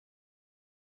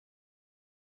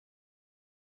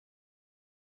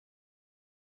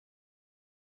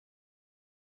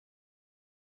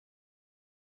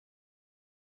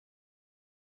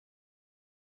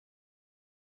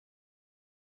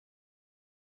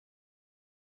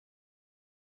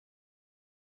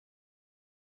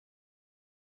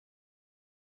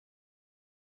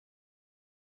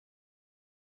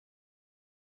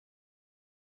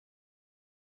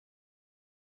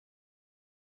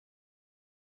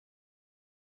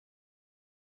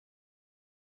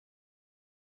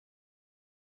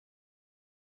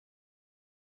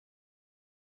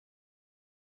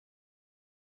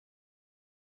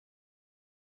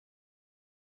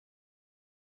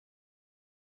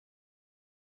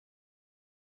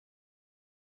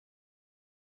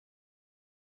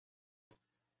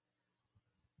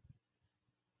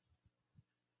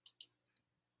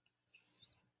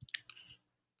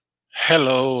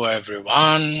Hello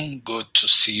everyone, good to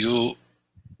see you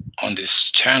on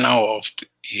this channel of the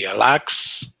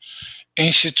IELACHS,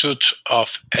 Institute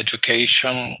of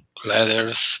Education,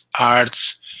 Letters,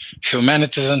 Arts,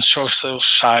 Humanities and Social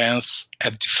Science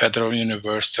at the Federal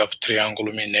University of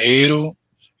Triângulo Mineiro,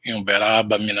 in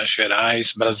Uberaba, Minas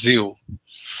Gerais, Brazil.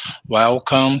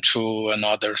 Welcome to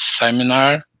another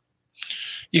seminar.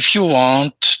 If you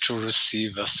want to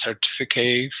receive a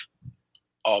certificate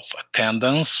of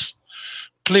attendance,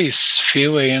 please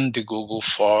fill in the Google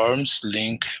Forms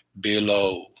link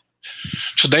below.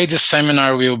 Today the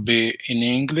seminar will be in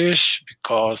English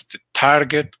because the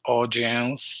target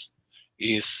audience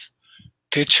is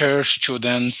teachers,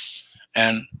 students,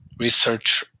 and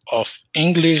research of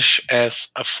English as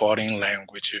a foreign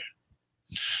language.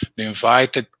 The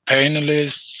invited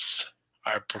panelists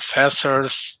are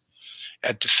professors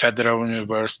at the Federal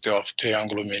University of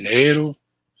Triângulo Mineiro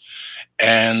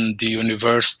and the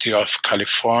University of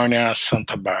California,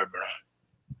 Santa Barbara.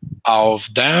 All of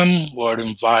them were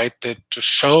invited to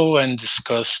show and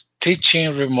discuss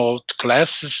teaching remote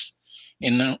classes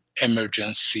in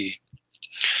emergency.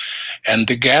 And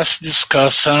the guest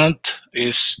discussant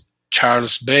is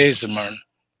Charles Bazerman,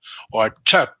 or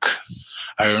Chuck,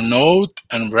 a renowned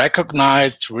and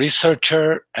recognized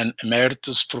researcher and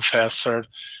emeritus professor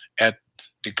at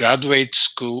the Graduate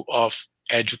School of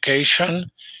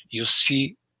Education,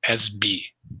 UCSB.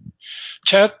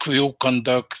 Chuck will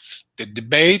conduct the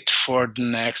debate for the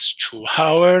next 2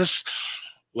 hours.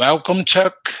 Welcome,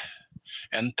 Chuck,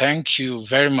 and thank you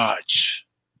very much.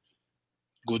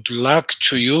 Good luck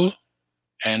to you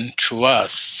and to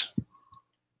us.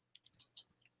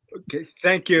 Okay,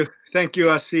 thank you. Thank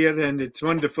you, Asir, and it's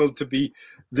wonderful to be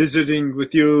visiting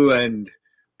with you and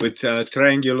with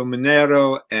Triángulo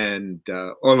Mineiro and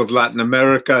all of Latin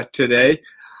America today.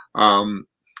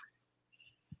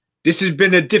 This has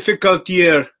been a difficult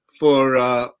year for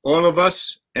all of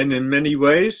us, and in many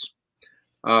ways.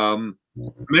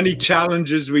 Many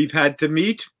challenges we've had to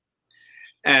meet.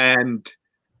 And,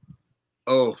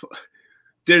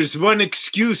 there's one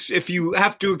excuse. If you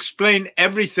have to explain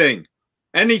anything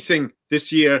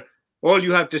this year, all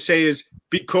you have to say is,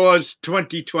 because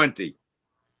 2020.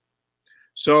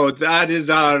 So that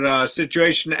is our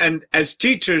situation. And as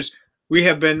teachers, we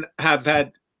have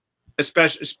had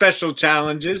special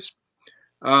challenges,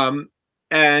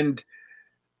 and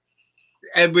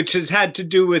which has had to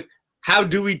do with how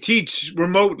do we teach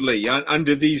remotely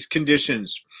under these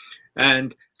conditions,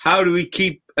 and how do we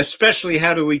keep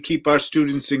our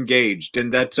students engaged,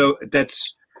 and that's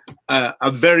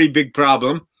a very big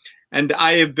problem. And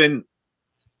I have been,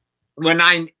 when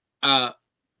I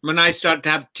start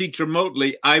to teach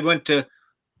remotely, I went to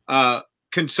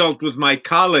consult with my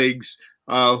colleagues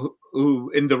who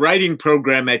in the writing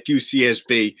program at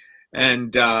UCSB,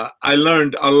 and I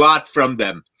learned a lot from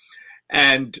them.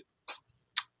 And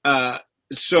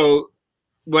so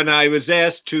when I was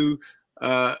asked to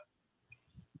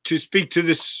speak to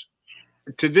this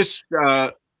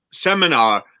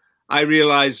seminar, I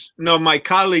realized, no, my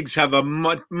colleagues have a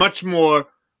many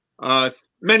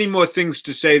more things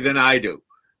to say than I do.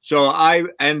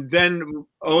 And then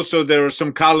also there are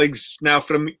some colleagues now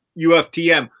from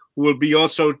UFTM who will be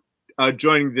also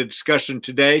joining the discussion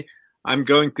today. I'm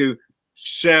going to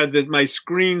share my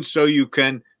screen so you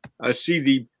can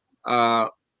see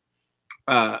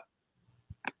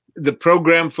the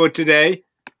program for today.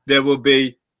 There will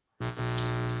be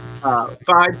 5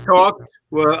 talks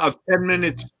of 10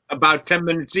 minutes, about 10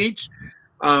 minutes each.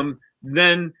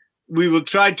 Then we will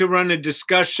try to run a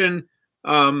discussion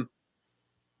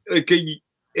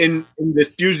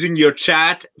using your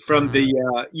chat from the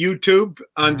YouTube,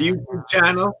 on the YouTube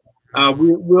channel.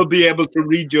 We'll be able to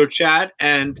read your chat,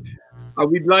 and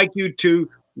we'd like you to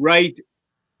write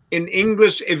in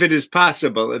English if it is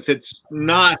possible. If it's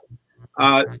not,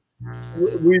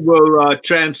 we will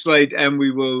translate, and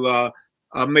we will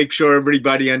make sure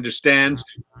everybody understands.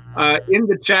 In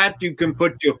the chat, you can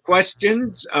put your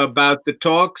questions about the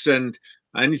talks and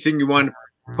anything you want to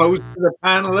pose to the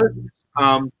panelists.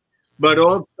 But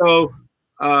also,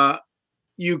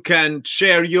 you can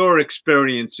share your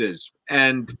experiences.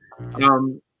 And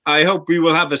I hope we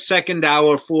will have a second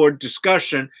hour for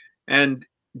discussion. And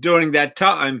during that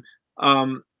time,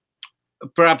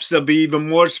 perhaps there'll be even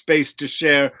more space to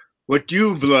share what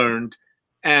you've learned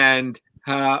and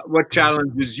what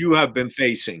challenges you have been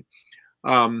facing.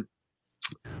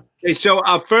 Okay, so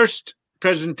our first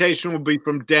presentation will be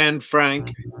from Dan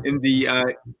Frank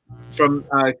from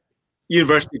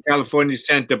University of California,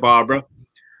 Santa Barbara.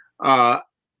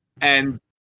 And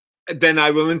then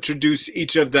I will introduce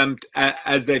each of them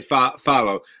as they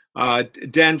follow.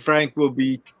 Dan Frank will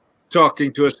be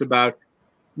talking to us about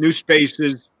new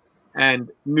spaces and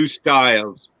new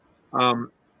styles.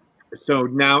 So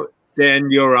now, Dan,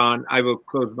 you're on. I will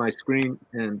close my screen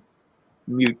and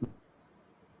mute.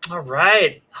 All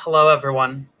right. Hello,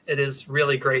 everyone. It is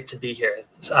really great to be here.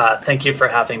 Thank you for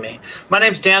having me. My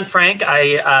name's Dan Frank.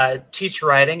 I teach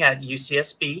writing at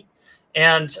UCSB,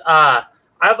 and I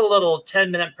have a little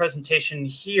 10-minute presentation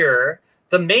here.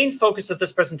 The main focus of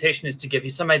this presentation is to give you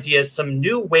some ideas, some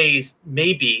new ways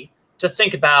maybe to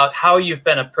think about how you've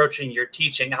been approaching your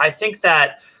teaching. I think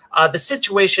that the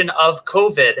situation of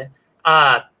COVID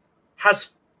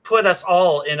has put us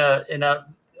all in a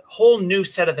whole new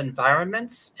set of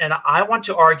environments. And I want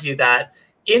to argue that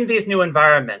in these new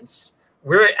environments,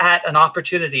 we're at an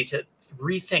opportunity to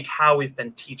rethink how we've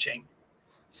been teaching.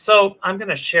 So I'm going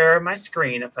to share my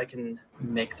screen if I can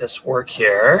make this work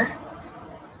here.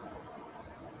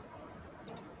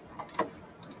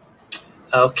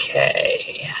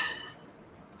 Okay.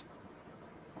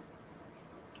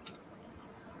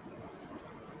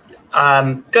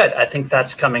 Good. I think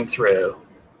that's coming through.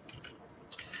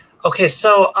 Okay,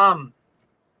 so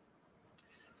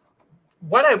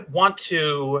what I want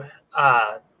to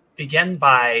begin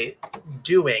by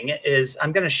doing is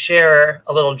I'm going to share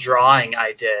a little drawing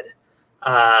I did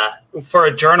for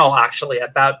a journal, actually,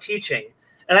 about teaching.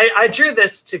 And I drew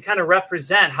this to kind of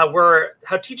represent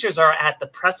how teachers are at the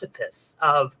precipice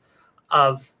of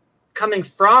coming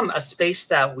from a space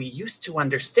that we used to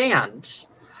understand.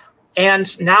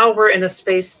 And now we're in a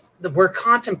space that we're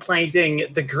contemplating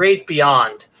the great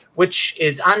beyond, which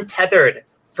is untethered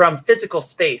from physical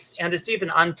space, and it's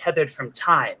even untethered from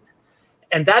time.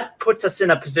 And that puts us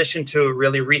in a position to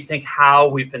really rethink how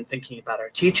we've been thinking about our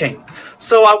teaching.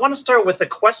 So I want to start with a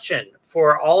question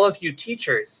for all of you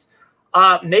teachers.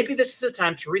 Maybe this is a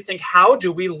time to rethink, how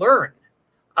do we learn?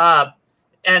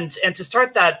 And to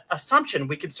start that assumption,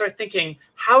 we can start thinking,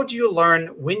 how do you learn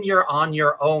when you're on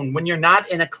your own, when you're not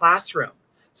in a classroom?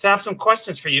 So I have some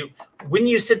questions for you. When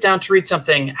you sit down to read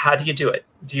something, how do you do it?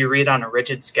 Do you read on a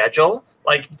rigid schedule?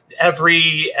 Like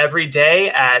every day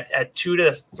at 2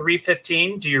 to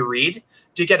 3:15, do you read?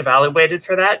 Do you get evaluated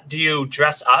for that? Do you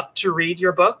dress up to read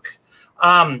your book?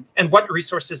 And what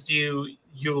resources do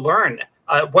you learn?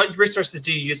 What resources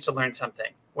do you use to learn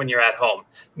something when you're at home?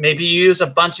 Maybe you use a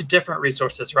bunch of different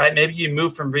resources, right? Maybe you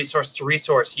move from resource to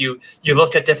resource. You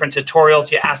look at different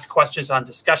tutorials, you ask questions on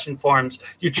discussion forums,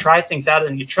 you try things out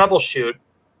and you troubleshoot,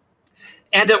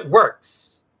 and it works.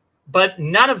 But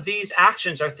none of these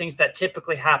actions are things that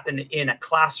typically happen in a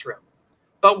classroom.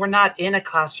 But we're not in a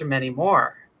classroom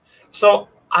anymore. So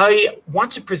I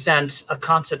want to present a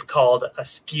concept called a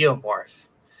skiomorph.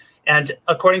 And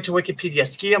according to Wikipedia,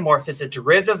 skiomorph is a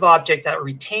derivative object that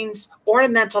retains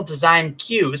ornamental design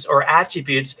cues or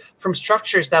attributes from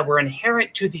structures that were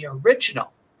inherent to the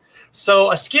original.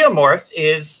 So a skiomorph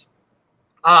is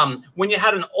when you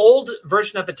had an old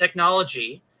version of a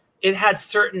technology, it had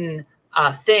certain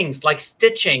things like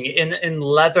stitching in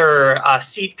leather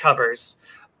seat covers.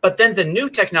 But then the new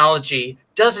technology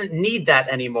doesn't need that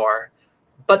anymore.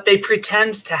 But they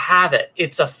pretend to have it.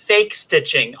 It's a fake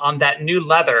stitching on that new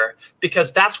leather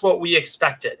because that's what we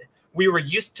expected. We were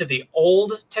used to the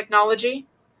old technology,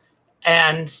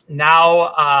 and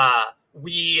now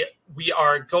we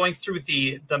are going through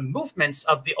the movements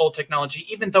of the old technology,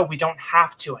 even though we don't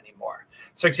have to anymore.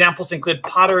 So examples include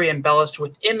pottery embellished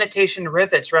with imitation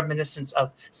rivets reminiscent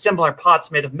of similar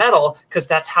pots made of metal, because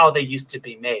that's how they used to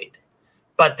be made.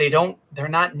 But they're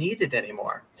not needed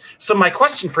anymore. So my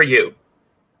question for you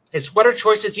is, what are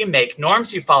choices you make,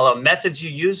 norms you follow, methods you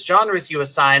use, genres you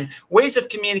assign, ways of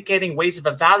communicating, ways of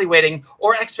evaluating,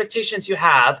 or expectations you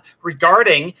have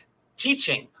regarding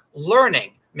teaching,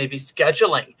 learning, maybe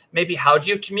scheduling, maybe how do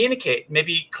you communicate,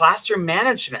 maybe classroom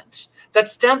management, that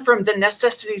stem from the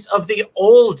necessities of the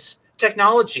old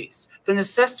technologies, the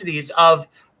necessities of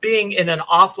being in an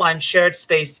offline shared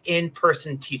space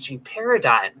in-person teaching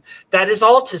paradigm. That is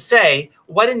all to say,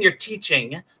 what in your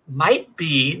teaching might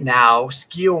be now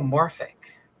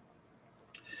skiomorphic.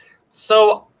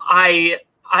 So I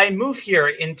move here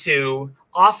into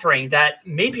offering that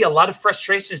maybe a lot of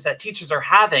frustrations that teachers are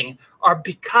having are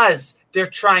because they're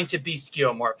trying to be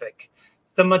skiomorphic.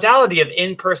 The modality of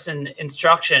in-person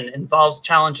instruction involves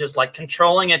challenges like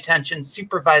controlling attention,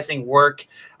 supervising work,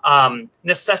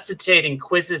 necessitating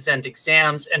quizzes and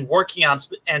exams, and working on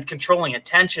and controlling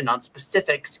attention on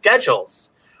specific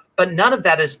schedules. But none of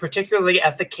that is particularly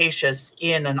efficacious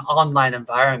in an online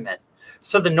environment.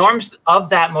 So the norms of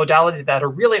that modality that are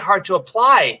really hard to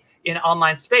apply in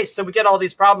online space. So we get all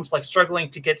these problems like struggling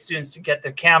to get students to get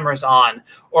their cameras on,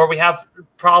 or we have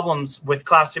problems with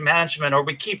classroom management, or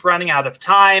we keep running out of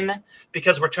time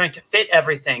because we're trying to fit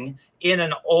everything in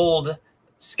an old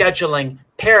scheduling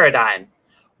paradigm,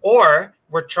 or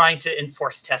we're trying to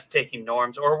enforce test-taking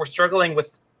norms, or we're struggling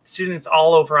with students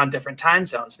all over on different time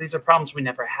zones. These are problems we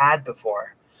never had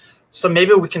before. So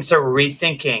maybe we can start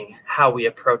rethinking how we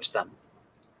approach them.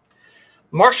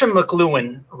 Marshall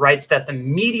McLuhan writes that the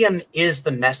medium is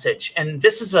the message. And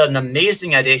this is an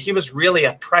amazing idea. He was really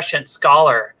a prescient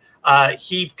scholar.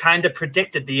 He kind of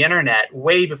predicted the internet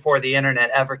way before the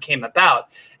internet ever came about.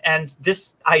 And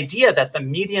this idea that the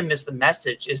medium is the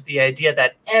message is the idea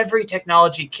that every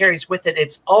technology carries with it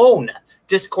its own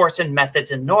discourse and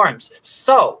methods and norms.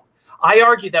 So I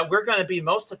argue that we're going to be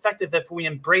most effective if we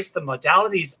embrace the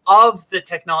modalities of the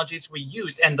technologies we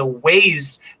use and the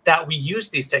ways that we use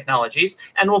these technologies,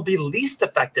 and will be least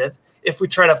effective if we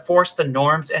try to force the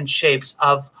norms and shapes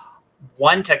of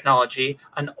one technology,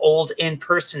 an old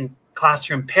in-person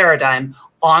classroom paradigm,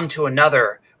 onto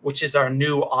another, which is our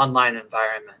new online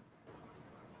environment.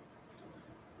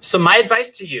 So my advice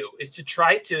to you is to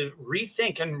try to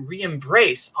rethink and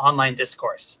re-embrace online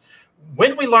discourse.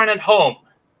 When we learn at home,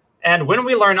 and when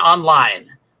we learn online,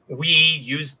 we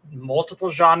use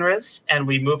multiple genres and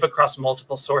we move across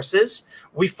multiple sources.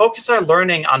 We focus our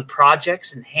learning on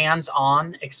projects and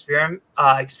hands-on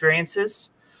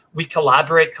experiences. We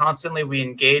collaborate constantly. We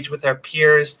engage with our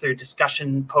peers through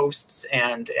discussion posts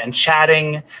and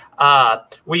chatting.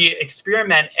 We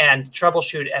experiment and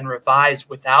troubleshoot and revise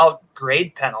without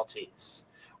grade penalties.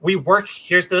 We work,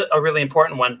 here's a really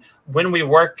important one. When we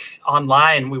work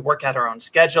online, we work at our own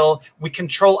schedule. We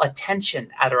control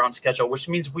attention at our own schedule, which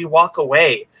means we walk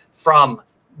away from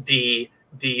the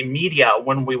media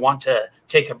when we want to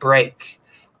take a break.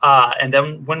 And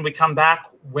then when we come back,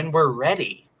 when we're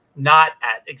ready, not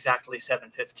at exactly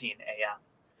 7:15 a.m.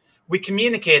 We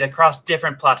communicate across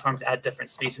different platforms at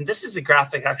different speeds. And this is a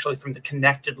graphic actually from the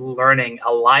Connected Learning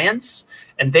Alliance.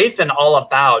 And they've been all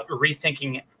about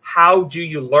rethinking how do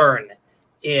you learn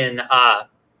in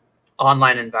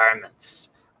online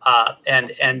environments.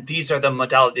 And these are the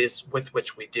modalities with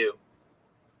which we do.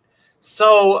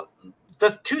 So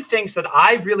the two things that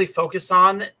I really focus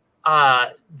on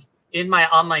in my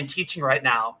online teaching right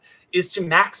now is to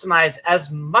maximize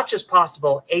as much as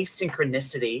possible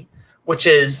asynchronicity, which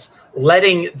is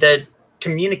letting the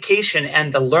communication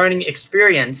and the learning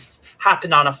experience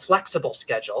happen on a flexible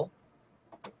schedule.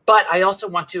 But I also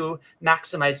want to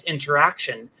maximize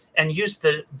interaction and use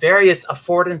the various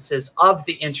affordances of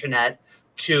the internet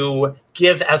to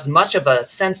give as much of a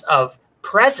sense of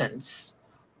presence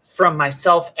from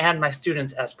myself and my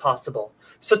students as possible.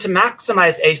 So to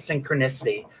maximize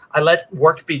asynchronicity, I let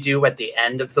work be due at the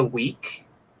end of the week.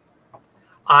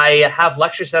 I have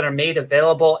lectures that are made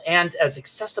available and as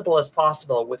accessible as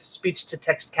possible with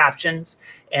speech-to-text captions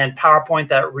and PowerPoint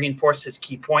that reinforces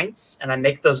key points. And I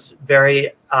make those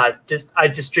very, I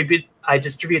distribute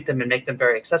them and make them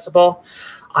very accessible.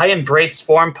 I embrace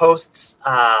forum posts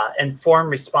and forum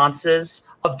responses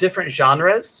of different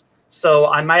genres. So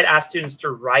I might ask students to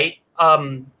write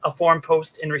a forum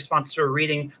post in response to a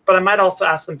reading, but I might also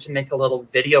ask them to make a little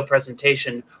video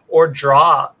presentation or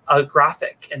draw a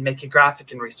graphic and make a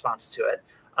graphic in response to it.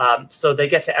 So they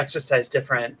get to exercise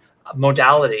different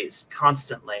modalities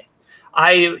constantly.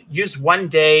 I use one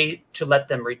day to let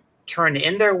them return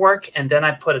in their work, and then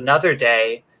I put another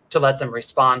day to let them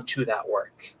respond to that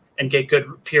work and get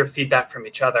good peer feedback from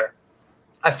each other.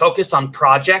 I focus on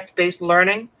project-based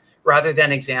learning rather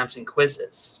than exams and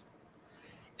quizzes.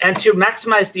 And to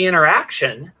maximize the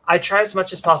interaction, I try as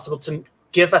much as possible to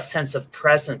give a sense of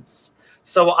presence.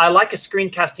 So I like a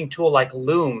screencasting tool like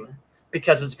Loom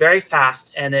because it's very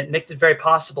fast and it makes it very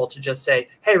possible to just say,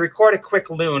 hey, record a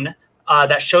quick Loom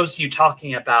that shows you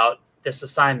talking about this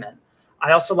assignment.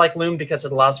 I also like Loom because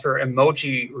it allows for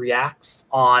emoji reacts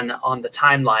on the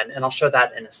timeline, and I'll show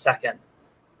that in a second.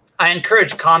 I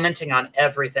encourage commenting on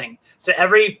everything. So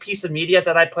every piece of media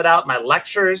that I put out, my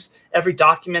lectures, every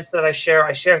documents that I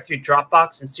share through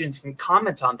Dropbox, and students can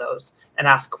comment on those and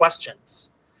ask questions.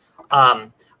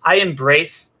 I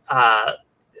embrace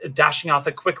dashing off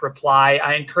a quick reply.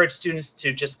 I encourage students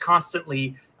to just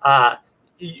constantly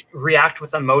react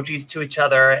with emojis to each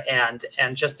other and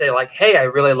just say like, hey, I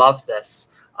really love this.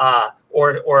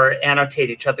 Or annotate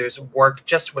each other's work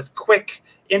just with quick,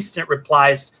 instant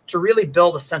replies to really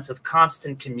build a sense of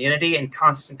constant community and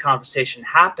constant conversation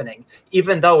happening,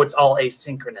 even though it's all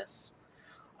asynchronous.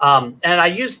 And I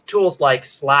use tools like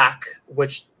Slack,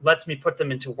 which lets me put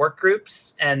them into work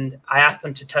groups, and I ask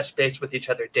them to touch base with each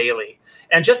other daily.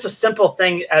 And just a simple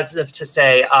thing as if to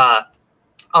say,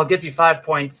 I'll give you 5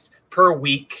 points per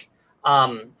week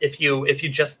if you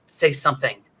just say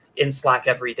something in Slack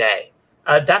every day.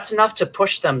 That's enough to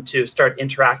push them to start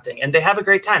interacting. And they have a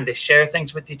great time. They share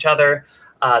things with each other.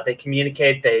 They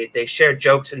communicate. They share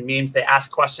jokes and memes. They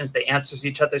ask questions. They answer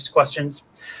each other's questions.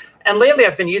 And lately,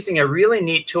 I've been using a really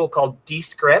neat tool called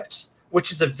Descript,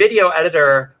 which is a video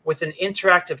editor with an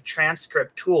interactive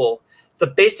transcript tool. The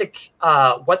basic,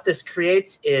 what this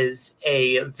creates is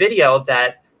a video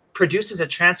that produces a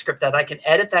transcript that I can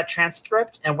edit that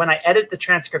transcript. And when I edit the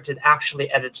transcript, it actually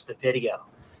edits the video,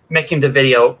 making the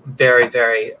video very,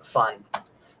 very fun.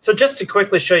 So just to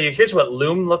quickly show you, here's what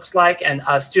Loom looks like. And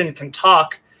a student can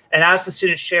talk. And as the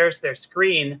student shares their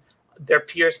screen, their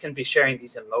peers can be sharing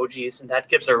these emojis, and that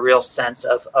gives a real sense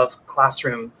of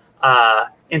classroom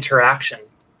interaction.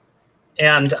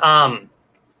 And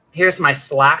here's my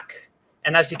Slack.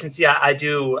 And as you can see, I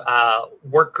do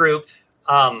work group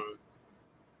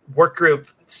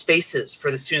spaces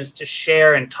for the students to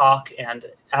share and talk. And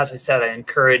as I said, I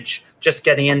encourage just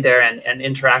getting in there and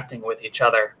interacting with each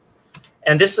other.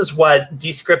 And this is what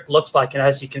Descript looks like. And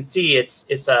as you can see,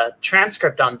 it's a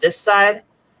transcript on this side.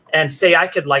 And say I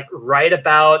could like write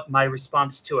about my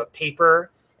response to a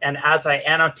paper. And as I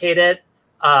annotate it,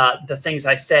 the things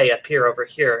I say appear over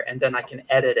here. And then I can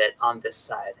edit it on this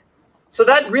side. So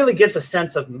that really gives a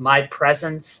sense of my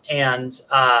presence, and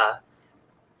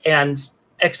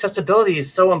accessibility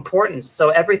is so important. So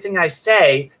everything I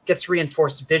say gets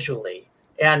reinforced visually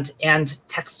and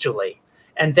textually.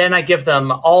 And then I give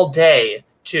them all day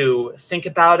to think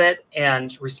about it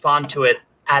and respond to it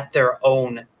at their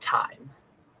own time.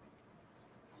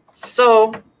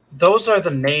 So those are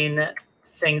the main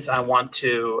things I want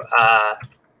to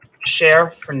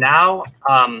share for now.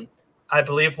 I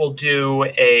believe we'll do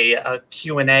a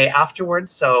Q&A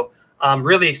afterwards. So I'm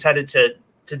really excited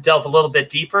to delve a little bit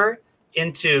deeper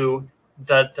into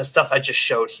the stuff I just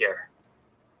showed here.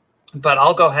 But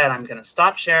I'll go ahead. I'm going to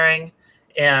stop sharing.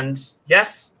 And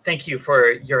yes, thank you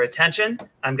for your attention.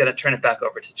 I'm going to turn it back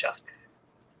over to Chuck.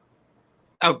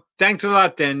 Oh, thanks a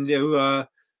lot, then.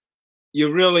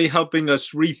 You're really helping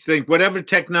us rethink whatever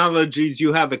technologies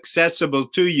you have accessible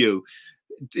to you.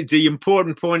 The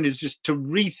important point is just to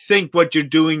rethink what you're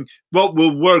doing, what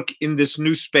will work in this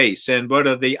new space, and what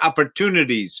are the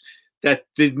opportunities that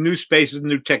the new spaces,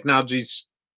 new technologies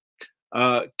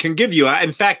can give you.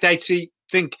 In fact, I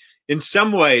think in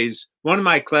some ways, one of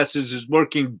my classes is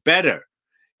working better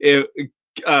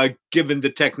given the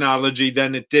technology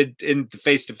than it did in the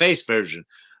face-to-face version.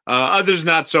 Others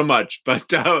not so much,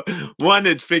 but one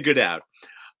had figured out.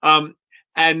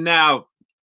 And now,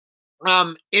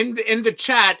 in the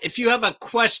chat, if you have a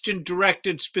question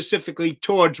directed specifically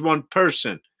towards one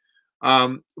person,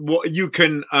 you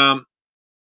can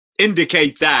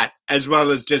indicate that, as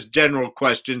well as just general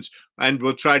questions, and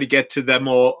we'll try to get to them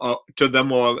all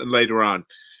later on.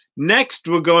 Next,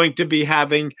 we're going to be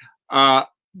having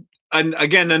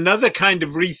again another kind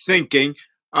of rethinking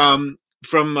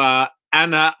from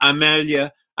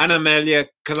Amelia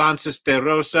Calazans de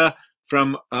Rosa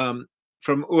from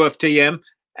UFTM,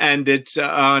 and it's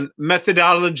on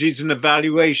methodologies and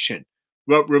evaluation,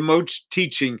 what remote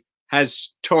teaching has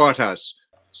taught us.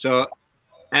 So,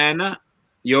 Anna,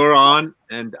 you're on,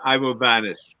 and I will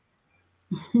vanish.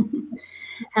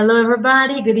 Hello,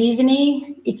 everybody. Good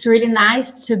evening. It's really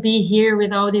nice to be here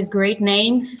with all these great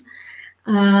names.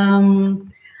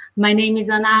 My name is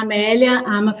Amelia.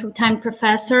 I'm a full-time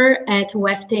professor at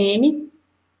UFTM.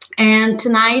 And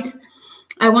tonight,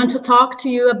 I want to talk to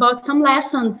you about some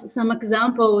lessons, some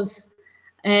examples,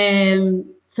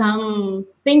 some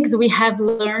things we have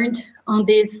learned on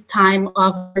this time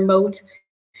of remote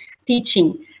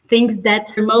teaching, things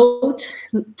that remote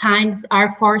times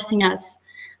are forcing us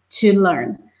to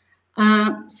learn.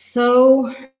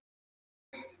 So,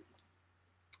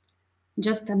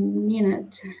 just a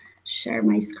minute. Share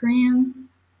my screen.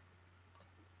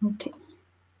 Okay.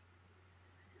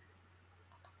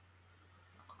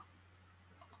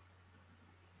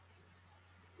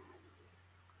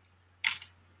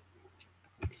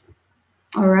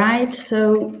 All right,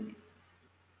 so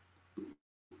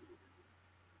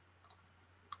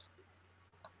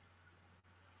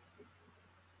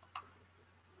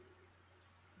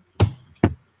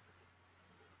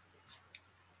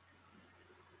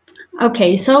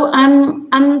okay, so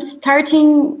I'm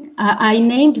starting, I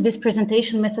named this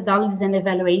presentation Methodologies and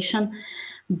Evaluation,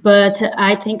 but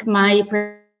I think my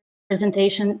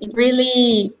presentation is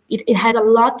really, it has a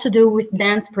lot to do with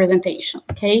Dan's presentation,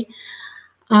 okay?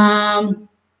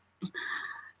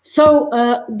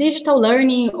 Digital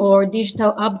learning or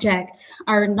digital objects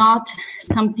are not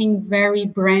something very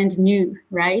brand new,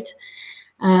 right?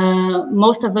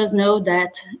 Most of us know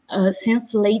that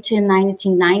since late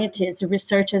 1990s,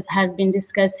 researchers have been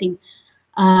discussing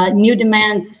new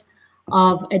demands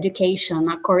of education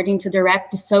according to the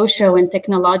rapid social and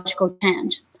technological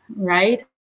changes, right?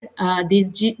 This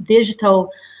digital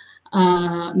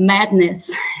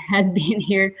madness has been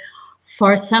here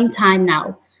for some time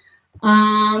now.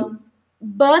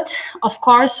 But of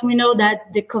course, we know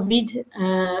that the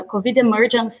COVID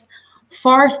emergence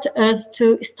forced us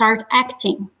to start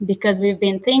acting, because we've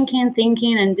been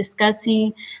thinking and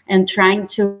discussing and trying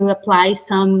to apply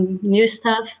some new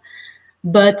stuff.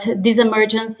 But this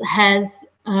emergence has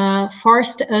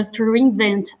forced us to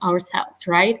reinvent ourselves,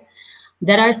 right?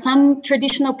 There are some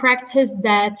traditional practices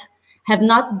that have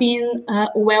not been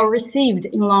well received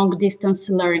in long distance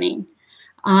learning.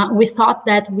 We thought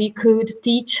that we could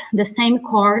teach the same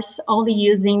course only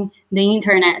using the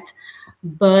internet,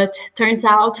 but turns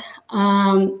out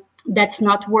that's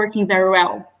not working very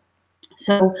well.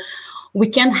 So we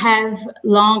can't have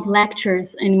long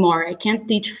lectures anymore. I can't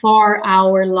teach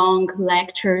 4-hour long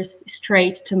lectures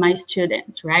straight to my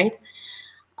students, right?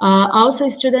 Also,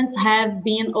 students have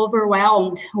been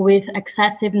overwhelmed with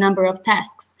excessive number of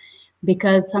tasks,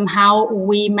 because somehow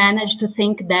we managed to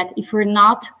think that if we're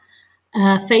not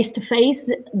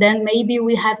face-to-face, then maybe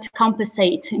we have to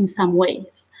compensate in some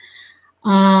ways.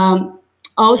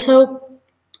 Also,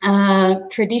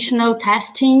 traditional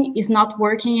testing is not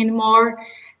working anymore.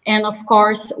 And of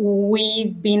course,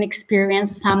 we've been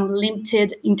experiencing some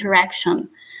limited interaction.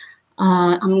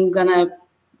 I'm gonna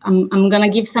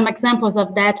give some examples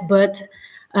of that, but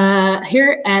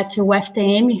here at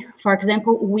UFTM, for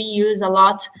example, we use a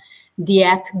lot the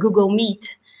app Google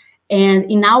Meet.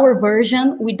 And in our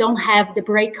version, we don't have the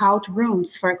breakout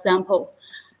rooms, for example.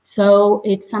 So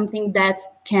it's something that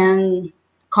can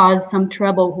cause some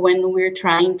trouble when we're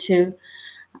trying to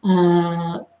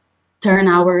turn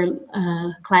our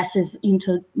classes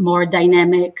into more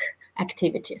dynamic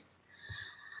activities.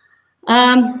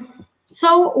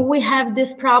 So we have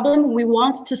this problem. We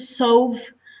want to solve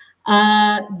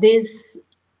this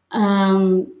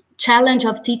challenge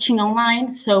of teaching online.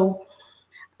 So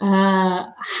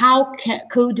how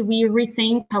could we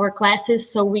rethink our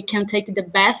classes so we can take the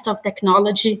best of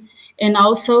technology, and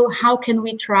also how can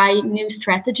we try new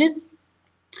strategies?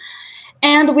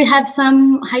 And we have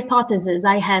some hypotheses.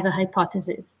 I have a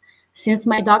hypothesis. Since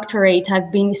my doctorate,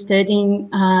 I've been studying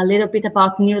a little bit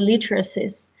about new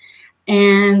literacies,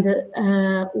 and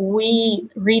we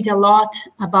read a lot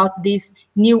about this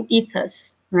new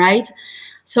ethos, right?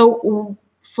 So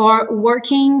for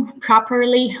working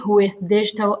properly with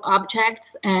digital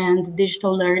objects and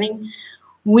digital learning,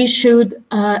 we should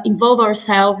involve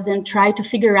ourselves and try to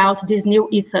figure out this new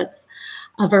ethos.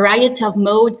 A variety of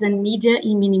modes and media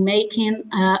in mini-making,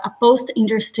 a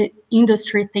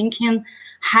post-industry thinking,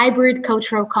 hybrid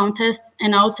cultural contests,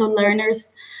 and also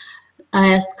learners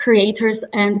as creators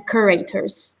and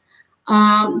curators.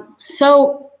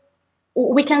 So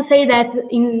we can say that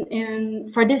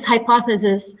for this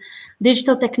hypothesis,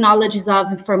 digital technologies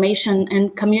of information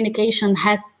and communication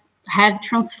have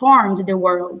transformed the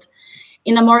world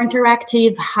in a more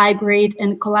interactive, hybrid,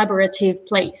 and collaborative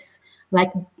place,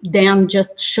 like Dan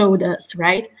just showed us,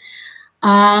 right?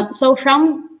 So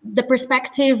from the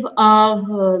perspective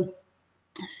of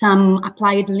some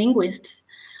applied linguists,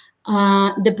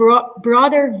 the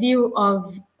broader view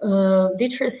of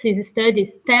literacy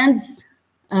studies tends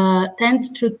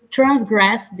to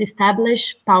transgress the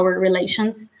established power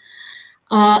relations,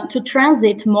 to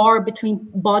transit more between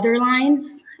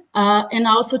borderlines, and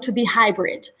also to be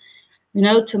hybrid, you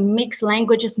know, to mix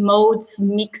languages, modes,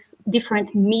 mix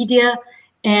different media,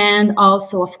 and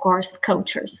also, of course,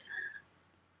 cultures.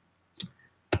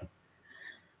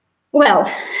 Well,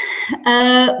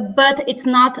 but it's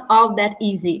not all that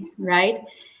easy, right?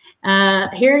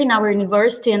 Here in our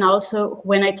university, and also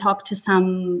when I talk to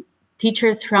some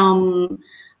teachers from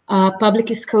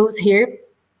public schools here,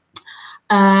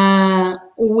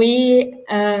 we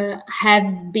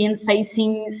have been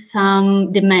facing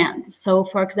some demands. So,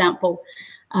 for example,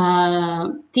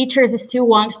 teachers still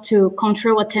want to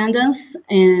control attendance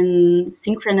in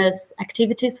synchronous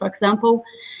activities, for example.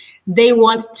 They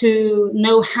want to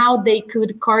know how they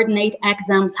could coordinate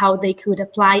exams, how they could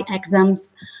apply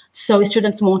exams, so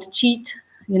students won't cheat,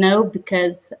 you know,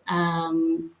 because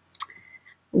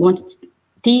won't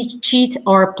cheat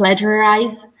or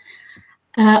plagiarize.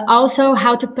 Also,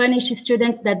 how to punish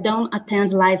students that don't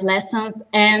attend live lessons,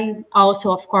 and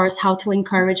also, of course, how to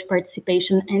encourage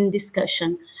participation and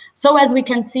discussion. So as we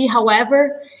can see,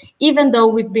 however, even though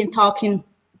we've been talking,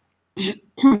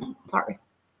 sorry,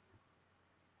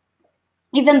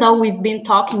 even though we've been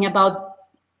talking about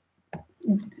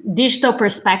digital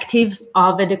perspectives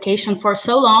of education for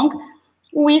so long,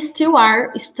 we still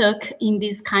are stuck in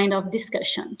these kind of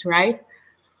discussions, right?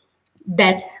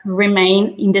 That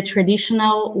remain in the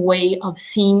traditional way of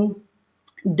seeing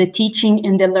the teaching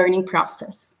and the learning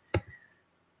process.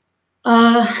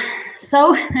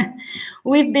 So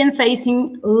we've been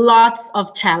facing lots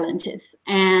of challenges,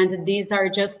 and these are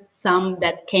just some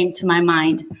that came to my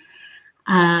mind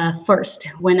first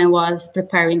when I was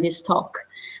preparing this talk.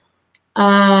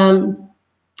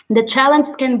 The challenge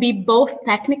can be both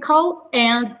technical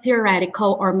and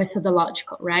theoretical or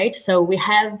methodological, right? So we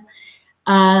have,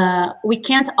 we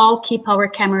can't all keep our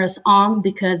cameras on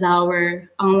because our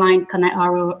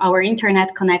our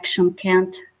internet connection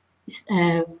can't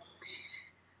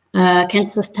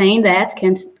sustain that,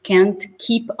 can't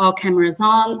keep all cameras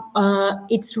on.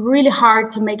 It's really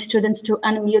hard to make students to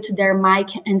unmute their mic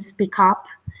and speak up.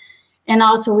 And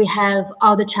also we have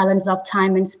all the challenges of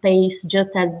time and space,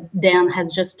 just as Dan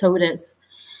has just told us.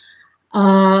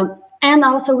 And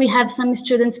also we have some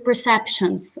students'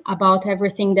 perceptions about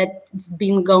everything that's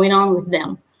been going on with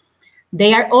them.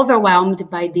 They are overwhelmed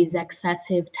by these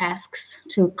excessive tasks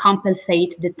to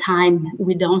compensate the time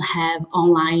we don't have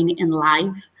online and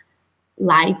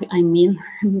live, I mean,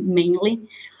 mainly.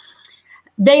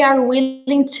 They are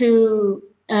willing to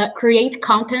create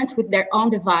content with their own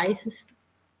devices.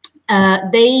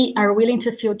 They are willing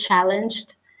to feel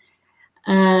challenged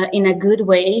in a good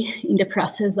way in the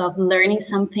process of learning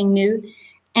something new,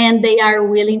 and they are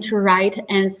willing to write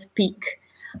and speak.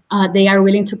 They are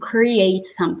willing to create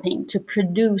something, to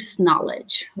produce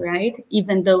knowledge, right?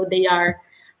 Even though they are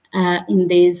in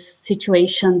this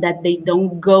situation that they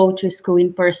don't go to school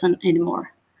in person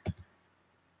anymore.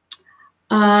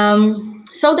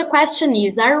 So the question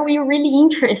is, are we really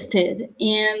interested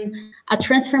in a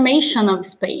transformation of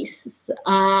space,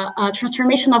 a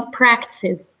transformation of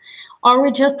practice, or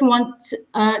we just want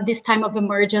this time of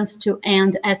emergence to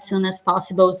end as soon as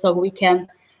possible so we can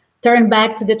turn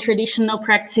back to the traditional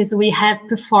practices we have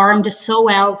performed so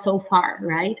well so far,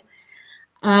 right?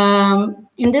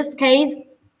 In this case,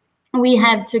 we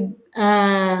have to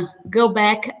go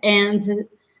back and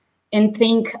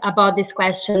think about this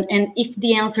question. And if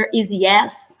the answer is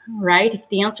yes, right? If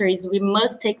the answer is we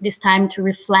must take this time to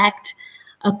reflect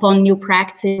upon new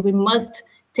practice, we must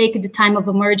take the time of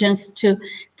emergence to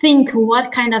think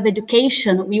what kind of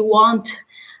education we want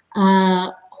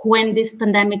when this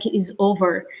pandemic is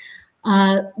over.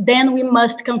 Then we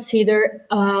must consider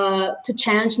to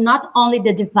change not only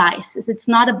the devices. It's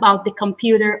not about the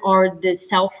computer or the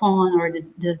cell phone or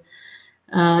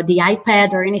the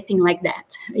iPad or anything like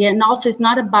that. And also it's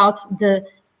not about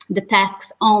the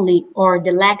tasks only or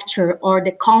the lecture or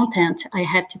the content I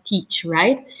have to teach,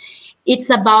 right?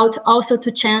 It's about also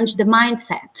to change the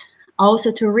mindset,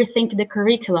 also to rethink the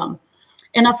curriculum.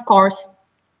 And of course,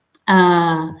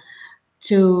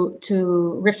 to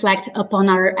reflect upon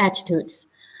our attitudes.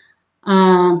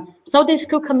 So the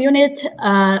school community,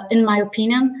 in my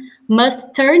opinion,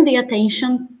 must turn the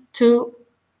attention to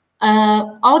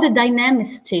all the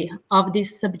dynamicity of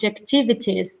these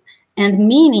subjectivities and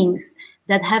meanings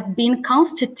that have been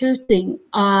constituting,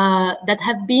 that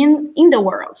have been in the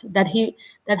world, that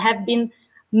have been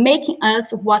making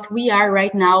us what we are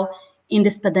right now in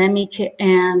this pandemic,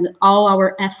 and all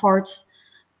our efforts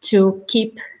to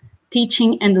keep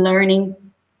teaching and learning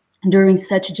during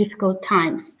such difficult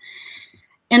times.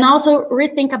 And also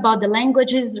rethink about the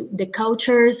languages, the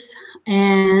cultures,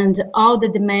 and all the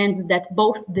demands that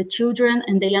both the children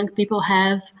and the young people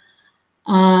have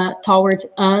towards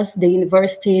us, the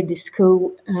university, the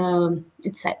school,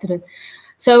 etc.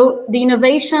 So the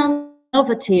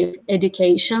innovative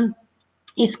education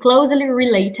is closely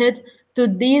related to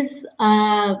these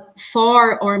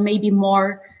 4 or maybe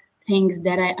more things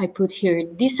that I put here: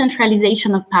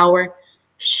 decentralization of power,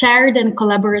 shared and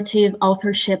collaborative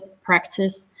authorship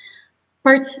practice,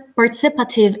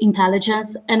 participative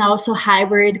intelligence, and also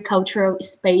hybrid cultural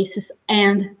spaces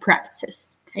and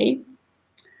practices. Okay.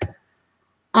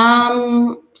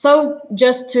 So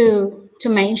just to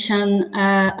mention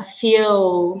a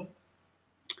few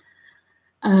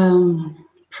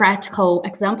practical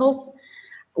examples.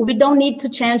 We don't need to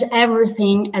change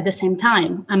everything at the same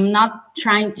time. I'm not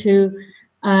trying to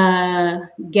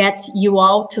get you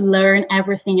all to learn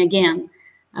everything again.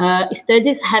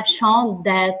 Studies have shown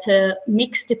that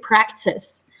mixed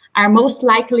practices are most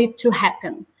likely to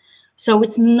happen. So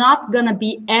it's not gonna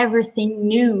be everything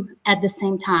new at the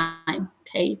same time,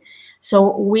 okay?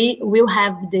 So we will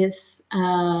have this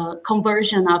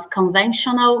conversion of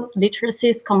conventional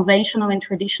literacies, conventional and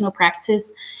traditional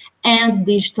practice, and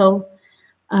digital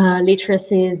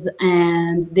literacies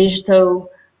and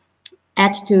digital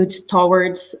attitudes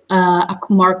towards a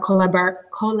more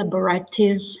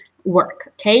collaborative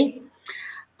work, okay?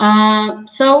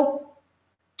 So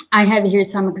I have here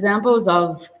some examples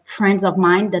of friends of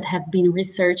mine that have been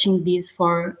researching this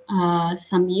for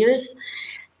some years.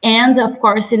 And of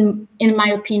course, in my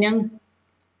opinion,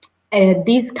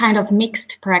 these kind of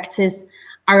mixed practices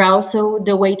are also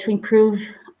the way to improve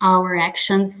our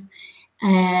actions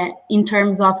in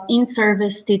terms of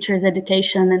in-service teachers'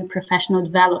 education and professional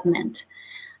development.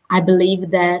 I believe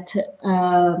that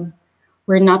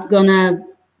we're not gonna,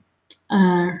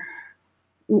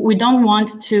 we don't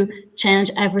want to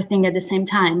change everything at the same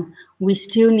time. We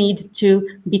still need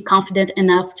to be confident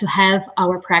enough to have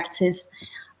our practice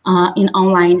in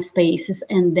online spaces,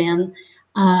 and then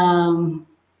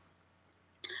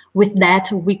with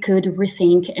that we could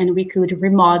rethink and we could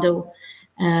remodel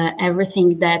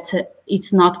everything that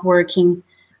it's not working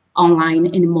online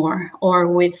anymore, or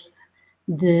with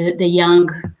the young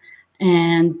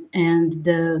and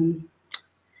the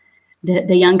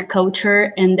young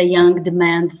culture and the young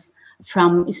demands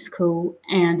from school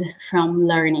and from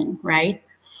learning, right?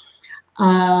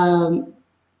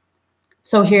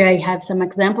 So here I have some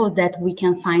examples that we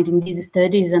can find in these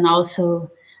studies, and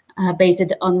also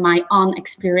based on my own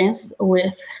experience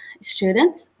with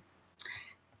students.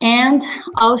 And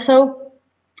also,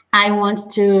 I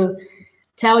want to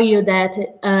tell you that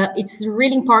it's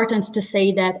really important to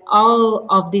say that all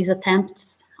of these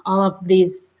attempts, all of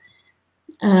these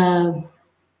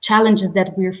challenges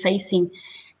that we're facing,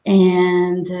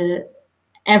 and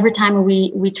every time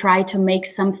we try to make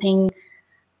something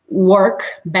work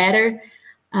better,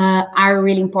 are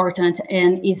really important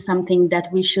and is something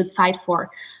that we should fight for.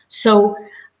 So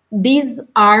these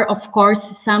are, of course,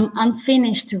 some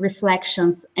unfinished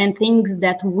reflections and things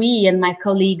that we and my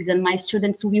colleagues and my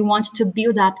students, we want to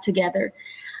build up together.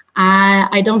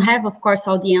 I don't have, of course,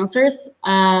 all the answers.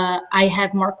 I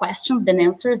have more questions than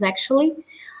answers, actually,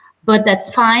 but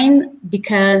that's fine,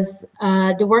 because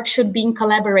the work should be in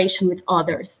collaboration with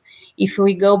others. If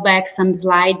we go back some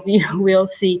slides, you will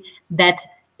see that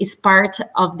is part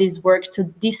of this work to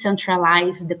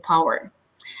decentralize the power.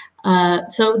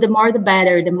 So the more the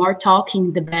better, the more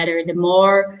talking the better, the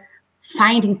more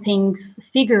finding things,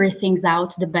 figuring things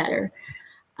out the better.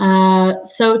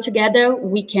 So together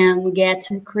we can get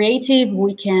creative,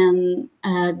 we can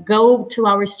go to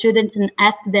our students and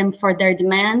ask them for their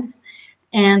demands,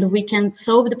 and we can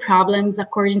solve the problems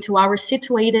according to our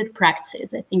situated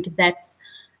practices. I think that's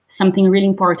something really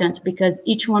important, because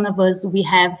each one of us, we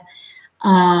have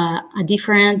a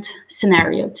different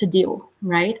scenario to deal,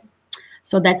 right?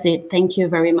 So that's it. Thank you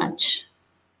very much.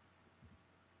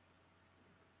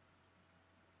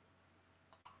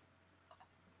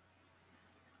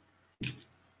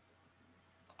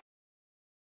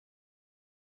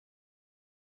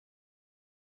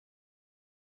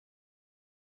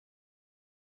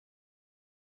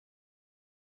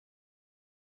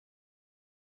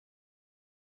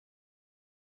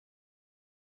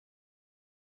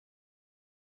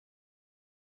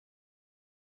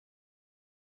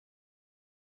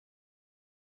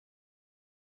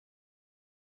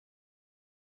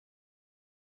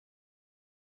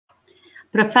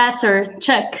 Professor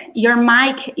Chuck, your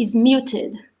mic is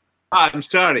muted. I'm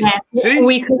sorry. Yeah, see,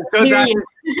 we could hear you.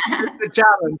 The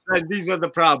challenge. These are the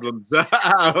problems,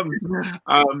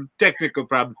 technical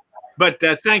problems. But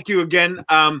thank you again.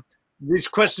 These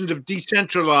questions of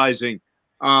decentralizing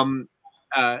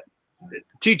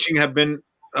teaching have been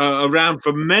around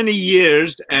for many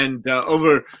years, and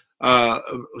over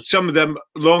some of them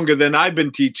longer than I've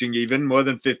been teaching, even more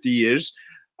than 50 years.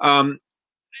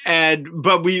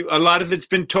 But a lot of it's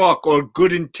been talk or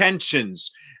good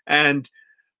intentions, and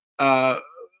us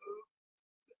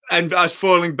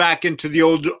falling back into the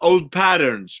old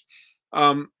patterns,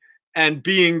 and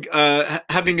being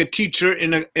having a teacher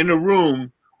in a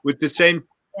room with the same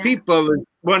people is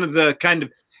one of the kind of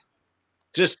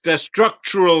just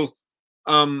structural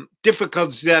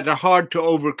difficulties that are hard to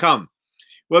overcome.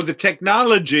 Well, the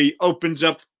technology opens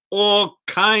up all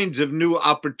kinds of new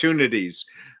opportunities,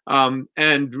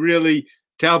 and really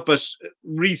to help us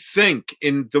rethink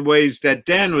in the ways that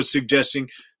Dan was suggesting,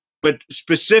 but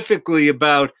specifically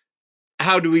about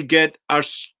how do we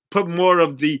put more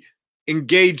of the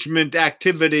engagement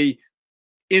activity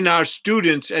in our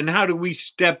students, and how do we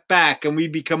step back and we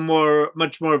become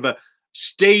much more of a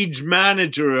stage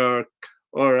manager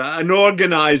or an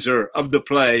organizer of the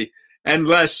play, and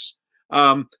less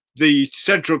the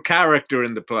central character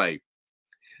in the play.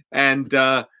 And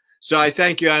so I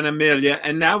thank you, Amelia.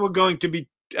 And now we're going to be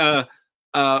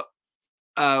Craig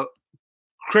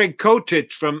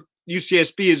Cotich from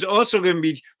UCSB is also going to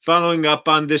be following up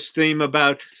on this theme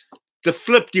about the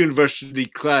flipped university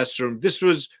classroom. This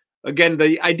was, again,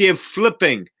 the idea of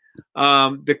flipping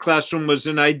the classroom was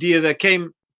an idea that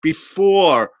came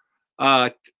before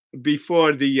the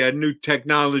new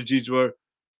technologies were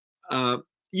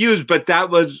used, but that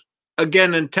was,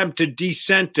 again, an attempt to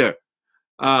decenter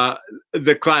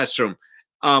the classroom.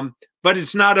 But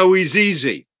it's not always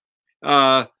easy.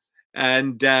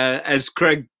 And as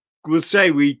Craig will say,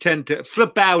 we tend to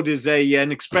flip out is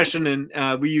an expression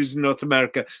we use in North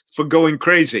America for going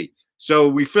crazy. So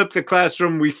we flip the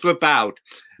classroom, we flip out.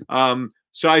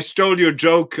 So I stole your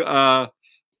joke,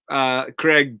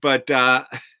 Craig, but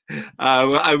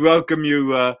I welcome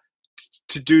you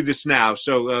to do this now.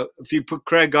 So if you put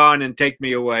Craig on and take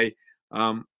me away,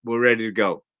 we're ready to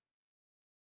go.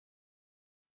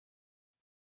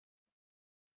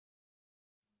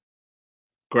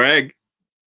 Craig?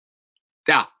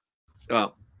 Yeah.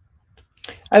 Oh.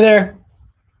 Hi there.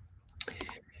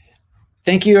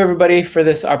 Thank you, everybody, for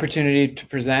this opportunity to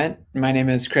present. My name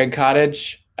is Craig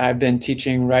Cotich. I've been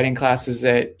teaching writing classes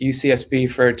at UCSB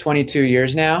for 22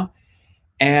 years now.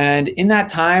 And in that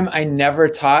time, I never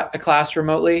taught a class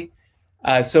remotely.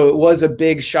 So it was a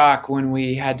big shock when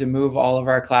we had to move all of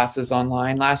our classes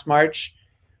online last March.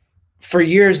 For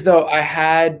years, though, I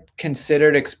had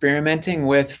considered experimenting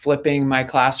with flipping my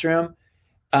classroom.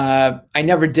 I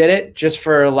never did it just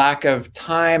for lack of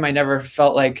time. I never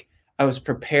felt like I was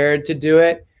prepared to do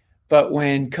it. But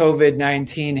when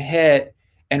COVID-19 hit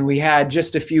and we had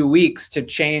just a few weeks to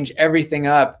change everything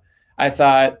up, I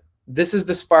thought, this is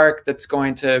the spark that's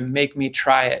going to make me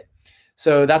try it.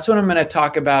 So that's what I'm going to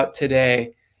talk about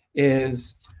today,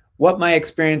 is what my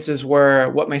experiences were,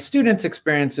 what my students'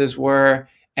 experiences were,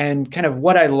 and kind of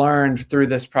what I learned through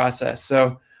this process.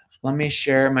 So let me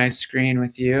share my screen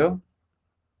with you.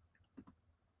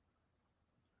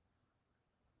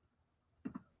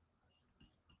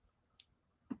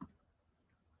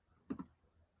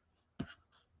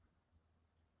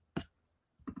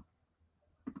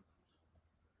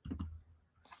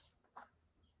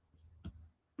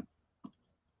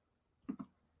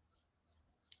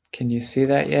 Can you see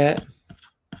that yet?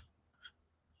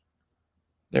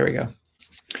 There we go.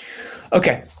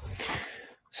 Okay,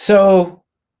 so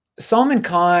Salman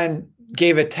Khan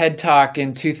gave a TED Talk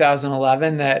in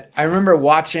 2011 that I remember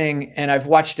watching, and I've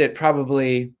watched it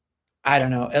probably, I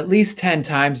don't know, at least 10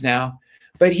 times now.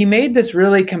 But he made this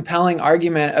really compelling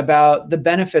argument about the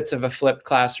benefits of a flipped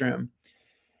classroom.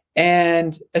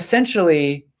 And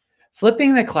essentially,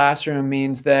 flipping the classroom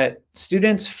means that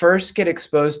students first get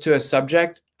exposed to a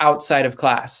subject outside of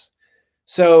class.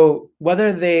 So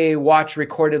whether they watch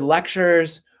recorded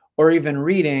lectures or even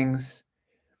readings,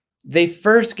 they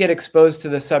first get exposed to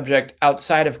the subject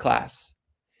outside of class.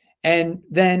 And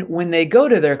then when they go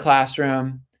to their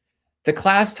classroom, the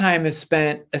class time is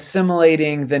spent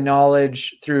assimilating the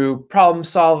knowledge through problem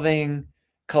solving,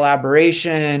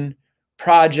 collaboration,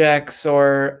 projects,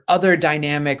 or other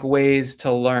dynamic ways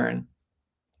to learn.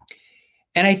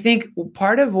 And I think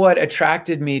part of what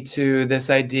attracted me to this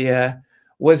idea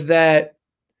was that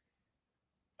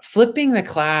flipping the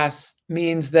class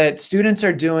means that students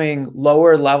are doing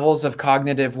lower levels of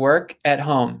cognitive work at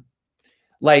home,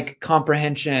 like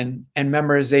comprehension and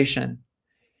memorization.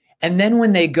 And then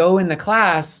when they go in the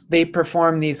class, they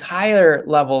perform these higher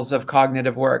levels of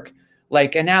cognitive work,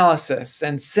 like analysis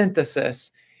and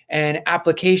synthesis and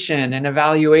application and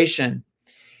evaluation.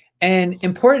 And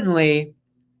importantly,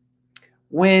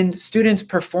 when students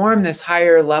perform this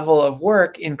higher level of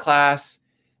work in class,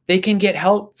 they can get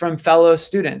help from fellow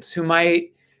students who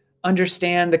might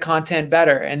understand the content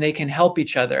better, and they can help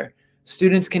each other.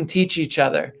 Students can teach each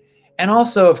other. And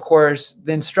also, of course,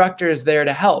 the instructor is there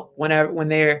to help when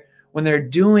they're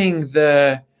doing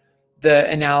the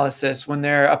analysis, when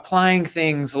they're applying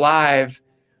things live,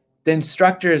 the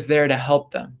instructor is there to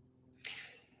help them.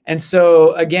 And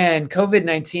so again,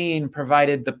 COVID-19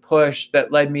 provided the push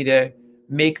that led me to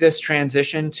make this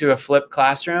transition to a flipped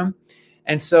classroom.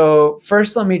 And so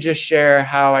first, let me just share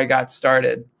how I got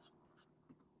started.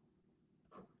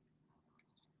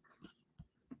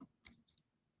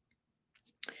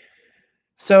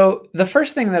 So the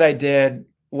first thing that I did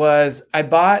was I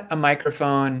bought a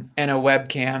microphone and a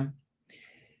webcam,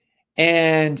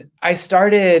 and I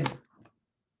started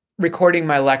recording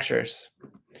my lectures.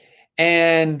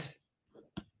 And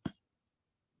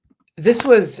this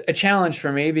was a challenge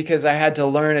for me because I had to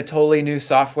learn a totally new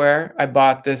software. I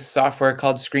bought this software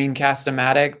called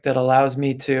Screencast-O-Matic that allows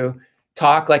me to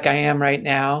talk like I am right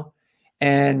now,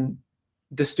 and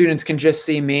the students can just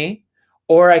see me,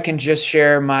 or I can just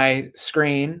share my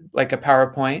screen like a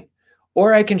PowerPoint,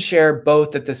 or I can share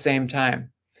both at the same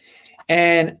time.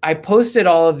 And I posted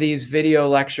all of these video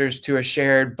lectures to a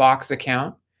shared Box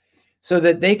account so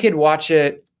that they could watch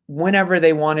it whenever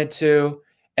they wanted to,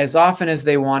 as often as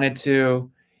they wanted to.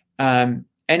 And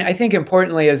I think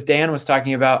importantly, as Dan was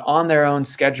talking about, on their own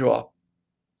schedule.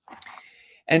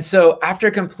 And so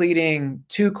after completing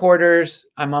 2 quarters,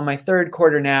 I'm on my 3rd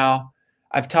quarter now.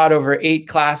 I've taught over 8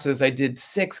 classes. I did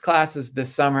 6 classes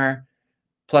this summer.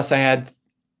 Plus I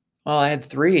had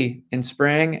 3 in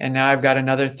spring, and now I've got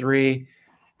another 3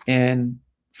 in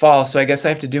fall. So I guess I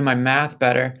have to do my math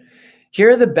better. Here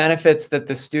are the benefits that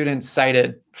the students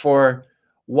cited for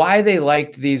why they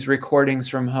liked these recordings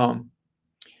from home.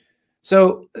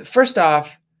 So first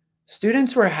off,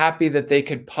 students were happy that they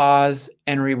could pause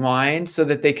and rewind so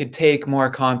that they could take more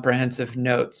comprehensive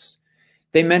notes.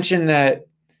 They mentioned that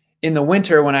in the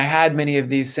winter, when I had many of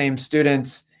these same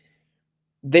students,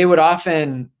 they would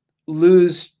often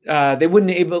lose, they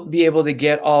wouldn't be able to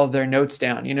get all of their notes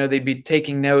down. You know, they'd be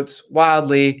taking notes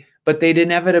wildly, but they'd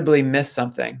inevitably miss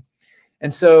something.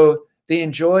 And so they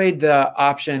enjoyed the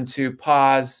option to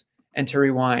pause and to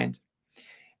rewind.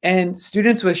 And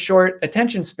students with short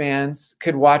attention spans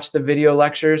could watch the video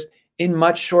lectures in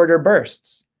much shorter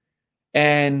bursts.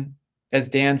 And as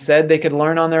Dan said, they could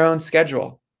learn on their own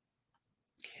schedule.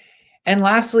 And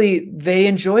lastly, they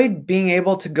enjoyed being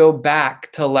able to go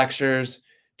back to lectures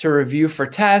to review for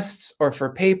tests or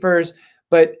for papers,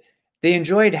 but they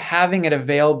enjoyed having it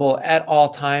available at all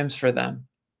times for them.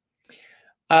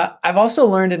 I've also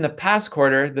learned in the past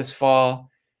quarter, this fall,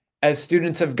 as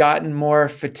students have gotten more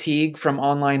fatigue from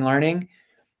online learning,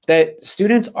 that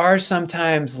students are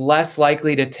sometimes less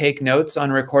likely to take notes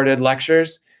on recorded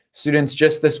lectures. Students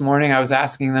just this morning, I was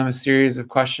asking them a series of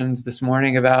questions this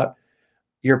morning about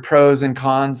your pros and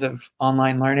cons of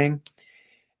online learning.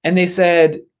 And they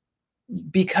said,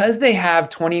 because they have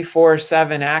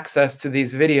 24/7 access to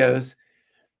these videos,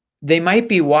 they might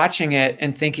be watching it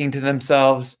and thinking to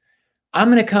themselves, I'm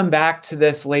going to come back to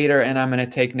this later and I'm going to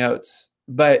take notes.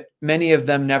 But many of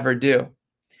them never do.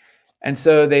 And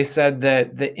so they said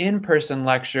that the in-person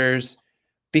lectures,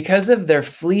 because of their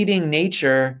fleeting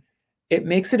nature, it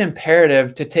makes it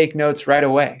imperative to take notes right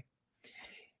away.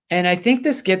 And I think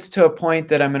this gets to a point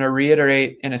that I'm going to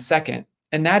reiterate in a second.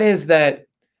 And that is that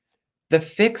the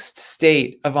fixed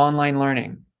state of online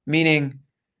learning, meaning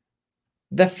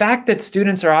the fact that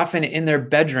students are often in their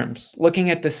bedrooms looking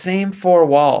at the same 4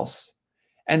 walls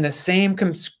and the same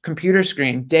computer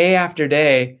screen day after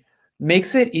day,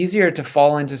 makes it easier to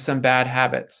fall into some bad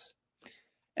habits.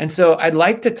 And so I'd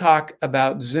like to talk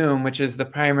about Zoom, which is the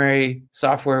primary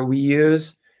software we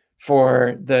use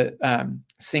for the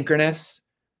synchronous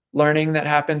learning that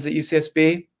happens at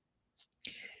UCSB.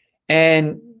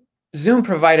 And Zoom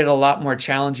provided a lot more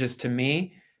challenges to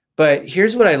me, but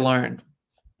here's what I learned.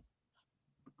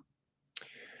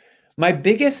 My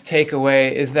biggest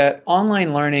takeaway is that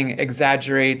online learning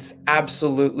exaggerates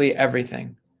absolutely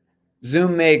everything.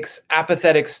 Zoom makes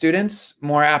apathetic students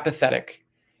more apathetic.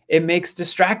 It makes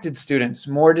distracted students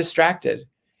more distracted.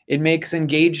 It makes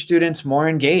engaged students more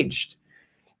engaged.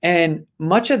 And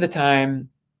much of the time,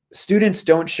 students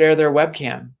don't share their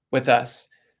webcam with us.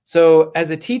 So as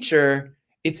a teacher,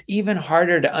 it's even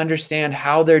harder to understand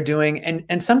how they're doing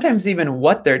and sometimes even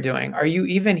what they're doing. Are you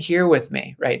even here with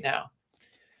me right now?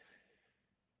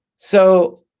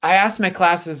 So I asked my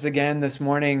classes again this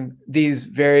morning these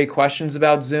very questions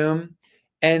about Zoom,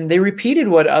 and they repeated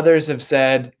what others have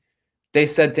said. They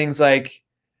said things like,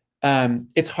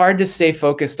 it's hard to stay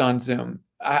focused on Zoom.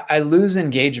 I lose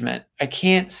engagement. I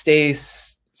can't stay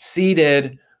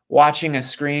seated watching a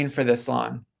screen for this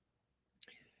long.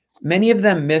 Many of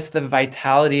them miss the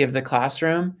vitality of the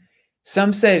classroom.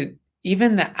 Some said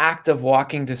even the act of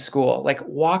walking to school, like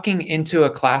walking into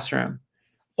a classroom,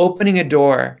 opening a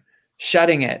door,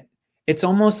 shutting it. It's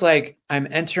almost like I'm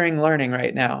entering learning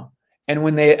right now. And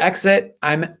when they exit,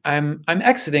 I'm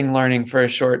exiting learning for a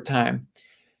short time.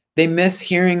 They miss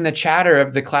hearing the chatter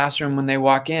of the classroom when they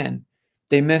walk in.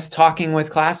 They miss talking with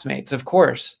classmates, of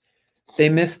course. They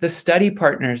miss the study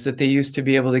partners that they used to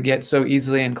be able to get so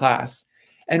easily in class.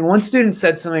 And one student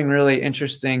said something really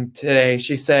interesting today.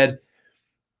 She said,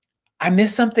 I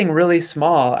miss something really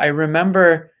small. I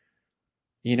remember,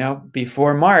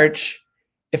 before March,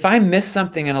 if I missed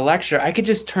something in a lecture, I could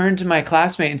just turn to my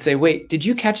classmate and say, wait, did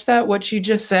you catch that, what she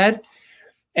just said?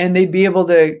 And they'd be able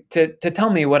to tell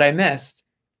me what I missed.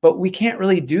 but we can't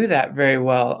really do that very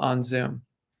well on Zoom.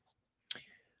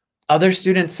 Other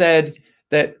students said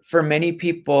that for many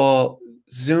people,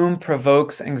 Zoom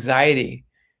provokes anxiety.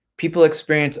 People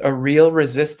experience a real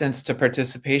resistance to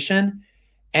participation,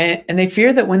 and they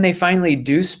fear that when they finally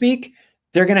do speak,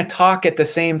 they're going to talk at the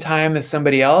same time as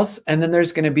somebody else, and then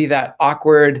there's going to be that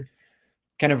awkward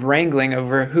kind of wrangling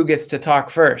over who gets to talk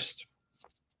first.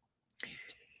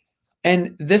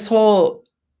 And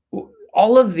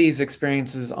all of these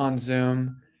experiences on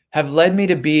Zoom have led me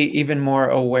to be even more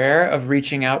aware of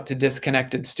reaching out to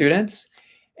disconnected students.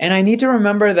 And I need to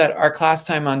remember that our class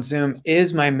time on Zoom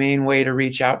is my main way to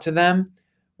reach out to them,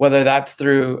 whether that's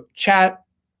through chat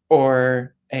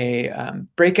or a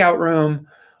breakout room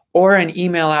or an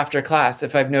email after class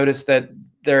if I've noticed that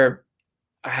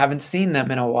I haven't seen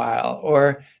them in a while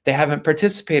or they haven't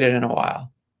participated in a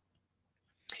while.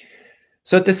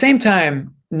 So at the same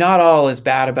time, not all is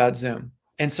bad about Zoom.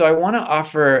 And so I want to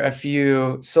offer a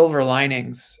few silver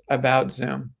linings about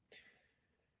Zoom.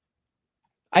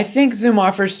 I think Zoom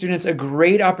offers students a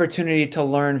great opportunity to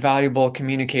learn valuable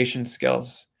communication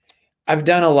skills. I've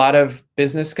done a lot of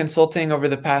business consulting over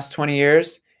the past 20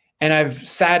 years, and I've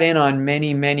sat in on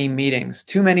many, many meetings,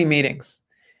 too many meetings.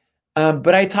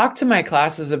 But I talk to my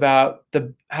classes about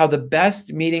how the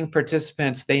best meeting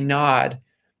participants, they nod,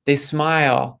 they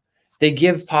smile, they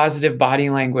give positive body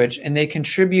language, and they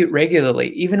contribute regularly,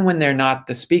 even when they're not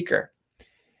the speaker.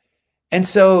 And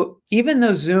so even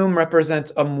though Zoom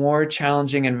represents a more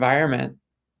challenging environment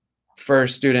for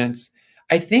students,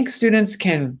 I think students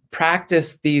can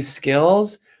practice these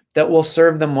skills that will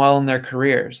serve them well in their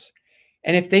careers.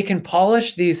 And if they can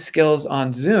polish these skills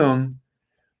on Zoom,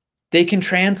 they can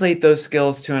translate those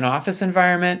skills to an office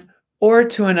environment or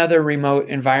to another remote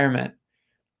environment.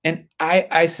 And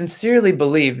I sincerely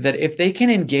believe that if they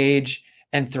can engage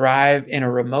and thrive in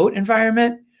a remote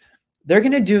environment, they're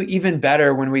going to do even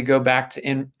better when we go back to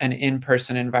an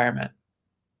in-person environment.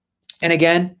 And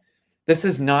again, this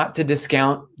is not to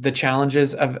discount the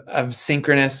challenges of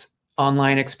synchronous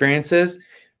online experiences.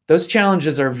 Those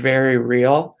challenges are very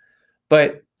real.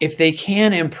 But if they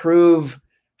can improve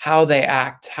how they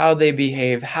act, how they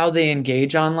behave, how they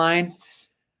engage online,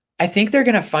 I think they're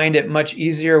going to find it much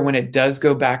easier when it does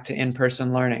go back to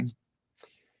in-person learning.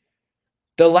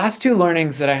 The last two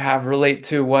learnings that I have relate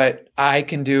to what I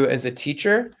can do as a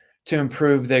teacher to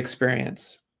improve the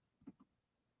experience.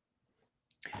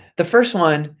 The first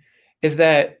one is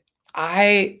that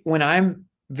when I'm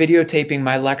videotaping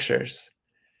my lectures,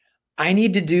 I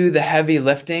need to do the heavy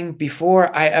lifting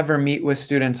before I ever meet with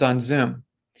students on Zoom,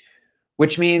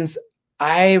 which means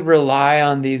I rely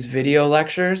on these video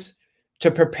lectures to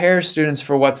prepare students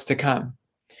for what's to come.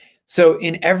 So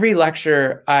in every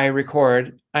lecture I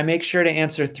record, I make sure to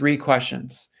answer 3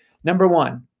 questions. Number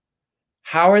 1,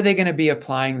 how are they going to be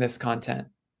applying this content?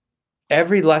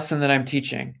 Every lesson that I'm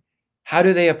teaching, how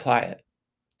do they apply it?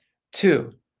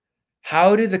 2,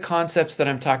 how do the concepts that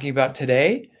I'm talking about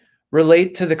today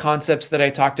relate to the concepts that I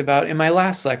talked about in my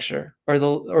last lecture or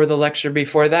the lecture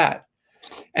before that?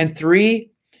 And 3,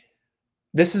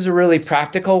 this is a really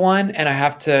practical one, and I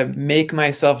have to make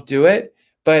myself do it,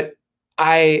 but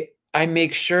I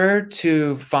make sure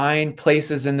to find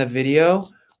places in the video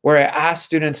where I ask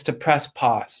students to press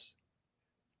pause.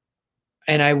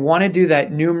 And I want to do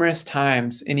that numerous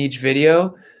times in each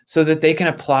video so that they can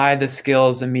apply the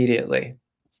skills immediately.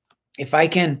 If I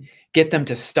can get them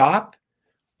to stop,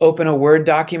 open a Word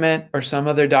document or some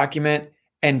other document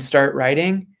and start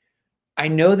writing, I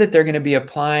know that they're going to be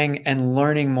applying and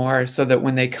learning more so that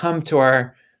when they come to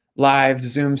our live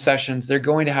Zoom sessions, they're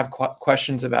going to have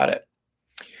questions about it.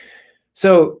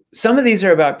 So some of these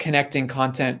are about connecting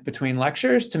content between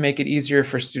lectures to make it easier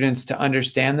for students to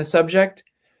understand the subject.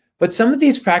 But some of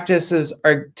these practices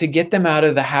are to get them out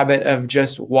of the habit of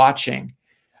just watching.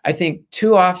 I think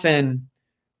too often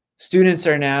students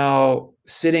are now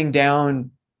sitting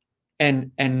down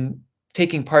and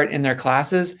taking part in their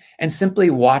classes and simply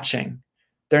watching.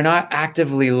 They're not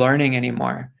actively learning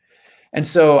anymore. And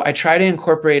so I try to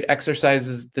incorporate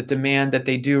exercises that demand that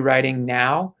they do writing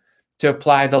now to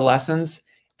apply the lessons,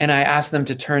 and I ask them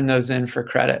to turn those in for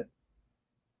credit.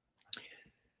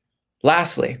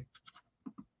 Lastly,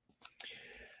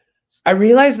 I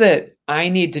realized that I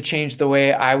need to change the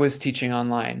way I was teaching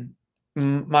online.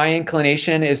 My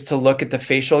inclination is to look at the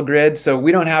facial grid. So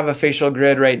we don't have a facial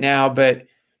grid right now, but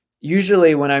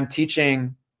usually when I'm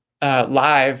teaching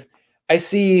live, I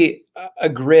see a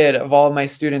grid of all of my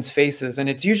students' faces, and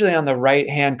it's usually on the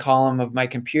right-hand column of my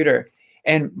computer.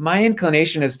 And my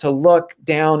inclination is to look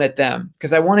down at them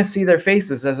because I want to see their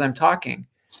faces as I'm talking.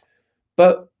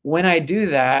 But when I do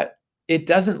that, it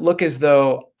doesn't look as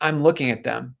though I'm looking at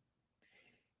them.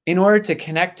 In order to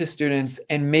connect to students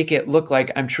and make it look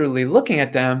like I'm truly looking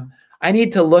at them, I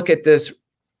need to look at this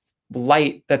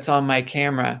light that's on my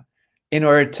camera in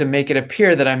order to make it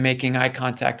appear that I'm making eye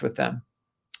contact with them.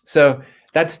 So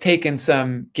that's taken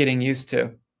some getting used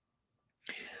to.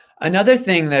 Another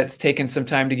thing that's taken some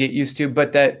time to get used to,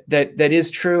 but that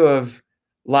is true of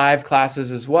live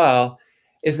classes as well,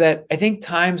 is that I think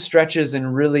time stretches in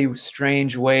really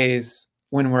strange ways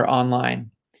when we're online.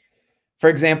 For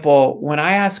example, when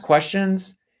I ask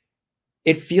questions,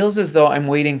 it feels as though I'm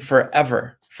waiting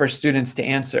forever for students to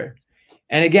answer.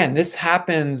 And again, this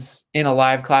happens in a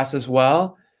live class as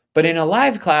well. But in a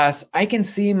live class, I can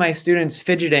see my students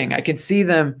fidgeting. I can see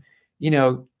them,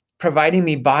 providing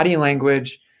me body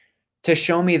language to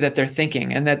show me that they're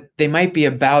thinking and that they might be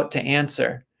about to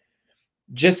answer.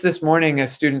 Just this morning, a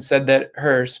student said that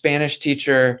her Spanish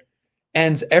teacher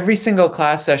ends every single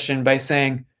class session by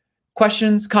saying,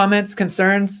 questions, comments,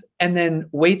 concerns, and then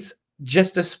waits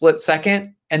just a split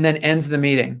second and then ends the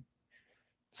meeting.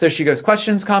 So she goes,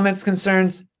 questions, comments,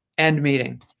 concerns, end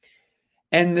meeting.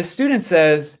 And the student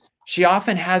says she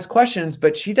often has questions,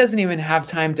 but she doesn't even have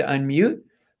time to unmute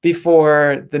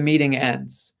before the meeting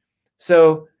ends.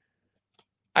 So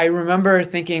I remember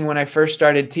thinking when I first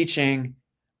started teaching,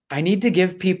 I need to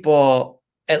give people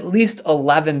at least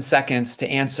 11 seconds to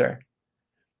answer.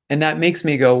 And that makes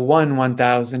me go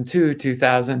 1,000,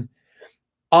 2,000.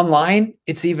 Online,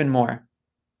 it's even more.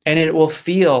 And it will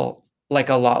feel like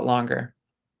a lot longer.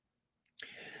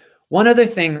 One other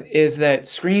thing is that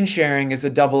screen sharing is a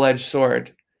double-edged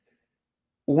sword.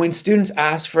 When students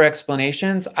ask for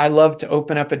explanations, I love to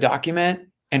open up a document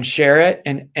and share it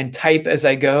and type as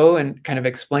I go and kind of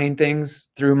explain things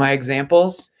through my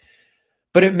examples.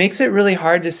 But it makes it really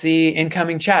hard to see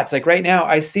incoming chats. Like right now,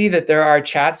 I see that there are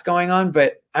chats going on,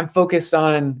 but I'm focused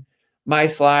on my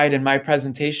slide and my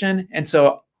presentation. And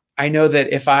so I know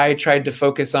that if I tried to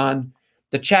focus on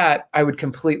the chat, I would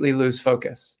completely lose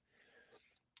focus.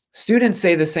 Students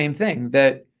say the same thing,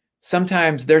 that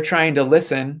sometimes they're trying to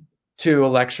listen to a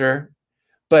lecture,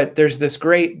 but there's this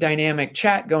great dynamic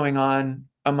chat going on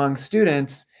among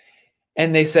students.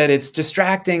 And they said it's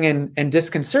distracting and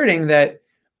disconcerting that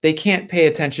they can't pay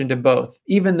attention to both,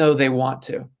 even though they want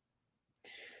to.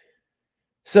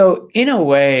 So in a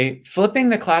way, flipping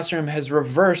the classroom has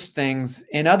reversed things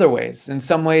in other ways. In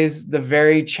some ways, the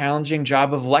very challenging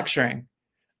job of lecturing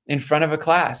in front of a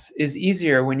class is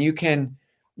easier when you can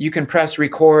press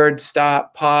record,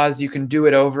 stop, pause, you can do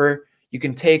it over, you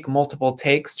can take multiple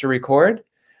takes to record,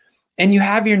 and you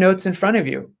have your notes in front of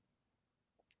you.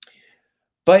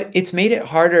 But it's made it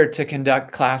harder to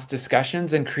conduct class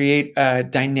discussions and create a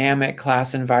dynamic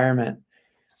class environment.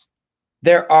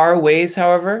 There are ways,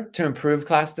 however, to improve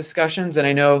class discussions, and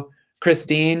I know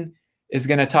Christine is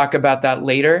going to talk about that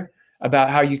later,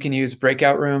 about how you can use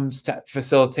breakout rooms to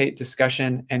facilitate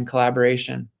discussion and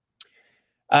collaboration.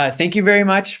 Thank you very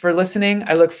much for listening.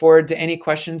 I look forward to any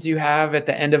questions you have at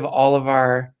the end of all of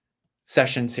our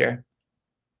sessions here.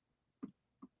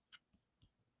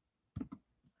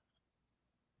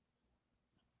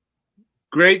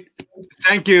 Great.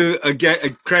 Thank you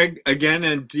again, Craig, again.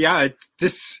 And yeah,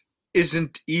 this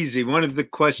isn't easy. One of the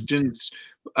questions,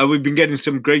 we've been getting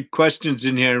some great questions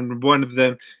in here, and one of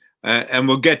them, and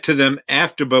we'll get to them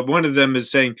after, but one of them is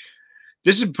saying,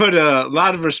 this has put a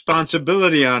lot of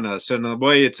responsibility on us. In a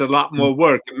way, it's a lot more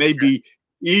work. It may be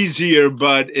easier,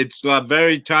 but it's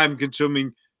very time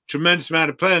consuming, tremendous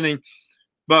amount of planning,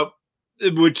 but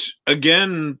which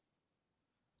again,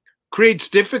 creates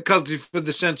difficulty for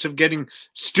the sense of getting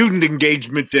student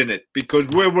engagement in it, because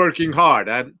we're working hard.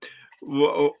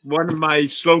 One of my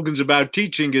slogans about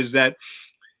teaching is that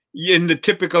in the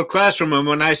typical classroom, and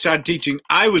when I started teaching,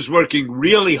 I was working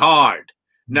really hard.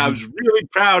 And I was really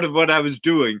proud of what I was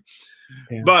doing.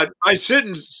 Yeah. But my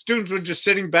students were just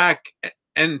sitting back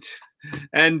and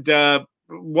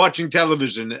watching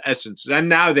television, in essence. And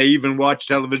now they even watch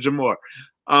television more.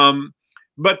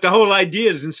 But the whole idea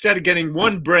is, instead of getting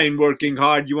one brain working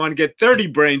hard, you want to get 30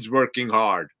 brains working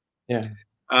hard. Yeah.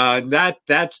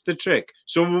 That's the trick.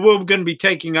 So we're going to be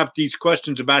taking up these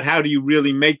questions about how do you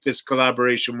really make this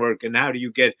collaboration work, and how do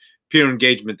you get peer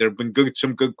engagement. There have been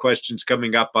some good questions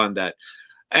coming up on that.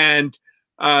 And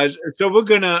so we're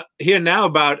going to hear now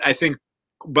about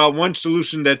one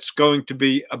solution that's going to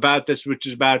be about this, which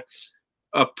is about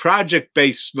a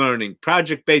project-based learning,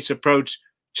 project-based approach,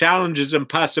 challenges and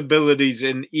possibilities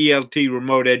in ELT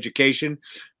remote education,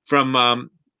 from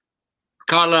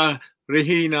Carla,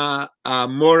 Regina,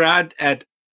 Murad at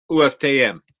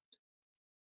UFTM.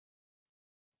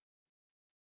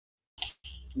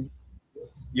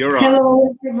 You're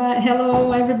on.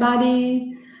 Hello,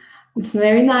 everybody. It's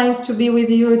very nice to be with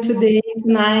you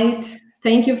tonight.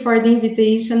 Thank you for the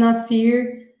invitation,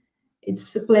 Nasir.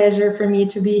 It's a pleasure for me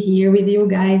to be here with you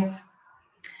guys.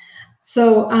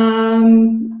 So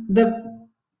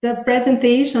the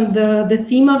presentation, the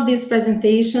theme of this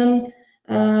presentation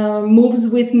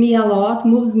moves me a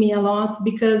lot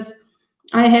because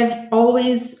I have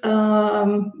always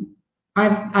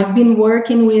I've been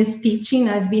working with teaching.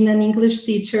 I've been an English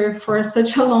teacher for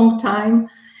such a long time,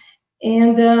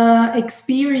 and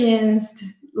experienced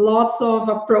lots of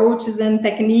approaches and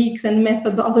techniques and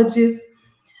methodologies.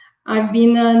 I've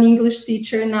been an English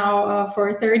teacher now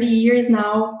for 30 years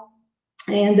now,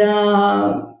 and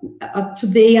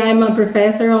today I'm a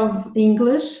professor of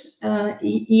English,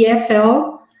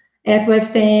 EFL, at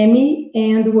UFTM,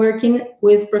 and working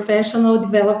with professional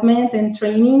development and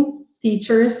training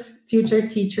teachers, future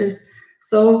teachers.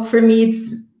 So for me,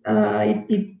 it's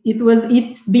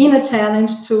been a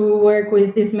challenge to work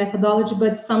with this methodology,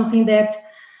 but something that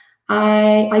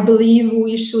I believe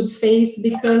we should face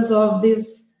because of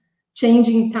these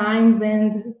changing times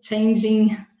and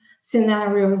changing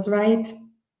scenarios, right?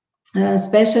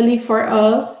 Especially for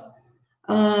us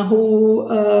who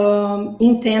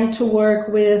intend to work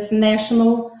with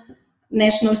national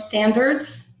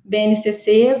standards,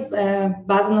 BNCC,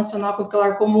 Base Nacional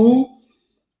Curricular Comum.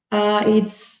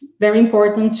 It's very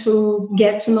important to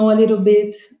get to know a little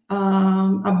bit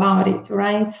about it,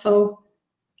 right? So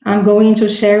I'm going to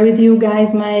share with you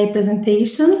guys my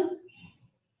presentation.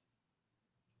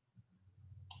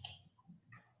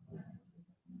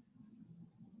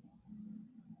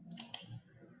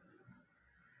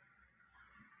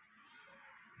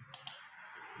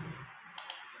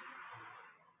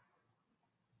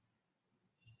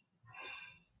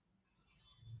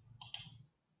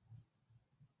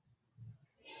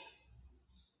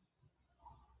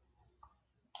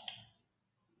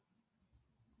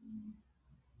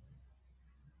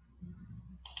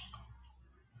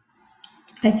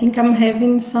 I think I'm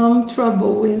having some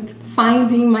trouble with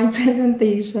finding my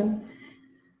presentation.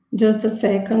 Just a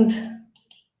second.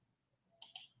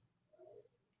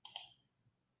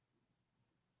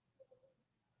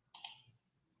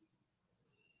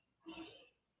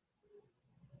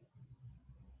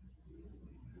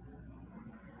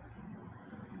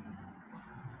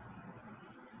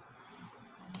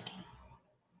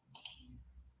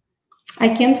 I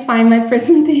can't find my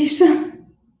presentation.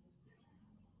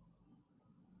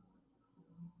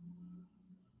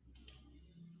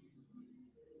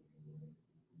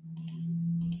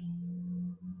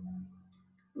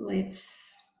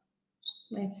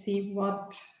 Let's see,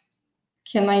 what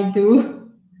can I do?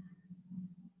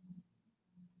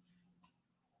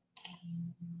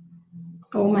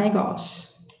 Oh my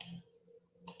gosh.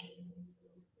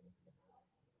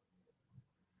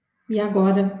 E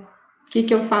agora? O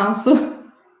que eu faço?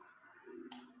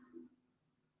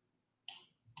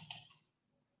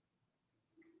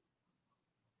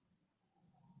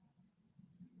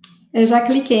 Eu já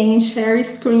cliquei em Share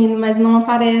Screen, mas não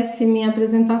aparece minha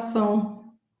apresentação.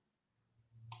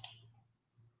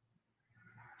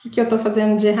 O que eu estou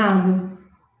fazendo de errado?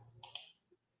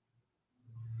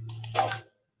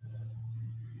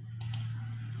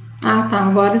 Ah, tá,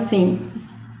 agora sim.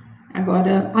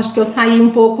 Agora, acho que eu saí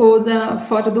um pouco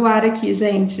fora do ar aqui,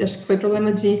 gente. Acho que foi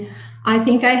problema de... I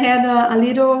think I had a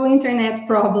little internet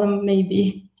problem,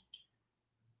 maybe.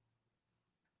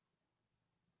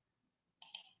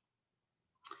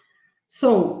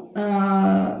 So,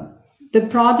 the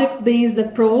project-based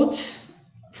approach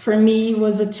for me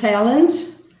was a challenge,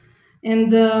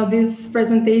 and this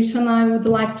presentation I would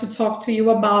like to talk to you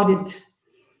about it.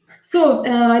 So,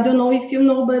 I don't know if you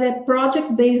know, but a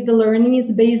project-based learning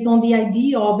is based on the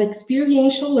idea of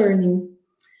experiential learning.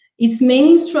 Its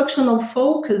main instructional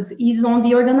focus is on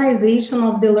the organization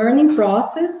of the learning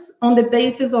process on the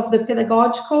basis of the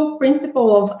pedagogical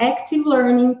principle of active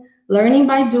learning, learning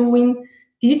by doing,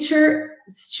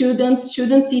 teacher-student,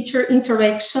 student-teacher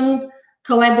interaction,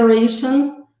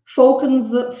 collaboration,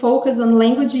 focus on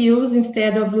language use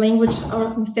instead of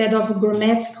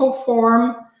grammatical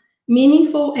form,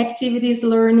 meaningful activities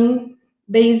learning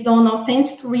based on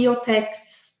authentic real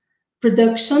texts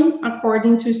production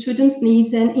according to students'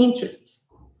 needs and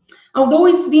interests. Although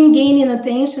it's been gaining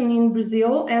attention in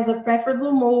Brazil as a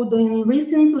preferable mode in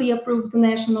recently approved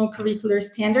national curricular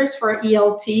standards for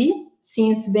ELT,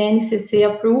 since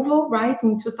BNCC approval, right,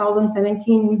 in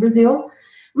 2017 in Brazil,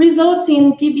 results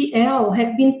in PBL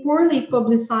have been poorly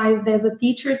publicized as a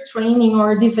teacher training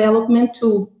or development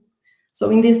tool. So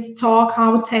in this talk,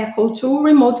 I'll tackle 2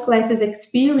 remote classes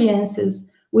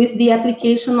experiences with the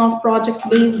application of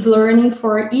project-based learning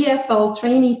for EFL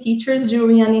trainee teachers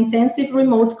during an intensive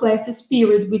remote classes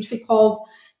period, which we called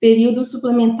Período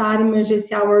Suplementar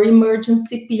Emergencial, or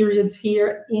emergency period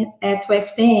here at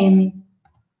UFTM.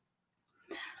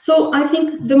 So I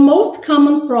think the most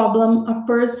common problem a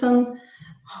person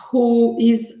who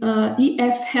is an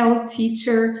EFL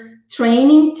teacher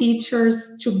training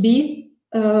teachers to be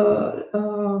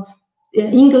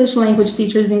English language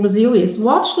teachers in Brazil is,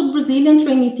 what should Brazilian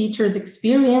trainee teachers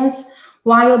experience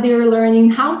while they're learning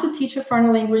how to teach a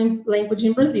foreign language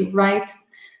in Brazil, right?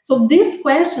 So this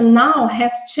question now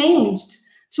has changed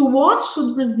to what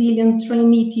should Brazilian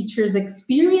trainee teachers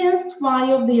experience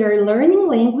while they are learning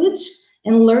language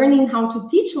and learning how to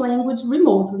teach language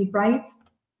remotely, right?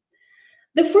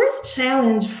 The first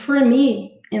challenge for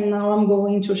me, and now I'm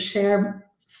going to share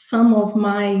some of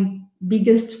my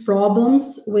biggest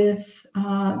problems with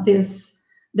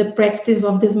the practice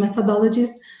of this methodology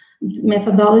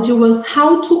was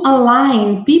how to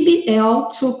align PBL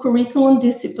to curriculum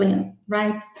discipline,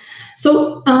 right?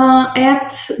 So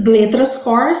at Letras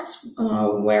course,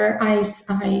 where I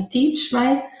teach,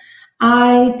 right?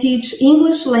 I teach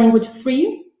English Language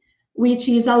 3, which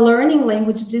is a learning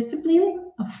language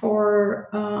discipline for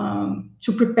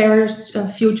to prepare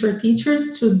future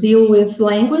teachers to deal with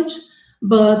language,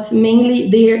 but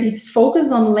mainly there it's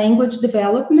focused on language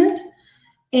development,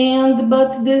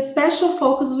 but the special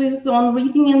focus is on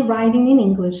reading and writing in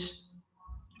English.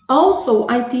 Also,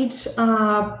 I teach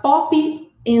POPI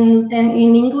in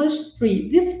English 3.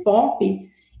 This POPI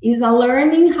is a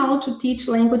learning how to teach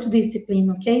language discipline,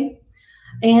 okay?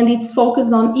 And it's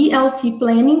focused on ELT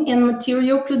planning and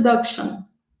material production.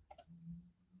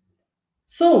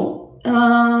 So,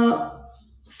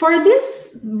 for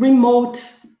this remote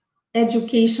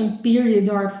education period,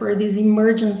 or for this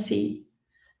emergency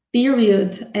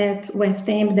period at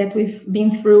UFTM that we've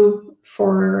been through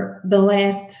for the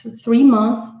last 3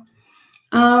 months,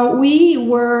 we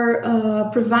were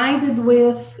provided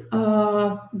with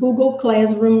Google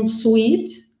Classroom Suite,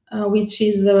 which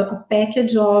is a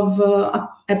package of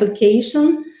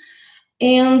application,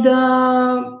 and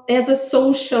as a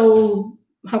social,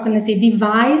 how can I say,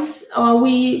 device,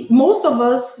 most of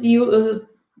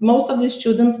the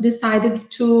students decided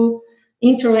to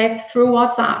interact through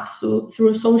WhatsApp, so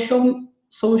through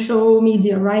social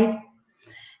media, right?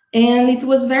 And it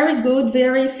was very good,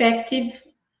 very effective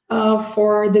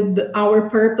for our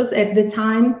purpose at the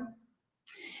time.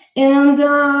 And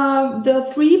the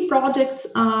 3 projects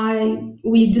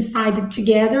we decided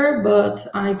together, but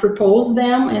I proposed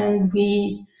them and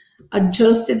we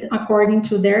adjusted according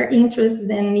to their interests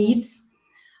and needs,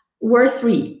 were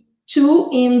 3. 2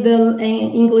 in the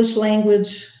English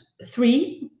Language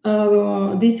 3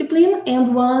 discipline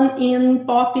and 1 in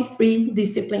POPI 3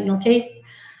 discipline, okay?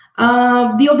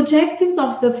 The objectives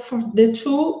of the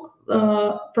 2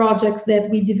 projects that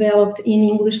we developed in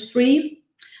English 3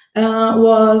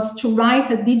 was to write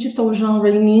a digital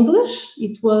genre in English.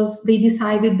 They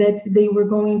decided that they were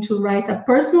going to write a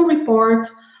personal report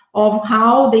of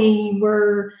how they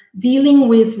were dealing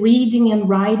with reading and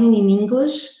writing in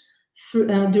English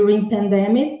during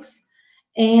pandemics.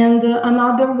 And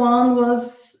another one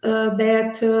was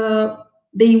that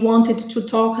they wanted to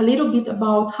talk a little bit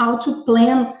about how to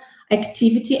plan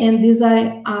activity, and this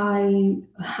I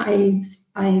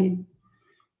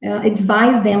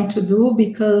advise them to do,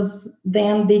 because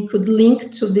then they could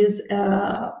link to this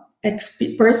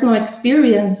personal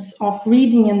experience of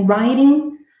reading and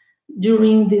writing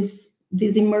during this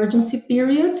emergency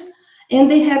period, and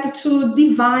they had to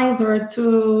devise or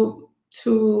to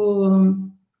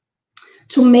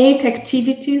make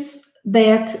activities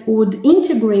that would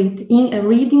integrate in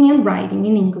reading and writing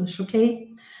in English, okay?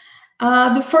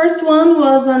 The first one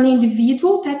was an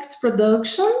individual text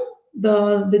production,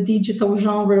 the digital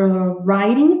genre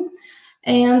writing,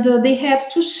 and they had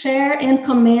to share and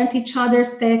comment each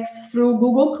other's texts through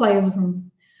Google Classroom.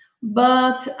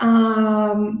 But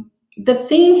the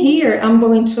thing here, I'm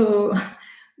going to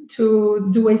do a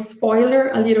little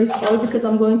spoiler, because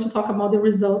I'm going to talk about the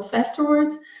results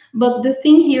afterwards. But the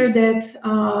thing here that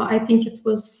I think it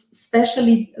was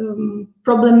especially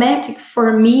problematic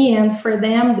for me and for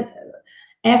them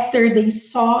after they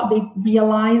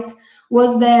realized,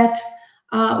 was that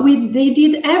they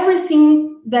did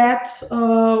everything that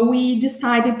we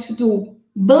decided to do,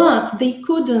 but they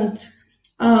couldn't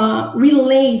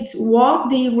relate what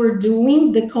they were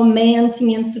doing, the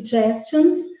commenting and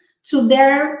suggestions, to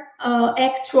their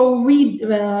actual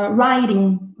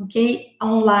writing, okay,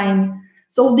 online.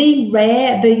 So they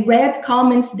read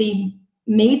comments, they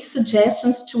made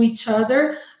suggestions to each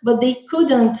other, but they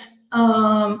couldn't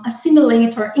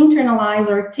assimilate or internalize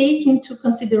or take into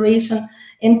consideration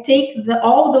and take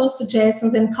all those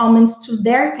suggestions and comments to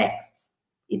their texts.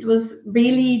 It was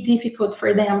really difficult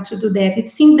for them to do that. It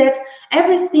seemed that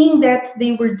everything that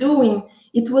they were doing,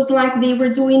 it was like they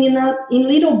were doing in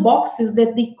little boxes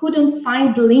that they couldn't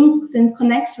find links and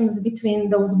connections between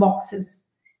those boxes.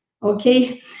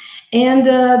 Okay, and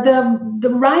the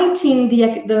writing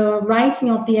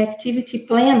of the activity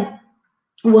plan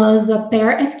was a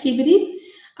pair activity.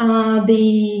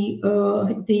 They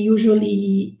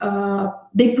usually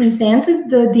they presented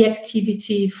the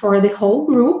activity for the whole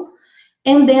group,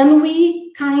 and then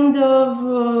we kind of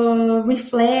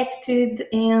reflected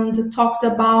and talked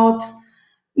about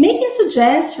making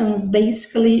suggestions,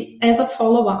 basically, as a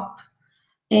follow-up.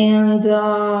 And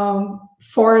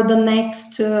for the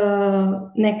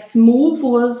next move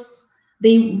was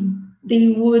they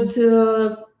would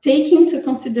take into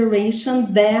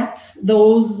consideration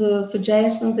those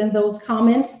suggestions and those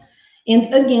comments,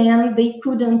 and again they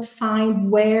couldn't find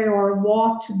where or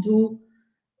what to do.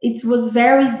 It was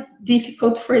very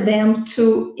difficult for them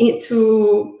to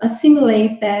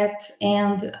assimilate that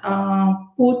and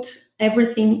put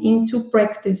everything into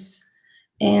practice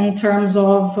in terms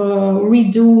of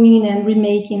redoing and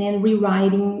remaking and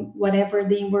rewriting whatever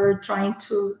they were trying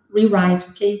to rewrite.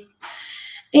 Okay,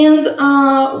 and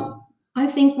I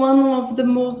think one of the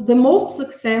most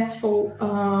successful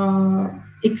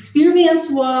experience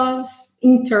was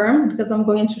in terms, because I'm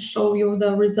going to show you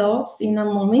the results in a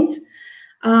moment,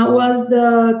 was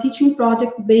the teaching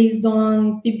project based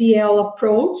on PBL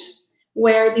approach,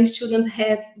 where the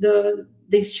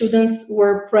students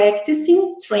were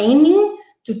practicing, training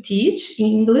to teach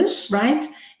English, right?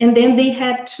 And then they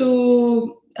had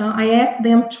to, I asked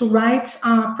them to write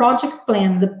a project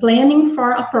plan, the planning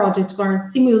for a project or a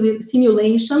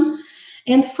simulation.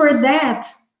 And for that,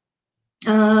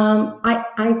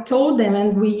 I told them,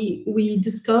 and we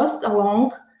discussed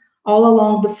all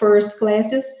along the first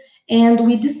classes, and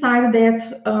we decided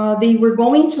that they were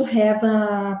going to have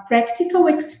a practical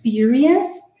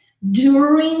experience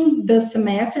during the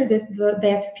semester,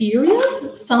 that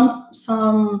period,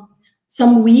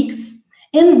 some weeks,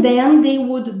 and then they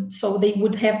would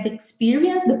have the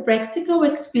experience, the practical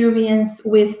experience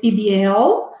with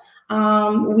PBL.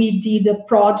 We did a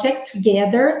project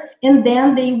together, and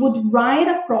then they would write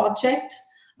a project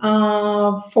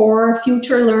for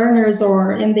future learners,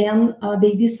 and then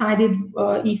they decided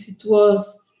if it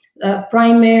was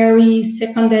primary,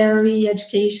 secondary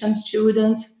education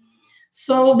student.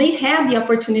 So they had the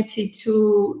opportunity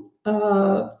to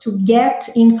get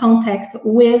in contact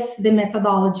with the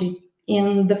methodology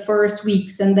in the first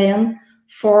weeks, and then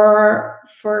for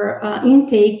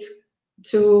intake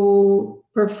to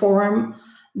perform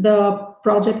the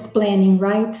project planning,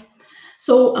 right?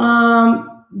 So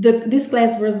this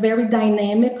class was very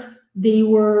dynamic. They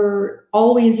were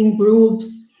always in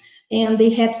groups, and they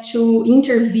had to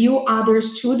interview other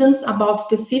students about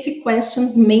specific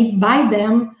questions made by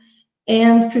them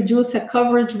and produce a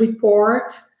coverage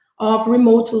report of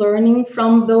remote learning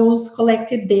from those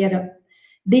collected data.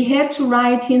 They had to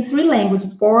write in 3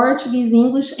 languages, Portuguese,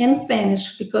 English, and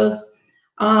Spanish, because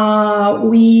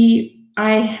we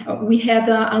had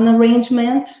an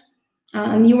arrangement,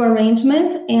 a new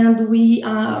arrangement, and we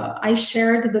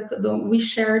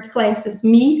shared classes,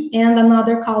 me and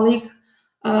another colleague,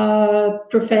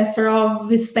 professor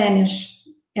of Spanish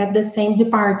at the same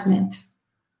department.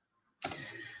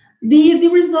 The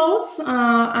results,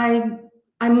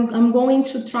 I'm going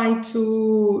to try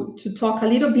to talk a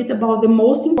little bit about the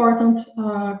most important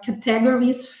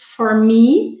categories for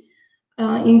me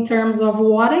in terms of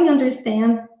what I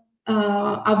understand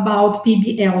about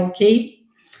PBL, okay?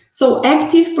 So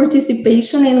active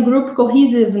participation and group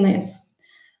cohesiveness.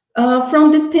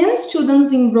 From the 10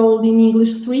 students enrolled in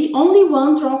English 3, only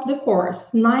 1 dropped the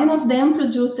course. 9 of them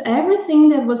produced everything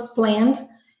that was planned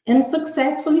and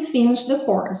successfully finished the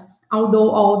course.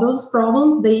 Although all those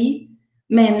problems, they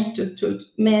managed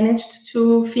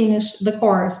to finish the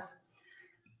course.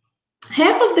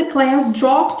 Half of the class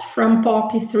dropped from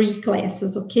POP 3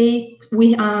 classes, okay?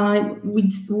 We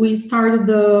started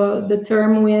the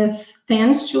term with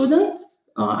 10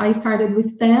 students. I started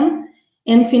with 10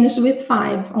 and finished with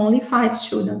 5, only 5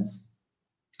 students.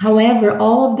 However,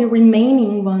 all of the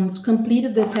remaining ones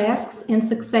completed the tasks and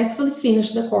successfully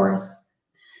finished the course.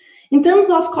 In terms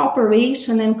of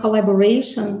cooperation and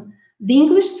collaboration, the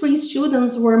English 3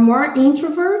 students were more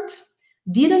introvert,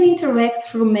 didn't interact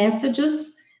through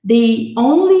messages. They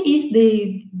only, if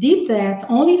they did that,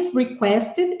 only if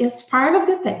requested as part of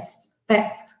the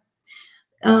task.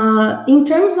 In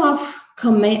terms of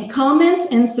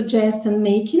comment and suggestion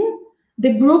making,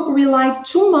 the group relied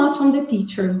too much on the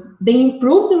teacher. They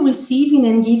improved the receiving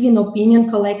and giving opinion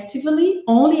collectively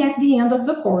only at the end of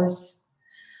the course.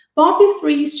 POP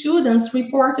 3 students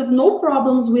reported no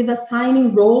problems with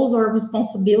assigning roles or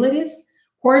responsibilities,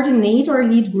 coordinate or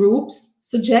lead groups,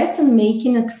 suggestion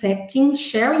making, accepting,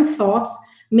 sharing thoughts,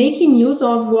 making use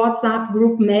of WhatsApp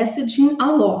group messaging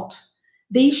a lot.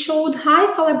 They showed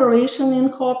high collaboration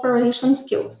and cooperation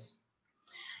skills.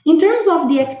 In terms of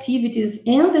the activities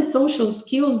and the social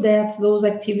skills that those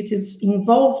activities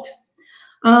involved,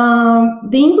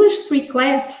 the English 3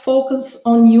 class focused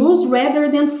on use rather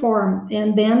than form,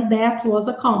 and then that was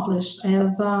accomplished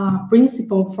as a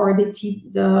principle for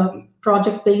the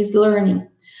project-based learning.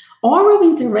 Oral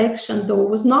interaction, though,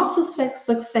 was not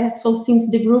successful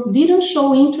since the group didn't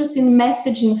show interest in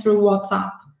messaging through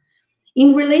WhatsApp.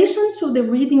 In relation to the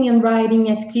reading and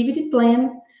writing activity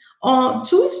plan,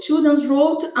 2 students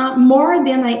wrote more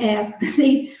than I asked.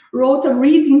 They wrote a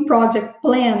reading project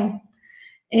plan.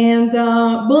 And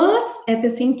but at the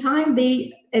same time,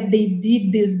 they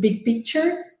did this big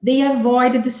picture. They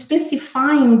avoided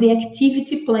specifying the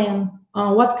activity plan,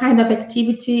 what kind of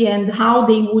activity and how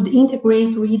they would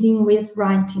integrate reading with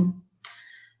writing.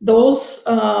 Those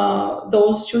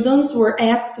students were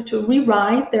asked to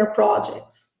rewrite their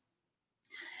projects.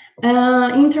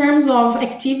 In terms of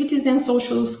activities and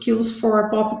social skills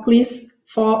for POP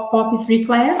 3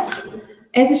 class,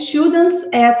 as students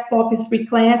at POP 3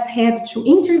 class had to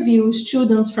interview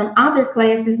students from other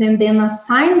classes and then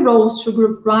assign roles to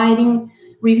group writing,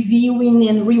 reviewing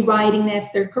and rewriting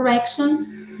after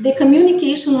correction, the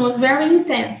communication was very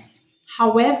intense.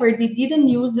 However, they didn't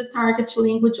use the target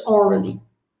language orally,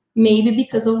 maybe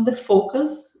because of the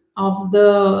focus of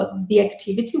the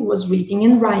activity was reading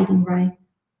and writing, right?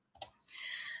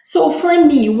 So for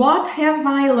me, what have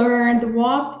I learned?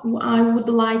 What I would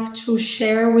like to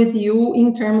share with you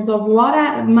in terms of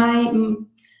my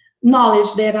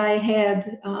knowledge that I had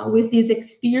with this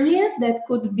experience that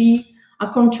could be a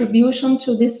contribution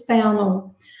to this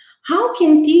panel. How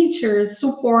can teachers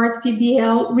support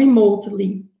PBL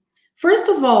remotely? First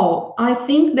of all, I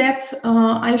think that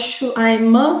a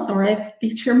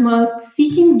teacher must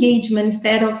seek engagement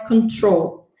instead of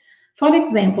control. For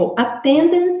example,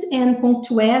 attendance and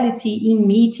punctuality in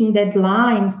meeting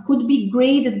deadlines could be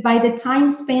graded by the time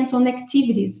spent on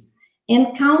activities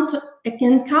and count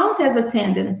as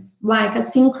attendance, like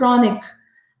asynchronic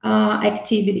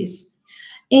activities.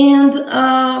 And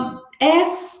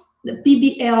as the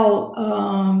PBL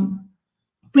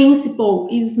principle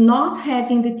is not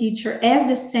having the teacher as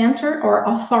the center or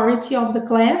authority of the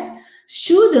class,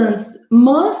 students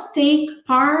must take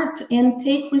part and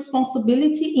take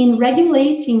responsibility in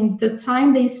regulating the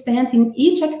time they spend in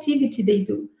each activity they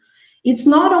do. It's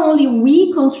not only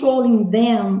we controlling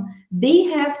them, they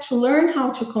have to learn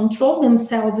how to control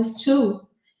themselves too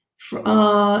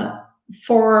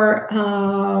for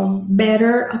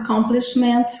better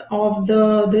accomplishment of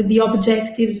the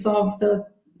objectives of the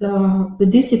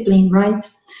discipline, right?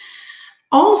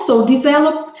 Also,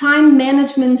 develop time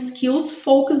management skills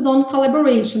focused on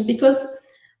collaboration, because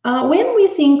when we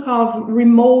think of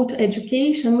remote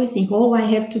education, we think, oh, I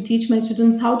have to teach my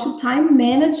students how to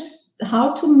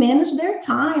manage their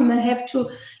time. I have to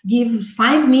give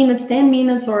 5 minutes, 10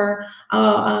 minutes, or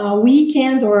a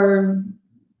weekend or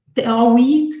a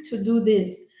week to do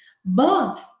this.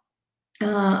 But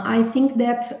I think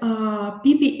that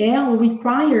PBL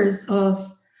requires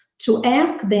us to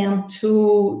ask them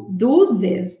to do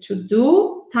this, to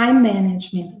do time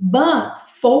management, but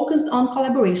focused on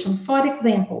collaboration. For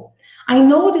example, I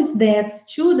noticed that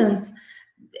students,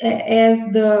 as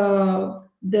the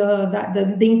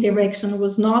interaction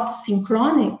was not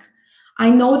synchronic, I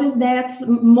noticed that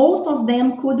most of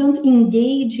them couldn't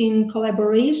engage in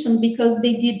collaboration because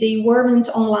they weren't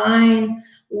online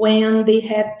when they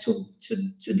had to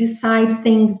decide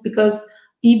things, because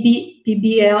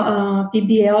PBL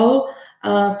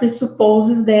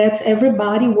presupposes that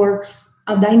everybody works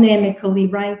dynamically,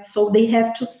 right? So they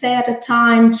have to set a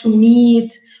time to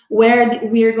meet, where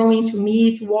we are going to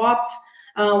meet,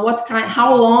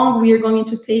 how long we are going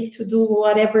to take to do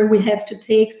whatever we have to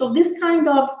take. So this kind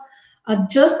of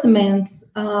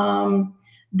adjustments,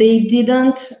 they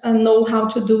didn't know how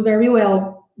to do very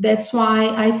well. That's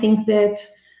why I think that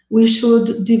we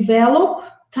should develop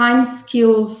time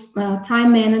skills,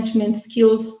 time management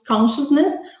skills,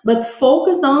 consciousness, but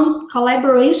focused on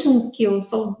collaboration skills.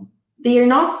 So they are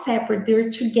not separate, they're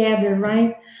together,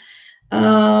 right?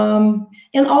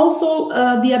 And also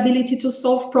the ability to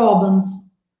solve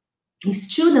problems.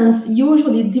 Students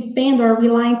usually depend or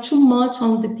rely too much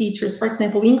on the teachers. For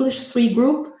example, English 3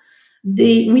 group,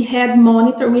 We had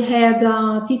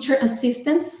teacher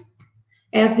assistants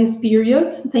at this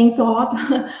period. Thank God.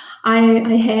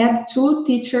 I had 2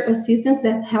 teacher assistants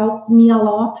that helped me a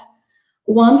lot,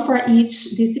 one for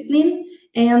each discipline,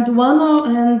 and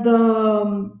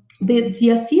the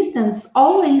assistants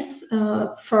always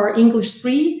for English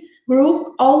 3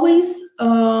 group always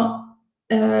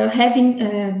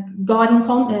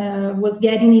was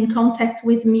getting in contact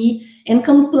with me and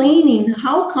complaining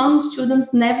how come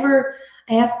students never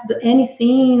asked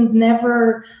anything, they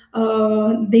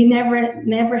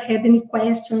never had any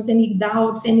questions, any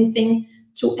doubts, anything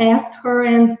to ask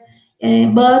her,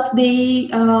 but they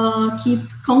keep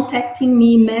contacting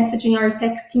me, messaging or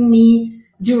texting me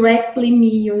directly,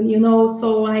 you know.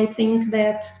 So I think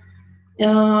that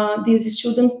this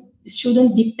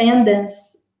student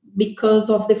dependence, because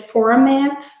of the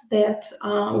format that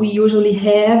we usually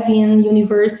have in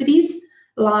universities,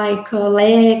 like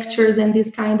lectures and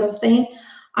this kind of thing.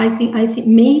 I think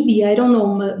maybe, I don't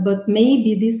know, but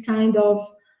maybe this kind of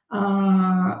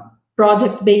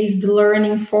project-based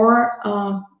learning for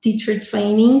teacher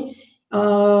training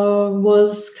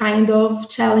was kind of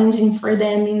challenging for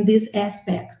them in this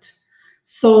aspect.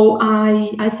 So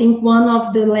I think one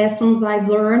of the lessons I've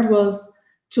learned was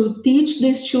to teach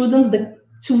the students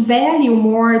to value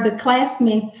more the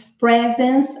classmates'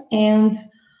 presence and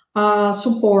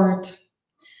support.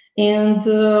 And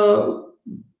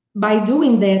by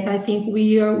doing that, I think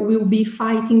we'll be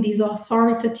fighting this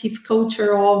authoritative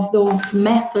culture of those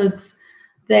methods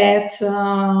that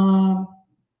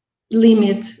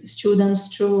limit students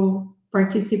to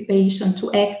participation, to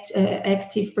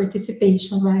active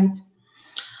participation, right?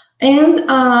 And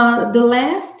the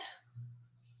last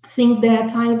thing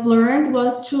that I've learned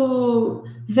was to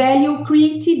value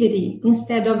creativity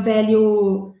instead of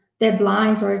value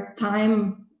deadlines or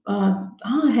time.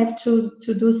 I have to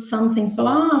do something, so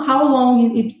how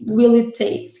long will it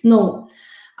take? No,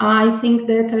 I think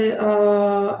that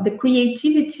the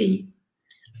creativity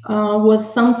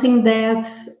was something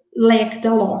that lacked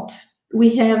a lot.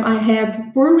 I had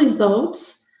poor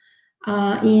results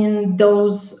in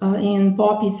those in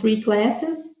POP 3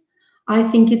 classes. I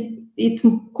think it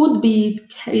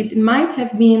might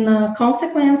have been a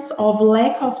consequence of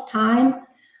lack of time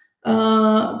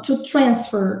to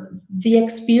transfer the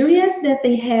experience that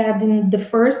they had in the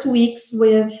first weeks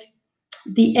with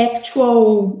the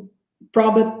actual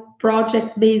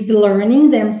project-based learning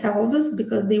themselves,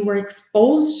 because they were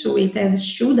exposed to it as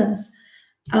students.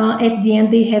 At the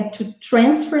end, they had to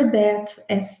transfer that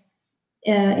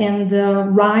and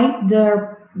write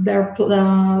their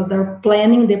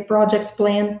planning, their project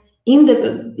plan in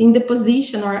the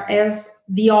position or as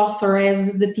the author,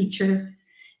 as the teacher.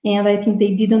 And I think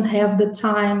they didn't have the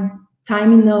time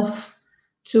enough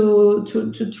to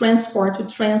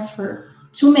transfer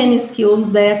too many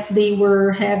skills that they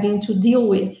were having to deal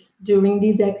with during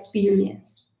this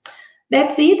experience.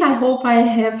 That's it. I hope I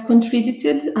have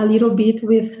contributed a little bit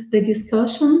with the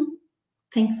discussion.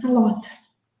 Thanks a lot.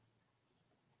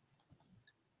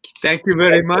 Thank you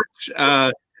very much.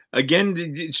 Again,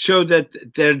 it showed that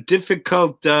there are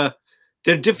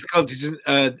difficulties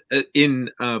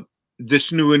in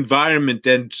this new environment,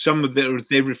 and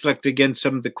they reflect again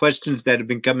some of the questions that have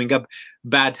been coming up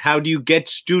about how do you get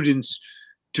students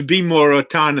to be more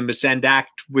autonomous and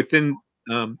act within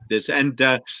this.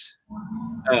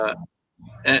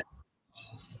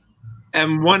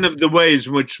 And one of the ways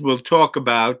which we'll talk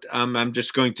about, I'm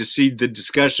just going to seed the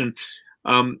discussion.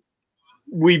 For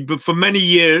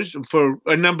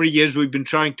a number of years, we've been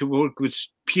trying to work with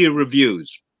peer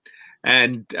reviews,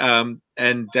 and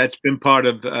that's been part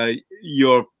of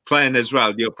your plan as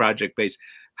well, your project base.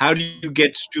 How do you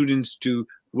get students to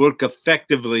work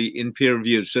effectively in peer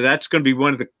reviews? So that's going to be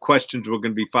one of the questions we're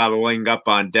going to be following up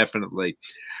on, definitely.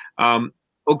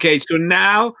 Okay, so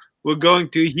now we're going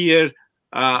to hear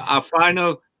our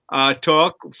final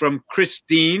talk from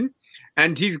Christine,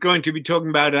 and he's going to be talking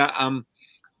about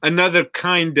another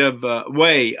kind of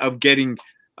way of getting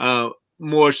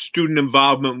more student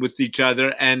involvement with each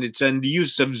other, and it's on the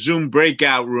use of Zoom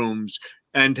breakout rooms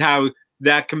and how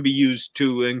that can be used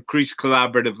to increase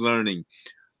collaborative learning.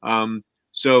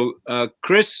 So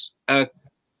Chris, can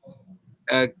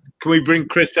we bring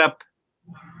Chris up?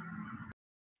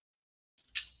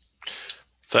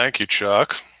 Thank you,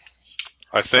 Chuck.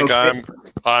 I think okay.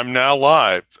 I'm now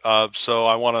live. So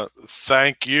I want to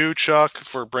thank you, Chuck,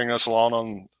 for bringing us along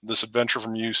on this adventure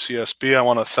from UCSB. I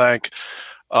want to thank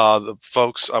the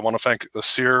folks. I want to thank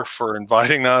Asir for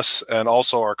inviting us, and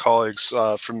also our colleagues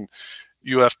from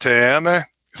UFTM.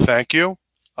 Thank you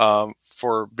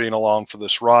for being along for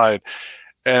this ride.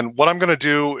 And what I'm going to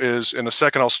do is, in a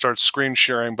second, I'll start screen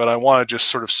sharing, but I want to just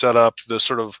sort of set up the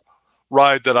sort of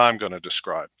ride that I'm going to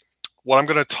describe. What I'm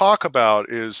going to talk about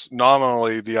is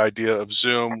nominally the idea of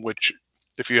Zoom, which,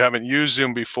 if you haven't used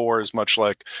Zoom before, is much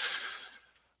like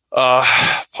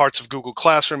parts of Google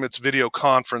Classroom. It's video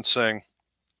conferencing.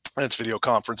 It's video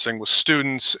conferencing with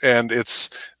students, and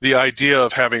it's the idea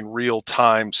of having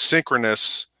real-time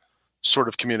synchronous sort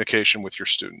of communication with your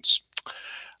students.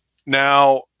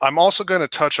 Now, I'm also going to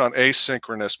touch on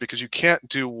asynchronous because you can't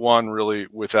do one really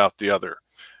without the other.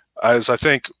 As I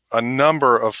think a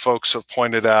number of folks have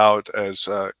pointed out, as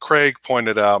Craig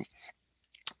pointed out,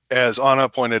 as Anna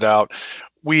pointed out,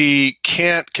 we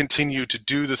can't continue to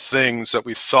do the things that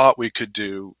we thought we could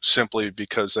do simply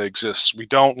because they exist. We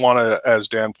don't want to, as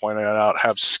Dan pointed out,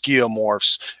 have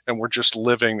skeuomorphs, and we're just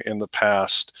living in the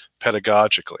past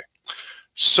pedagogically.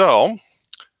 So,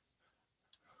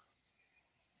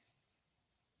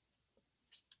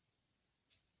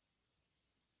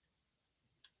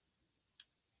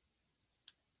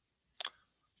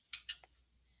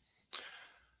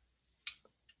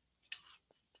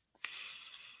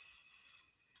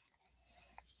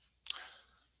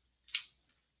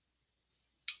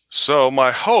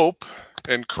 my hope,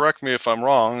 and correct me if I'm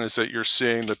wrong, is that you're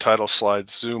seeing the title slide,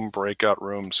 Zoom Breakout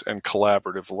Rooms and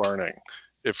Collaborative Learning.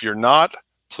 If you're not,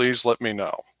 please let me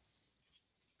know.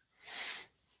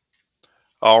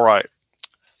 All right.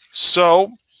 So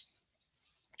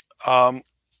I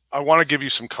want to give you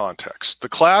some context. The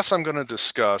class I'm going to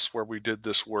discuss, where we did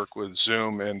this work with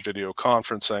Zoom and video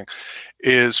conferencing,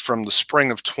 is from the spring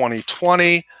of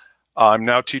 2020. I'm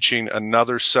now teaching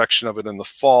another section of it in the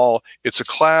fall. It's a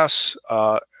class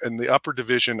in the upper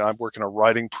division. I'm working a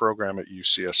writing program at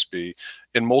UCSB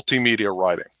in multimedia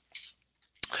writing.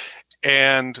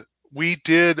 And we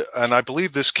did, and I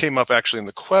believe this came up actually in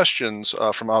the questions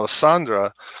from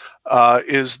Alessandra,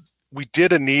 is we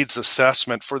did a needs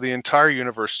assessment for the entire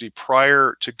university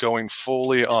prior to going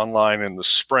fully online in the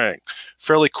spring.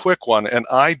 Fairly quick one, and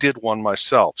I did one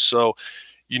myself. So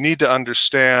you need to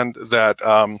understand that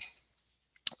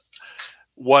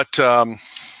what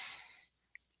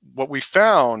we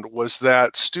found was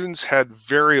that students had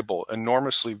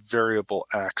enormously variable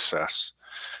access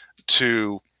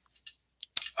to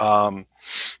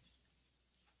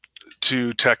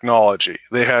technology.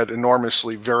 They had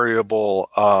enormously variable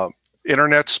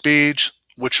internet speed,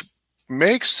 which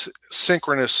makes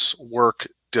synchronous work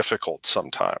difficult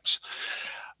sometimes.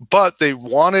 But they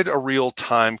wanted a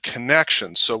real-time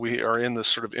connection, so we are in this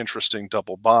sort of interesting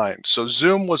double bind. So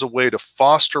Zoom was a way to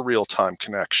foster real-time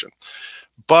connection.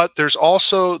 But there's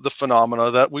also the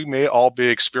phenomena that we may all be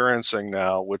experiencing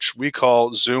now, which we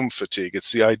call Zoom fatigue.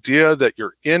 It's the idea that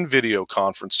you're in video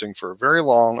conferencing for a very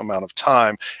long amount of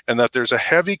time and that there's a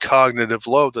heavy cognitive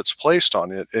load that's placed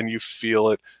on it and you feel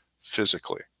it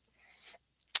physically.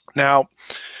 Now,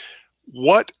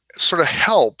 what sort of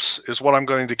helps is what I'm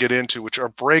going to get into, which are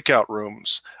breakout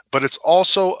rooms, but it's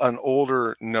also an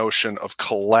older notion of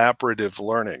collaborative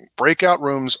learning. Breakout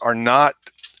rooms are not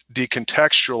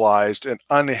decontextualized and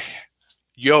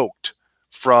unyoked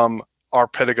from our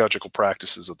pedagogical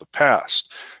practices of the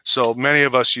past. So many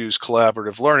of us use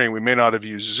collaborative learning. We may not have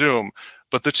used Zoom,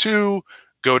 but the two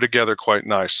go together quite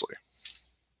nicely.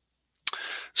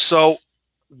 So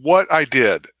what I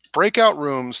did, breakout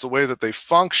rooms, the way that they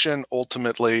function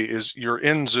ultimately is you're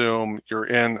in Zoom, you're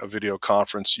in a video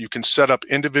conference. You can set up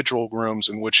individual rooms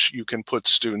in which you can put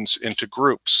students into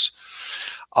groups.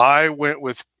 I went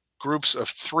with groups of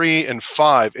 3 and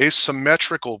 5,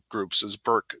 asymmetrical groups, as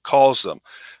Burke calls them.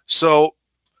 So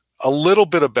a little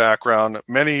bit of background.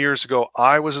 Many years ago,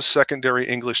 I was a secondary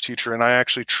English teacher, and I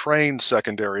actually trained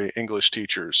secondary English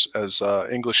teachers as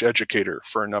an English educator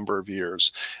for a number of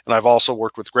years. And I've also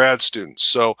worked with grad students.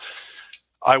 So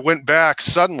I went back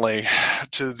suddenly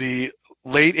to the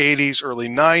late 80s, early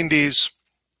 90s,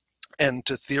 and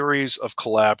to theories of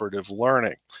collaborative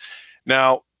learning.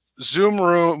 Now, Zoom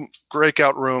room,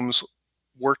 breakout rooms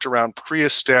worked around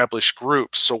pre-established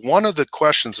groups. So one of the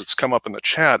questions that's come up in the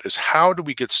chat is, how do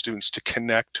we get students to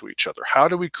connect to each other? How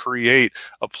do we create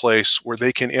a place where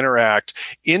they can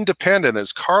interact independent,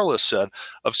 as Carla said,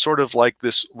 of sort of like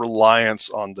this reliance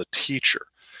on the teacher?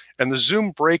 And the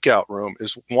Zoom breakout room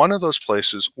is one of those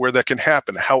places where that can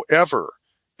happen. However,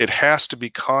 it has to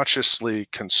be consciously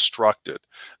constructed.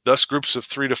 Thus, groups of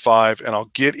 3 to 5, and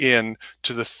I'll get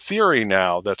into the theory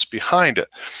now that's behind it.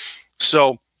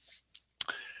 So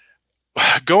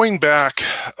going back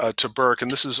to Burke,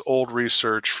 and this is old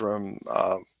research from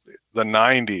the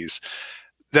 90s,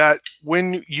 that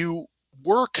when you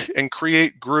work and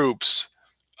create groups,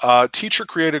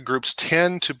 teacher-created groups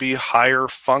tend to be higher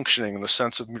functioning in the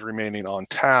sense of remaining on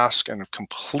task and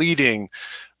completing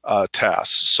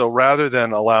tasks. So rather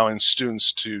than allowing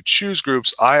students to choose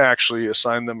groups, I actually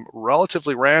assign them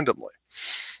relatively randomly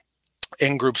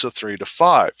in groups of 3 to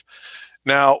 5.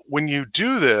 Now, when you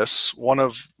do this, one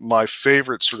of my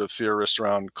favorite sort of theorists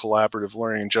around collaborative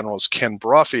learning in general is Ken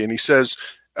Brophy, and he says,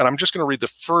 and I'm just going to read the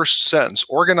first sentence,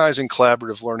 organizing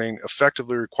collaborative learning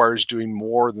effectively requires doing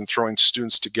more than throwing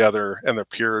students together and their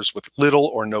peers with little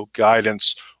or no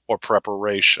guidance or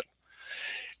preparation.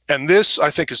 And this,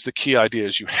 I think, is the key idea,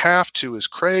 is you have to, as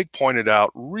Craig pointed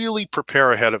out, really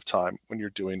prepare ahead of time when you're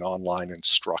doing online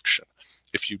instruction.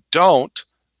 If you don't,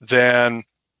 then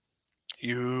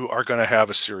you are going to have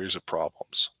a series of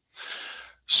problems.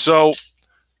 So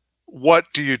what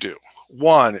do you do?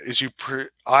 One is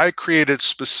I created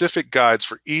specific guides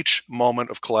for each moment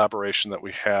of collaboration that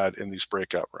we had in these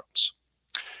breakout rooms.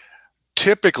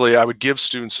 Typically, I would give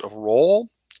students a role.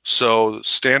 So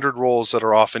standard roles that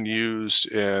are often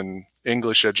used in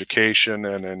English education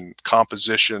and in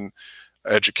composition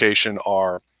education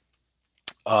are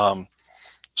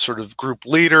sort of group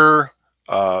leader,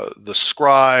 the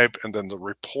scribe, and then the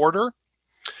reporter.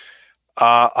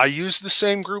 I use the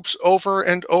same groups over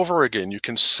and over again. You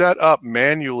can set up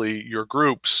manually your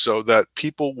groups so that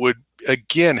people would,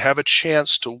 again, have a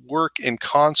chance to work in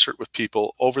concert with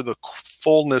people over the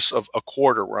fullness of a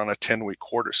quarter. We're on a 10-week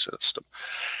quarter system.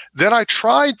 Then I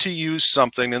tried to use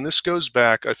something, and this goes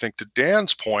back, I think, to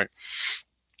Dan's point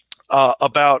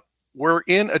about we're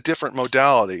in a different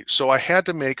modality. So I had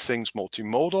to make things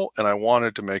multimodal, and I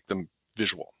wanted to make them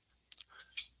visual.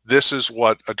 This is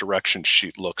what a direction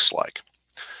sheet looks like.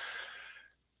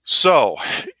 So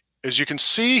as you can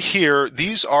see here,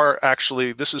 these are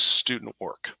actually, this is student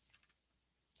work.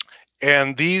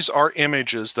 And these are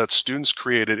images that students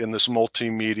created in this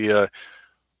multimedia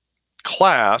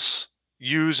class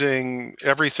using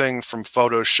everything from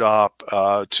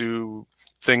Photoshop to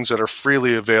things that are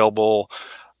freely available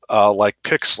like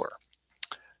Pixlr.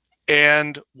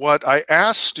 And what I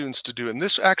asked students to do, and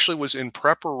this actually was in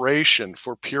preparation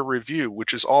for peer review,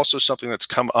 which is also something that's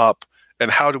come up, and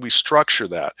how do we structure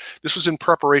that? This was in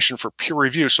preparation for peer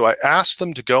review. So I asked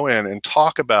them to go in and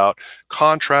talk about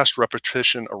contrast,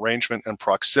 repetition, arrangement, and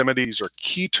proximity. These are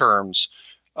key terms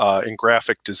in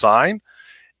graphic design.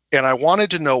 And I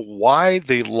wanted to know why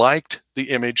they liked the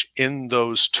image in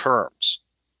those terms.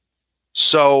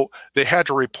 So they had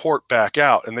to report back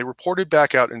out, and they reported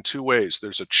back out in 2 ways.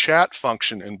 There's a chat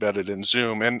function embedded in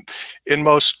Zoom and in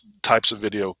most types of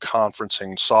video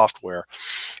conferencing software,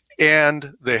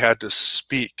 and they had to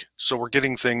speak. So we're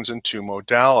getting things in 2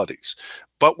 modalities,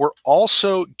 but we're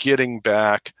also getting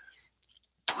back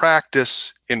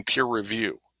practice in peer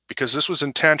review because this was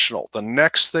intentional. The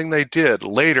next thing they did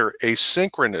later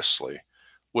asynchronously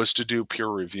was to do peer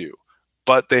review,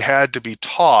 but they had to be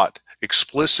taught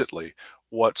explicitly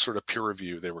what sort of peer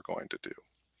review they were going to do.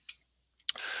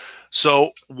 So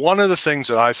one of the things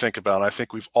that I think about, and I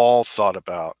think we've all thought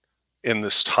about in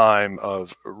this time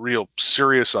of real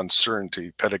serious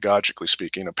uncertainty, pedagogically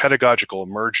speaking, a pedagogical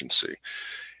emergency,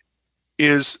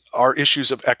 is our issues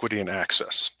of equity and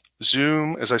access.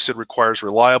 Zoom, as I said, requires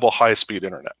reliable high-speed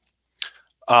internet,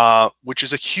 which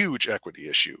is a huge equity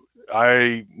issue.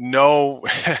 I know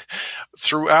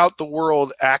throughout the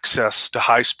world, access to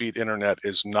high-speed internet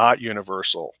is not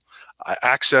universal.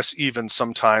 Access even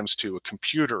sometimes to a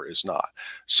computer is not.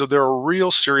 So there are real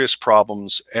serious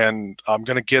problems, and I'm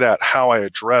going to get at how I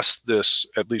address this,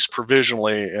 at least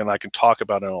provisionally, and I can talk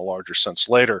about it in a larger sense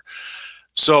later.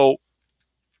 So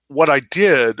what I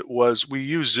did was we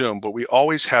used Zoom, but we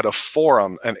always had a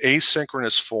forum, an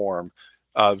asynchronous forum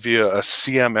via a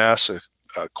CMS,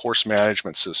 a course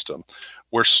management system,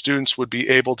 where students would be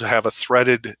able to have a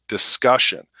threaded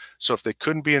discussion. So if they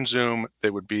couldn't be in Zoom, they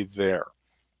would be there.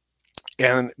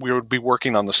 And we would be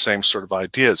working on the same sort of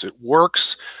ideas. It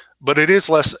works, but it is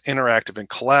less interactive and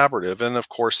collaborative. And of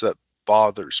course, that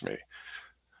bothers me.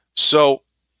 So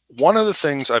one of the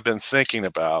things I've been thinking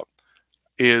about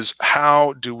is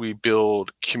how do we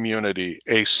build community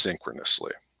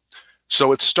asynchronously?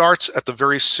 So it starts at the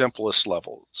very simplest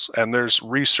levels, and there's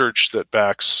research that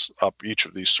backs up each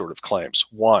of these sort of claims.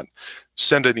 1,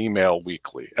 send an email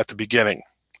weekly at the beginning.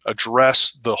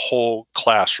 Address the whole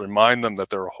class, remind them that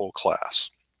they're a whole class.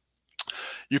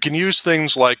 You can use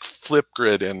things like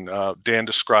Flipgrid, and Dan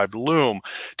described Loom,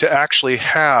 to actually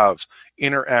have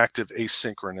interactive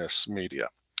asynchronous media.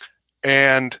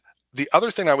 And the other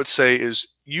thing I would say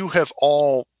is you have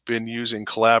all been using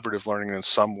collaborative learning in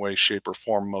some way, shape, or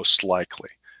form, most likely.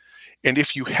 And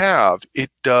if you have, it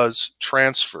does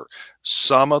transfer.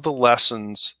 Some of the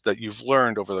lessons that you've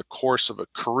learned over the course of a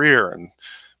career, and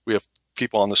we have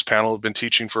people on this panel who have been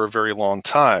teaching for a very long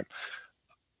time,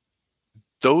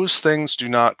 those things do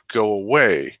not go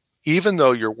away, even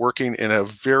though you're working in a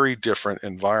very different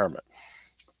environment.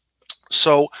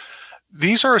 So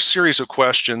these are a series of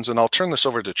questions, and I'll turn this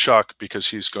over to Chuck because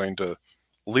he's going to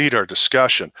lead our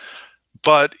discussion.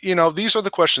 But, you know, these are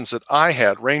the questions that I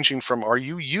had, ranging from, are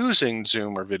you using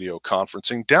Zoom or video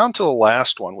conferencing, down to the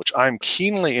last one, which I'm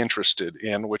keenly interested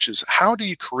in, which is, how do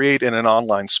you create in an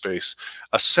online space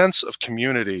a sense of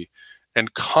community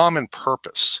and common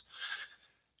purpose?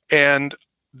 And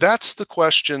that's the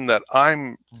question that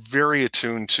I'm very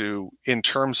attuned to in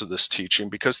terms of this teaching,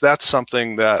 because that's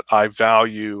something that I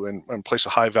value and place a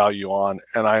high value on,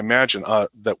 and I imagine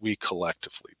that we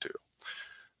collectively do.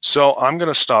 So I'm going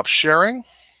to stop sharing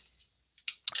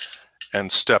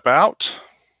and step out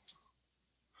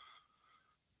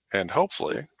and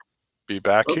hopefully be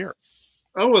back here.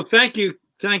 Oh, well, thank you.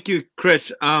 Thank you,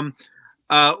 Chris. Well,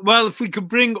 if we could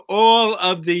bring all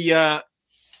of the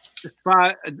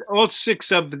all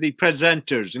 6 of the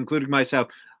presenters, including myself,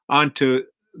 onto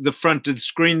the front of the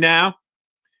screen now,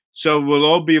 so we'll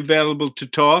all be available to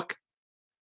talk.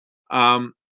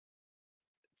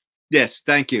 Yes,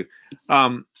 thank you.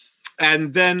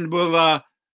 And then we'll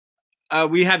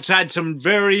we have had some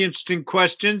very interesting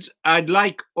questions. I'd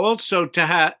like also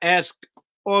to ask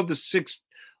all 6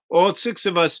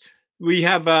 of us. We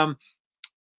have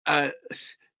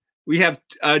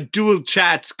dual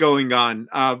chats going on.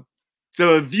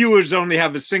 The viewers only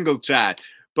have a single chat,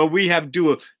 but we have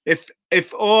dual.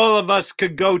 If all of us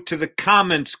could go to the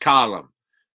comments column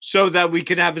so that we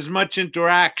can have as much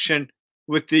interaction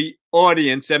with the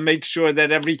audience and make sure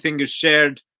that everything is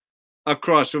shared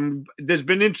across. There's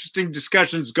been interesting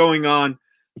discussions going on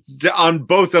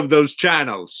both of those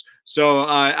channels. So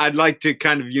I'd like to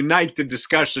kind of unite the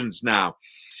discussions now.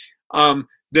 There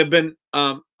have been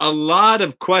a lot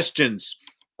of questions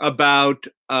about,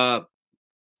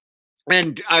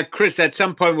 and Chris, at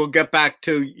some point we'll get back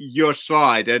to your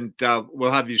slide and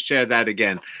we'll have you share that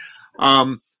again.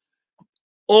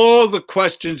 All the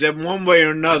questions in one way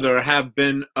or another have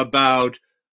been about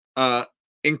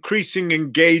increasing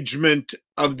engagement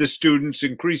of the students,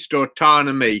 increased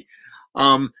autonomy.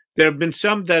 There have been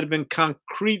some that have been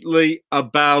concretely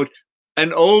about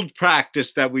an old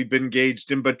practice that we've been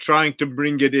engaged in, but trying to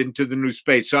bring it into the new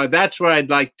space. So that's where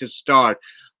I'd like to start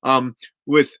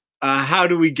with how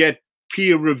do we get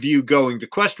peer review going? The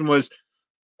question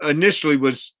initially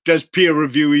was, does peer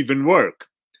review even work?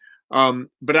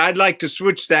 But I'd like to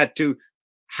switch that to,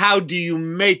 how do you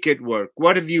make it work?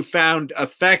 What have you found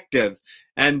effective?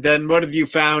 And then what have you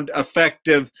found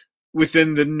effective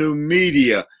within the new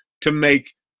media to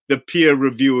make the peer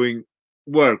reviewing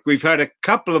work? We've had a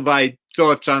couple of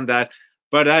thoughts on that,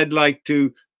 but I'd like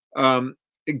to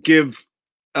give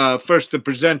first the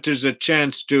presenters a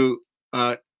chance to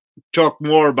talk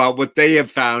more about what they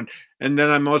have found. And then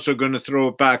I'm also going to throw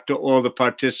it back to all the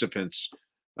participants,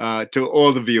 to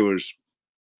all the viewers.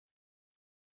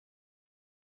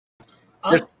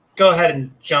 I'll go ahead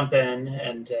and jump in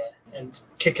and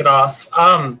kick it off.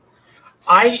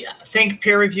 I think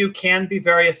peer review can be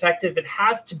very effective. It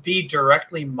has to be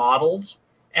directly modeled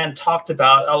and talked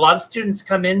about. A lot of students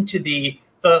come into the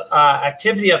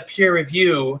activity of peer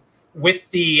review with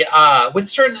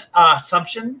certain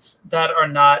assumptions that are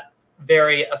not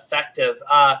very effective.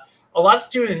 A lot of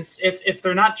students, if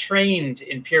they're not trained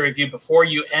in peer review before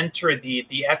you enter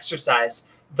the exercise,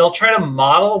 they'll try to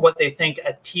model what they think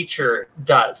a teacher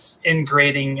does in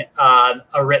grading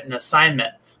a written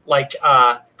assignment, like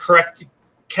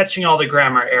catching all the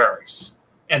grammar errors,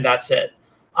 and that's it.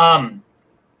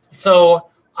 So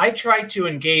I try to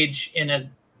engage in a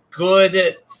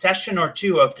good session or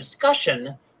two of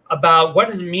discussion about what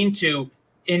does it mean to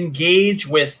engage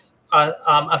with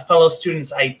a fellow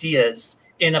student's ideas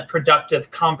in a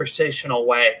productive conversational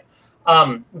way.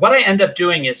 What I end up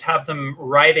doing is have them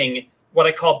writing what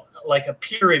I call like a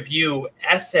peer review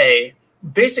essay.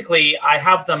 Basically, I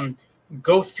have them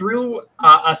go through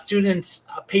a student's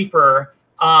paper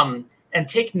and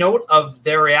take note of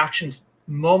their reactions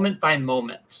moment by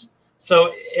moment.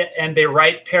 So, and they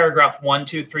write paragraph 1,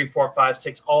 2, 3, 4, 5,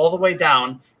 6, all the way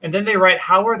down. And then they write,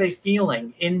 how are they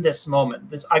feeling in this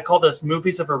moment? I call this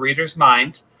movies of a reader's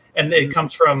mind. And it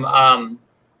comes from a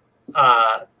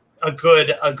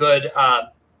good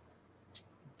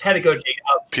pedagogy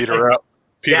of Peter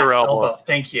Elbow.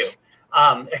 Thank you.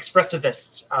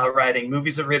 Expressivist writing,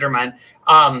 movies of reader mind.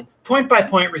 Point by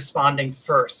point responding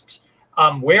first.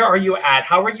 Where are you at?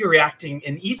 How are you reacting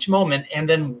in each moment? And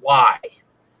then why?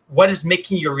 what is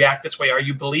making you react this way? Are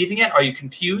you believing it? Are you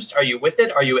confused? Are you with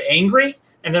it? Are you angry?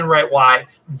 And then write why.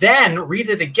 Then read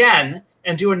it again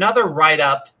and do another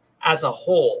write-up as a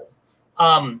whole.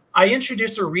 I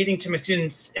introduced a reading to my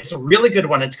students. It's a really good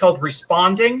one. It's called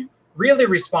Responding, Really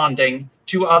Responding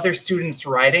to Other Students'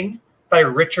 Writing by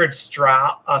Richard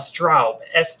Straub,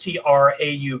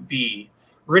 S-T-R-A-U-B.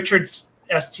 Richard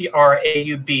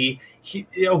S-T-R-A-U-B.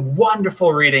 A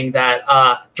wonderful reading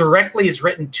that directly is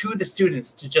written to the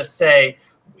students to just say,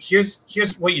 here's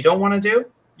what you don't want to do.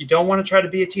 You don't want to try to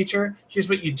be a teacher. Here's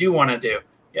what you do want to do.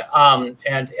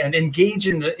 And engage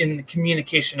in the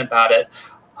communication about it.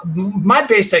 My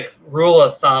basic rule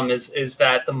of thumb is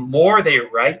that the more they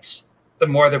write, the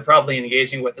more they're probably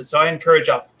engaging with it. So I encourage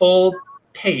a full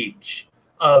page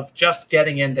of just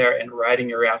getting in there and writing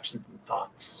your reactions and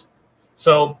thoughts.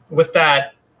 So with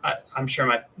that, I'm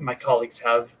sure my colleagues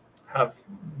have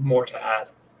more to add.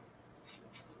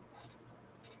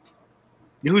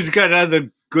 Who's got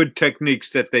other good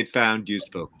techniques that they found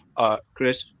useful?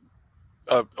 Chris?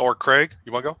 Or Craig,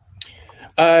 you want to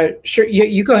go? Sure.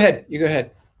 You go ahead. You go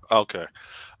ahead. Okay.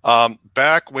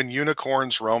 Back when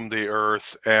unicorns roamed the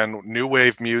earth and new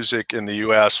wave music in the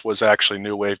US was actually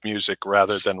new wave music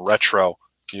rather than retro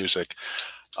music,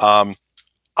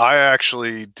 I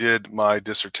actually did my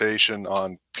dissertation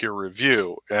on peer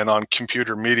review and on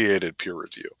computer mediated peer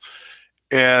review.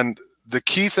 And the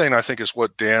key thing, I think, is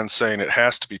what Dan's saying. It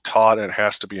has to be taught and it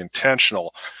has to be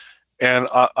intentional. And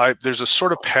there's a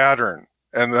sort of pattern,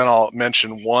 and then I'll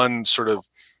mention one sort of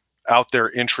out there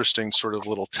interesting sort of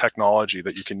little technology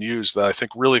that you can use that I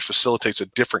think really facilitates a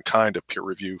different kind of peer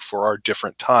review for our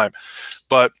different time.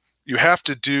 But you have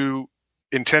to do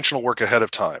intentional work ahead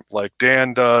of time, like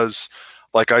Dan does.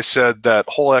 Like I said, that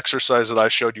whole exercise that I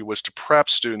showed you was to prep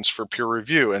students for peer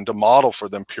review and to model for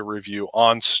them peer review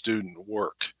on student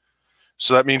work.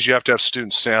 So that means you have to have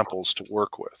student samples to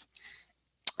work with.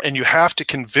 And you have to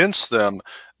convince them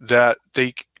that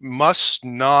they must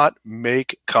not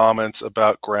make comments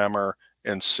about grammar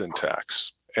and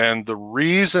syntax. And the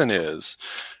reason is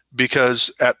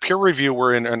because at peer review,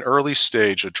 we're in an early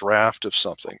stage, a draft of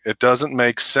something. It doesn't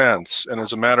make sense. And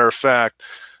as a matter of fact,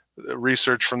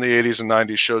 research from the 80s and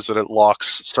 90s shows that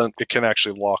it can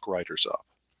actually lock writers up.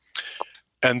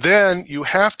 And then you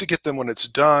have to get them, when it's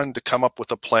done, to come up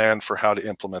with a plan for how to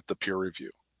implement the peer review.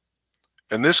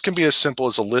 And this can be as simple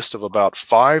as a list of about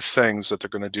 5 things that they're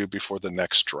going to do before the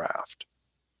next draft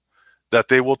that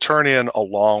they will turn in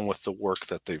along with the work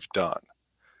that they've done.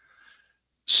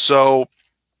 So,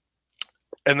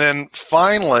 and then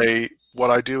finally, what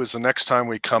I do is the next time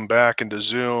we come back into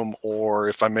Zoom, or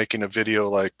if I'm making a video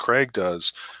like Craig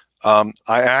does, I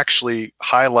actually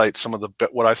highlight some of the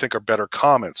what I think are better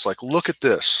comments. Like, look at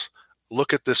this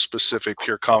specific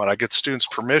peer comment. I get students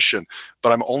permission,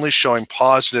 but I'm only showing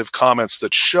positive comments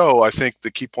that show, I think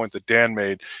the key point that Dan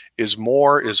made is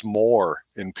more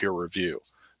in peer review.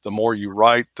 The more you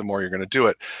write, the more you're going to do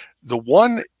it. The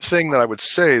one thing that I would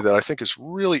say that I think is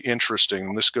really interesting,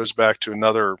 and this goes back to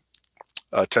another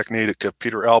technique of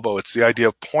Peter Elbow, it's the idea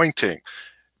of pointing.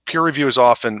 Peer review is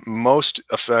often most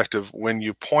effective when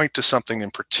you point to something in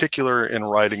particular in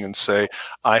writing and say,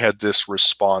 I had this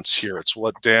response here. It's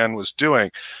what Dan was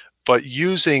doing. But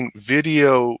using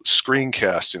video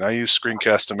screencasting, I use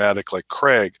Screencast-O-Matic like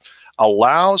Craig,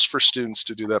 allows for students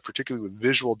to do that, particularly with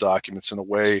visual documents, in a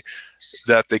way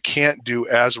that they can't do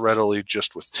as readily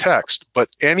just with text. But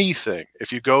anything,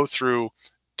 if you go through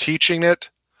teaching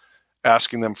it,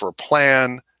 asking them for a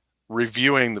plan,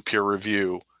 reviewing the peer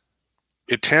review,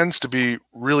 it tends to be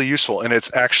really useful, and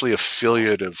it's actually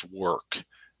affiliative work.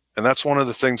 And that's one of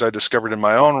the things I discovered in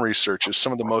my own research is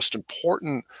some of the most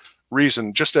important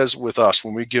reason, just as with us,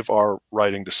 when we give our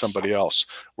writing to somebody else,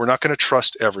 we're not going to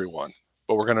trust everyone,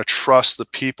 but we're going to trust the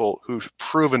people who've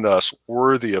proven to us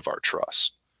worthy of our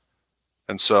trust.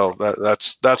 And so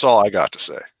that's all I got to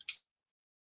say.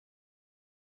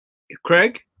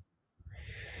 Craig?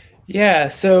 Yeah,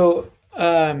 so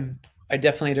I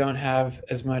definitely don't have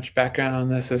as much background on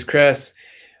this as Chris,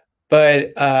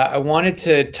 but I wanted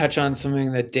to touch on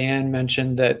something that Dan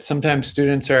mentioned, that sometimes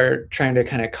students are trying to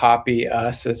kind of copy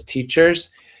us as teachers.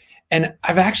 And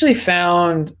I've actually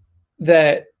found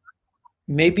that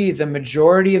maybe the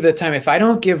majority of the time, if I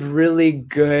don't give really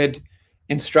good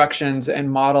instructions and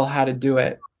model how to do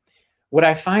it, what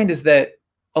I find is that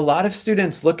a lot of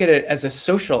students look at it as a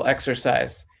social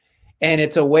exercise. And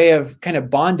it's a way of kind of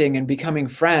bonding and becoming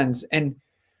friends. And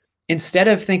instead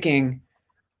of thinking,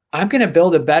 I'm going to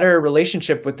build a better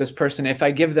relationship with this person if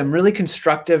I give them really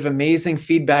constructive, amazing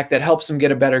feedback that helps them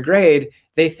get a better grade,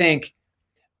 they think,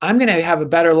 I'm going to have a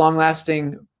better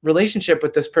long-lasting relationship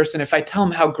with this person if I tell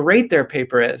them how great their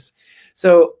paper is.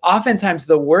 So oftentimes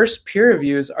the worst peer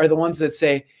reviews are the ones that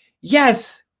say,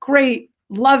 yes, great,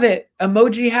 love it,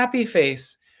 emoji happy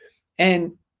face.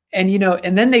 And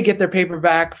then they get their paper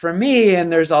back from me,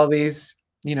 and there's all these,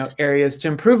 areas to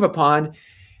improve upon,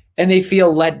 and they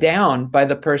feel let down by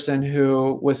the person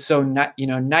who was so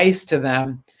nice to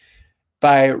them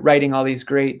by writing all these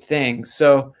great things.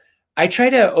 So I try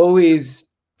to always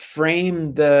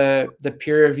frame the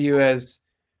peer review as,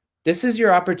 this is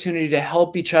your opportunity to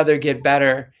help each other get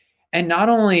better. And not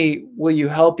only will you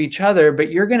help each other,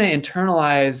 but you're going to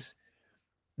internalize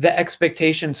the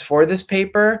expectations for this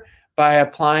paper by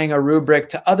applying a rubric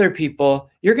to other people.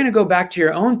 You're going to go back to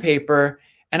your own paper,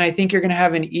 and I think you're going to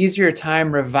have an easier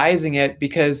time revising it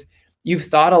because you've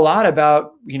thought a lot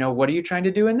about, what are you trying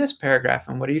to do in this paragraph,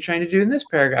 and what are you trying to do in this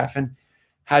paragraph, and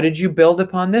how did you build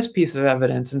upon this piece of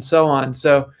evidence, and so on.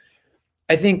 So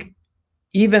I think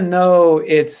even though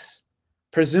it's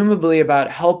presumably about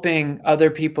helping other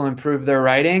people improve their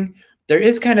writing, there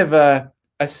is kind of a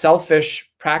selfish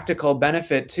practical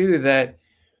benefit too, that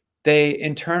they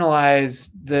internalize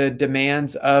the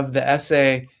demands of the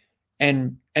essay,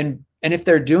 and if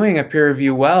they're doing a peer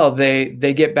review well,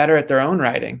 they get better at their own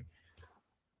writing.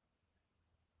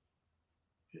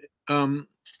 Carla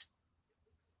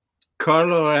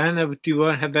or Anna, do you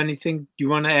have anything you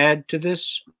want to add to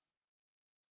this?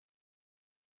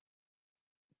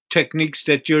 Techniques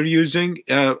that you're using,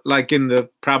 like in the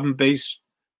problem-based?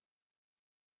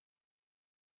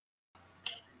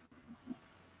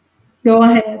 Go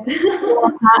ahead.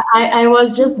 I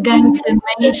was just going to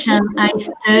mention a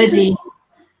study.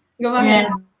 Go ahead.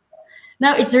 Yeah.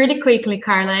 No, it's really quickly,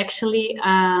 Carla. Actually,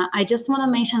 I just want to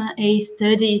mention a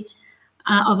study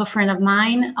of a friend of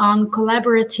mine on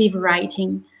collaborative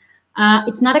writing.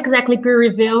 It's not exactly peer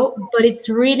review, but it's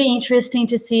really interesting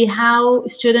to see how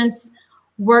students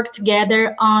work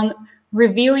together on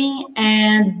reviewing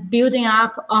and building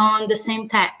up on the same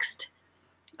text.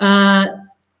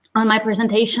 On my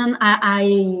presentation,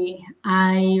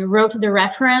 I wrote the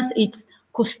reference. It's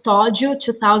Custódio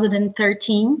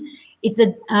 2013. It's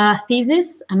a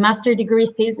thesis, a master degree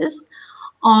thesis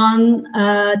on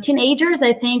teenagers.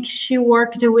 I think she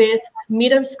worked with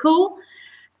middle school,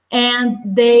 and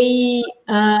they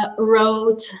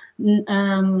wrote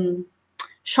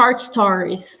short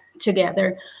stories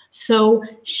together. So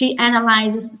she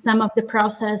analyzes some of the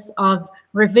process of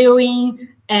reviewing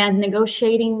and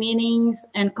negotiating meanings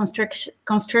and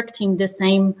constructing the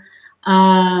same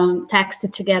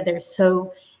text together.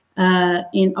 So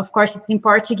of course it's in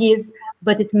Portuguese,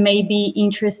 but it may be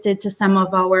interested to some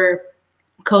of our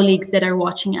colleagues that are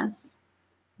watching us.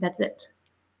 That's it.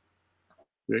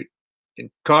 Great. And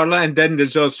Carla, and then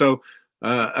there's also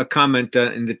a comment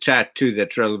in the chat too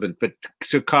that's relevant. But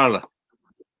so Carla.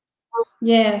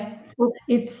 Yes,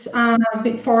 it's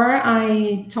before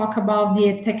I talk about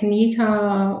the technique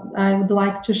I would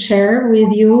like to share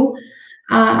with you.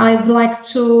 I'd like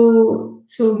to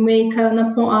make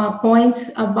a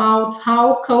point about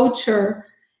how culture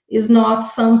is not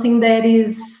something that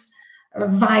is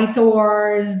vital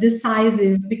or is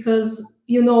decisive, because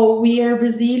we are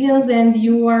Brazilians and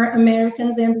you are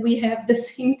Americans, and we have the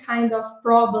same kind of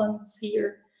problems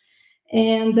here.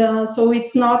 And so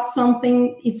it's not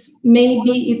something,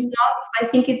 I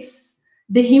think it's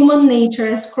the human nature,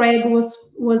 as Craig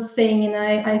was saying, and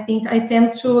I think I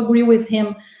tend to agree with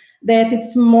him, that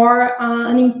it's more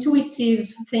an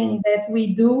intuitive thing that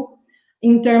we do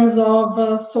in terms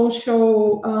of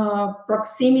social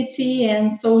proximity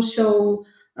and social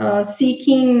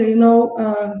seeking,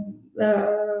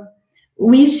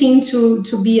 wishing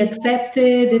to be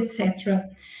accepted, etc.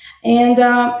 And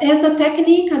as a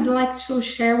technique, I'd like to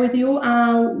share with you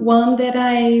one that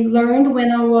I learned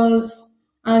when I was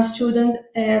a student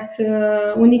at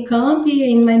Unicamp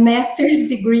in my master's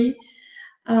degree.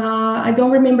 I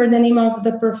don't remember the name of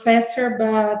the professor,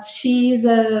 but she's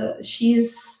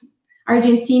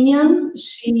Argentinian.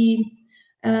 She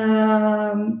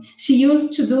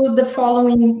used to do the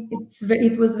following.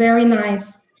 It was very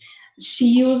nice. She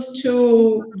used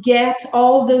to get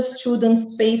all the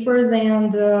students' papers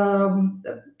and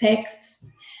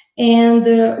texts and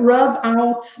rub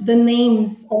out the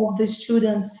names of the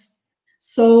students.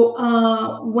 So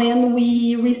when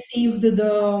we received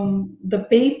the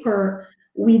paper,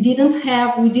 we didn't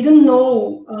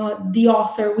know the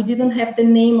author. We didn't have the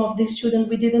name of the student.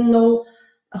 We didn't know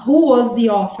who was the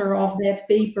author of that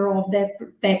paper, of that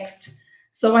text.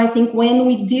 So I think when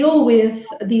we deal with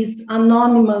this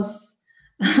anonymous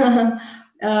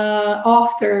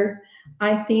author,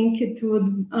 I think it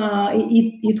would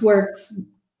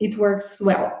it works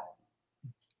well.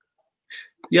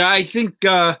 Yeah, I think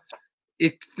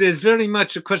there's very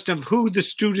much a question of who the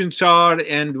students are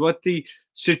and what the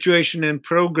situation and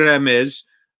program is,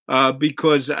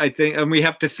 because I think, and we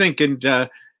have to think, and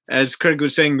as Craig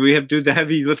was saying, we have to do the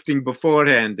heavy lifting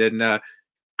beforehand, and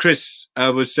Chris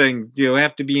was saying, you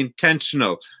have to be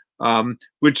intentional,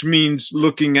 which means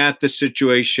looking at the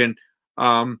situation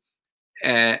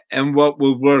and what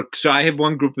will work. So I have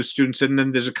one group of students, and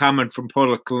then there's a comment from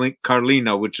Paula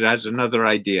Carlino, which has another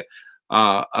idea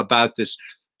about this,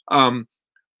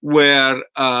 where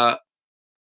why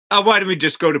don't we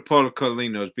just go to Paula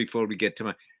Carlino's before we get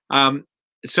to my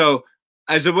so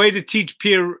as a way to teach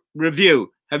peer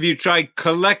review, have you tried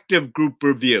collective group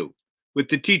review with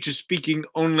the teacher speaking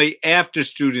only after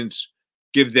students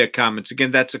give their comments?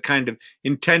 Again, that's a kind of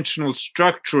intentional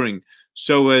structuring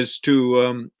so as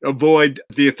to avoid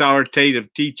the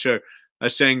authoritative teacher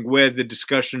saying where the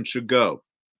discussion should go.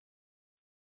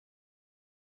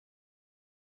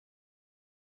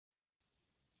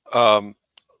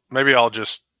 Maybe I'll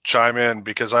just chime in,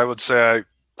 because I would say,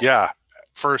 yeah,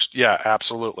 first, yeah,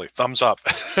 absolutely. Thumbs up.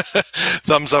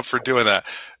 Thumbs up for doing that.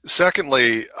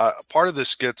 Secondly, part of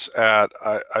this gets at,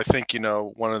 I think,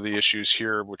 one of the issues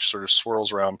here, which sort of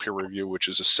swirls around peer review, which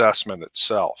is assessment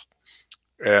itself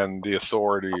and the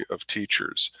authority of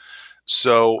teachers.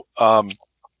 So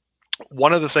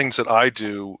one of the things that I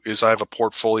do is I have a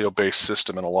portfolio-based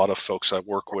system, and a lot of folks I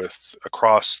work with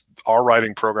across our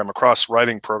writing program, across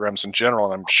writing programs in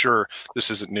general, and I'm sure this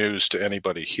isn't news to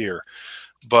anybody here,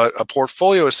 but a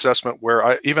portfolio assessment where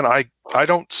I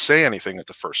don't say anything at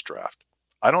the first draft.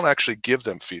 I don't actually give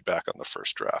them feedback on the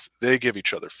first draft. They give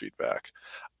each other feedback.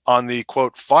 On the,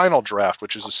 quote, final draft,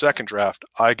 which is the second draft,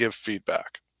 I give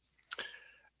feedback.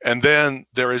 And then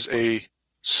there is a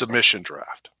submission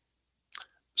draft.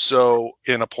 So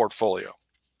in a portfolio.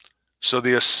 So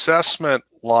the assessment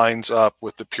lines up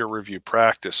with the peer review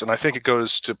practice. And I think it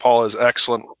goes to Paula's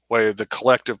excellent way, the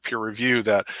collective peer review,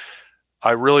 that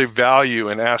I really value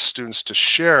and ask students to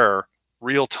share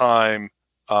real time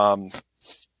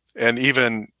and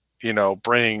even,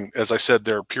 bring, as I said,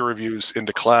 their peer reviews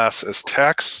into class as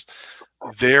texts,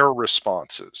 their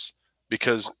responses.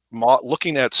 Because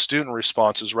looking at student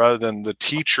responses rather than the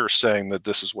teacher saying that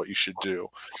this is what you should do,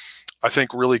 I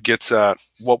think really gets at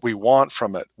what we want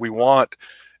from it. We want,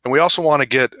 and we also want to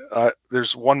get,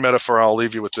 there's one metaphor, I'll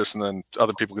leave you with this, and then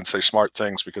other people can say smart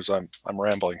things because I'm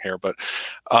rambling here, but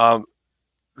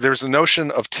there's a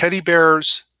notion of teddy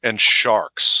bears and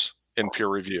sharks in peer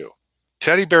review.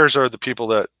 Teddy bears are the people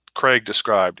that Craig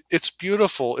described. It's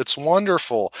beautiful. It's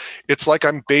wonderful. It's like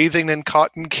I'm bathing in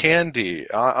cotton candy.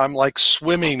 I'm like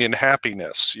swimming in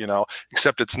happiness,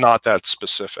 except it's not that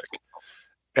specific.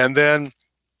 And then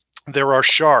there are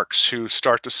sharks who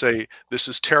start to say, this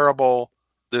is terrible,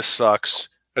 this sucks.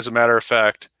 As a matter of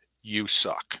fact, you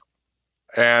suck.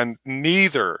 And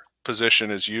neither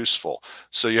position is useful.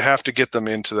 So you have to get them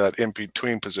into that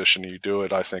in-between position. You do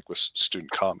it, I think, with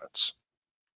student comments.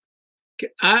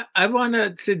 I want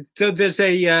to, so there's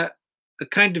a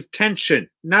kind of tension,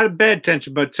 not a bad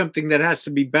tension, but something that has to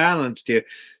be balanced here.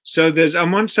 So there's,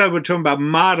 on one side, we're talking about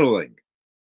modeling.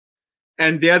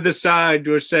 And the other side,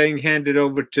 we're saying hand it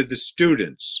over to the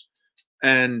students.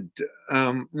 And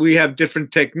we have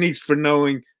different techniques for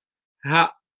knowing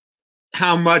how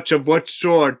much of what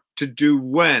sort to do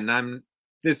when. An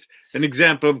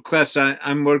example of class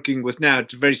I'm working with now.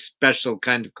 It's a very special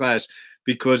kind of class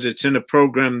because it's in a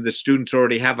program the students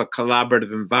already have a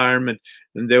collaborative environment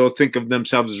and they will think of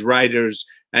themselves as writers,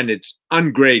 and it's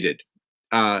ungraded.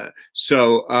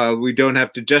 So we don't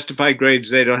have to justify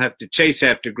grades. They don't have to chase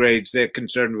after grades. They're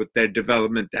concerned with their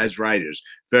development as writers.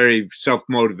 Very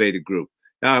self-motivated group.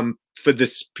 For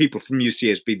this people from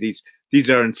UCSB, these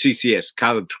are in CCS,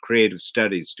 College of Creative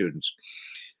Studies students.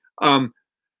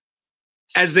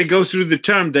 As they go through the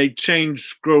term, they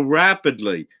grow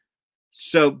rapidly.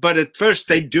 So, but at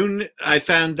first I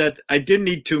found that I did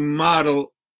need to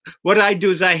model. What I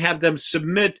do is I have them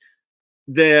submit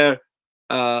their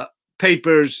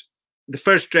papers, the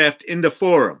first draft, in the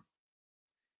forum.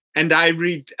 And I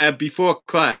read before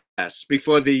class,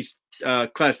 before the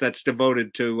class that's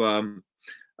devoted to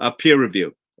a peer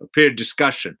review, a peer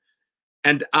discussion.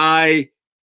 And I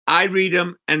read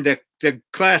them, and the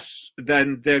class,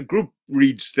 then the group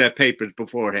reads their papers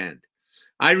beforehand.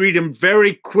 I read them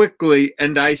very quickly,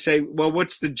 and I say, well,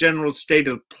 what's the general state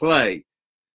of play?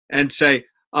 And say,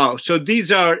 oh, so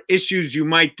these are issues you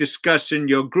might discuss in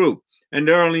your group. And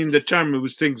early in the term, it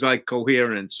was things like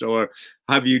coherence, or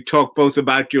have you talked both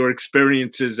about your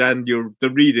experiences and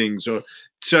the readings, or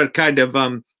sort of kind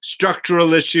of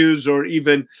structural issues, or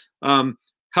even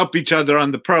help each other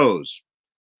on the prose.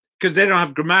 because they don't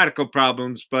have grammatical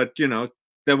problems, but you know,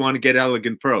 they want to get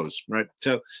elegant prose, right?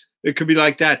 So it could be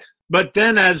like that. But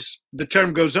then as the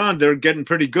term goes on, they're getting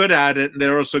pretty good at it, and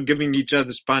they're also giving each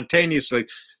other spontaneously.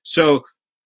 So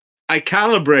I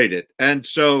calibrate it. And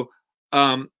so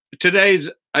I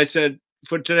said,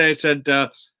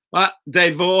 well,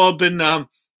 they've all been,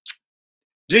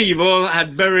 you've all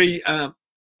had very,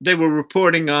 they were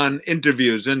reporting on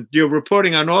interviews, and you're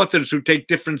reporting on authors who take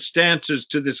different stances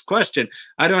to this question.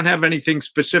 I don't have anything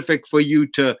specific for you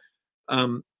to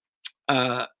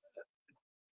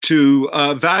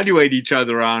evaluate each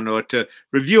other on or to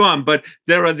review on, but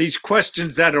there are these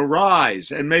questions that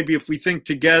arise. And maybe if we think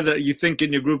together, you think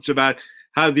in your groups about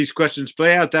how these questions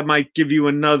play out, that might give you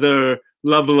another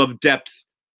level of depth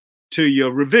to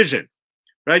your revision,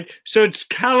 right? So it's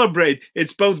calibrate.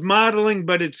 It's both modeling,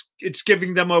 but it's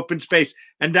giving them open space.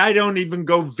 And I don't even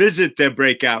go visit their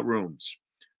breakout rooms.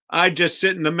 I just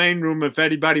sit in the main room. If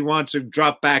anybody wants to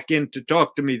drop back in to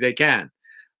talk to me, they can.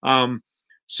 What am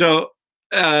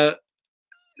I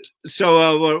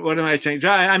saying?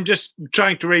 I'm just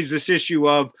trying to raise this issue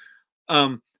of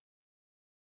how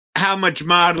much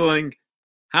modeling,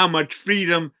 how much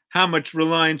freedom, how much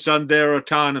reliance on their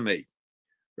autonomy,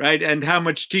 right? And how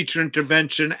much teacher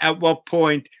intervention, at what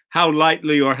point, how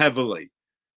lightly or heavily,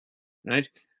 right?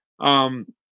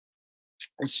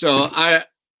 So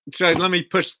let me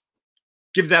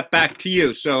give that back to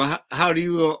you. So how do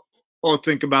you all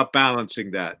think about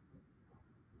balancing that?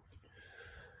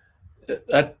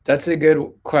 That's a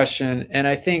good question. And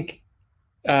I think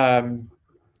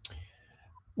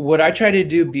what I try to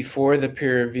do before the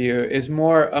peer review is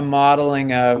more a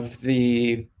modeling of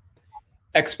the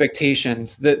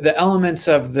expectations, the elements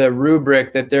of the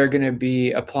rubric that they're going to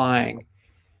be applying,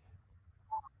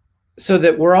 so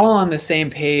that we're all on the same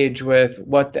page with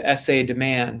what the essay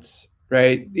demands,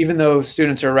 right? Even though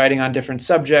students are writing on different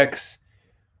subjects,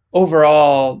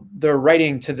 overall, they're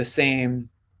writing to the same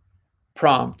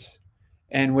prompt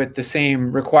and with the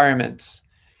same requirements.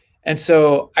 And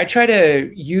so I try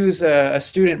to use a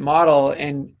student model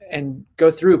and go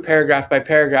through paragraph by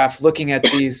paragraph, looking at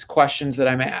these questions that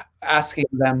I'm asking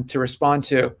them to respond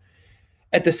to.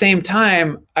 At the same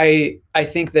time, I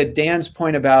think that Dan's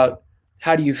point about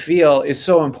how do you feel is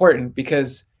so important,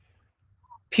 because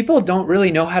people don't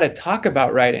really know how to talk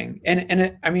about writing.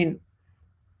 I mean,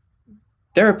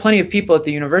 there are plenty of people at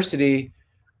the university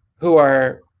who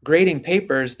are grading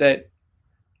papers that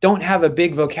don't have a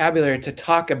big vocabulary to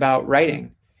talk about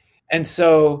writing. And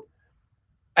so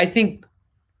I think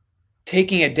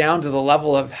taking it down to the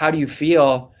level of how do you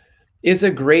feel is a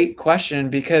great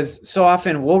question, because so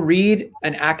often we'll read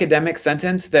an academic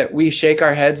sentence that we shake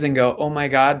our heads and go, oh my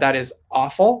God, that is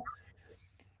awful.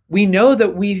 We know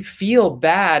that we feel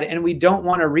bad and we don't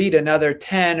want to read another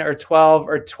 10 or 12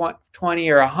 or 20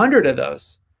 or 100 of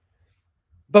those,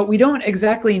 but we don't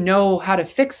exactly know how to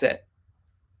fix it.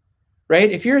 Right?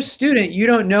 If you're a student, you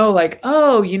don't know, like,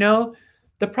 oh, you know,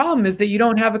 the problem is that you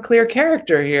don't have a clear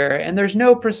character here and there's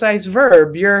no precise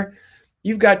verb.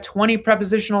 You've got 20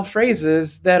 prepositional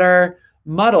phrases that are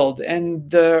muddled and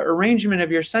the arrangement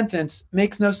of your sentence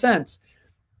makes no sense.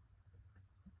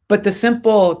 But the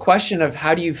simple question of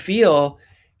how do you feel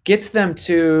gets them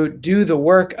to do the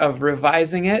work of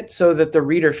revising it so that the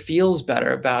reader feels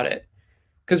better about it.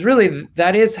 Because really,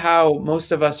 that is how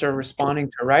most of us are responding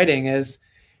to writing is,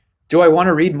 do I want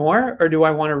to read more or do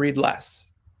I want to read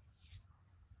less?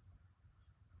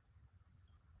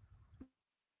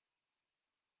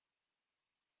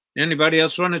 Anybody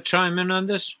else want to chime in on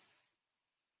this?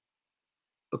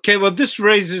 Okay, well, this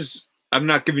raises, I'm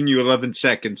not giving you 11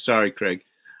 seconds. Sorry, Craig.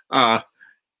 But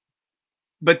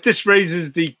this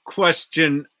raises the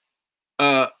question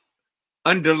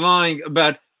underlying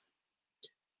about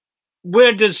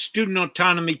where does student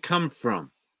autonomy come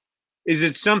from? Is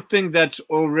it something that's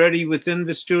already within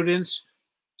the students,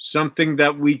 something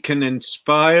that we can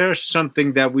inspire,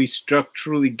 something that we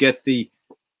structurally get the,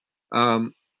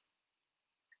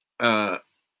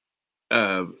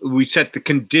 we set the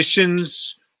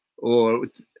conditions, or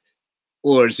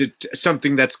is it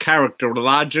something that's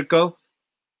characterological?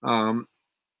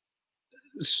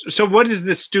 So what is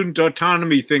this student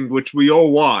autonomy thing which we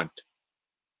all want?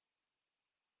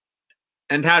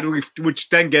 And how do we, which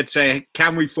then gets a,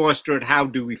 can we foster it? How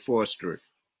do we foster it?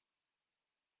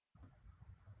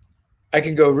 I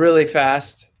can go really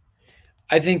fast.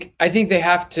 I think they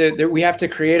have to, we have to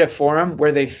create a forum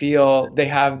where they feel they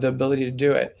have the ability to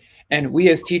do it. And we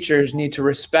as teachers need to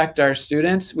respect our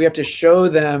students. We have to show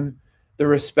them the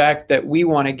respect that we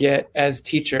want to get as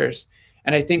teachers.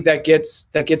 And I think that gets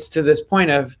to this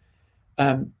point of,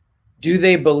 do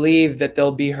they believe that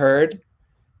they'll be heard?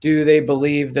 do they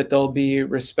believe that they'll be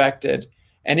respected?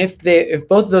 And if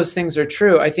both of those things are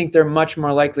true, I think they're much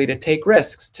more likely to take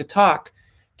risks, to talk,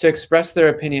 to express their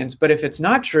opinions. But if it's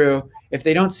not true, if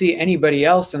they don't see anybody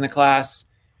else in the class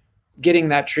getting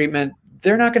that treatment,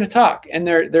 they're not going to talk, and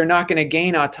they're not going to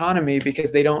gain autonomy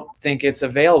because they don't think it's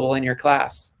available in your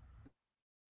class.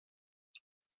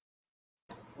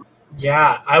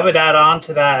 Yeah, I would add on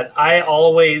to that. I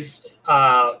always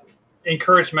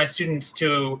encourage my students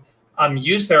to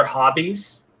use their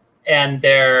hobbies and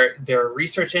their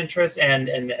research interests and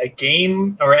a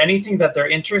game or anything that they're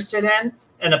interested in,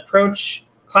 and approach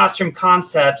classroom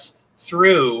concepts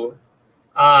through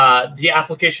the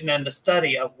application and the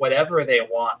study of whatever they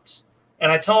want.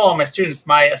 And I tell all my students,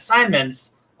 my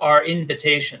assignments are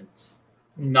invitations,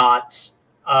 not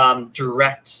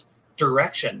direct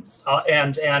directions.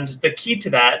 And the key to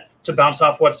that, to bounce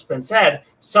off what's been said,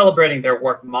 celebrating their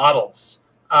work models.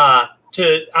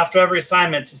 To after every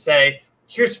assignment to say,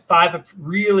 here's 5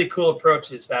 really cool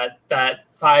approaches that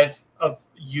 5 of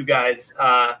you guys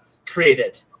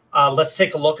created. Let's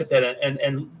take a look at it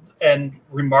and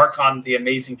remark on the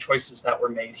amazing choices that were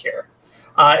made here.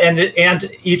 And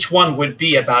each one would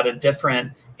be about a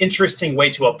different, interesting way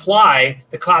to apply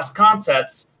the class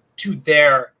concepts to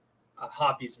their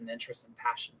hobbies and interests and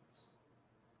passions.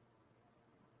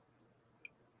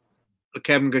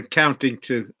 Okay, I'm counting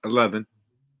to 11.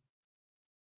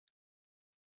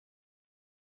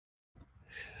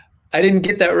 I didn't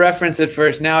get that reference at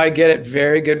first. Now I get it.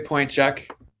 Very good point, Chuck.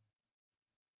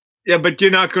 Yeah, but you're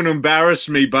not going to embarrass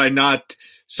me by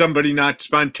somebody not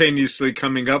spontaneously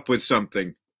coming up with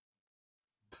something.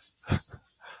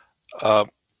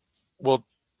 Well,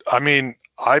 I mean,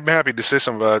 I'm happy to say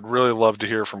something, but I'd really love to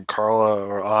hear from Carla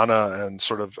or Anna and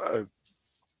sort of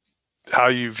how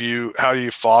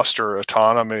you foster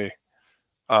autonomy,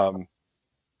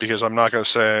 because I'm not going to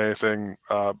say anything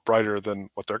brighter than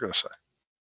what they're going to say.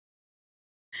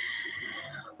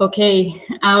 Okay,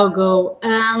 I'll go.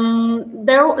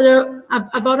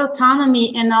 About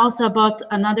autonomy, and also about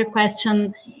another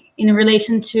question in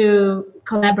relation to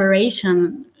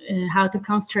collaboration, how to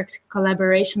construct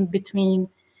collaboration between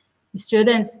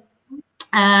students.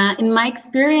 In my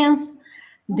experience,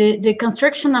 the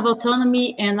construction of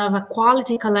autonomy and of a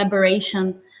quality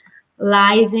collaboration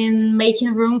lies in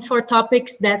making room for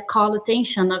topics that call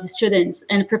attention of students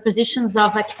and propositions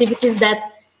of activities that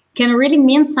can really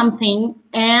mean something,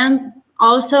 and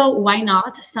also, why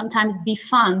not, sometimes be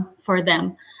fun for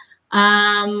them.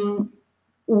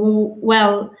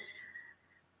 Well,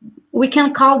 we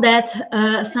can call that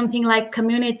something like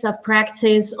communities of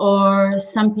practice, or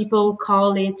some people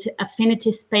call it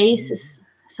affinity spaces,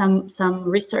 some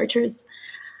researchers.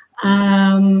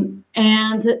 And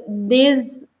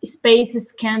these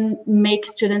spaces can make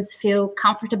students feel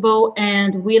comfortable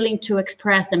and willing to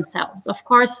express themselves. Of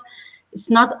course, it's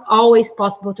not always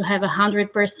possible to have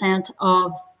 100%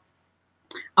 of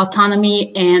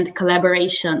autonomy and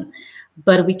collaboration,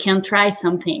 but we can try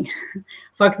something.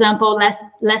 For example,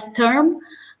 last term,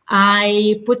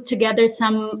 I put together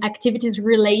some activities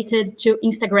related to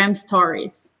Instagram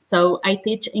stories. So I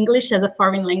teach English as a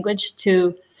foreign language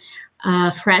to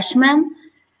freshmen,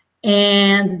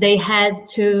 and they had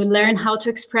to learn how to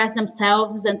express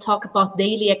themselves and talk about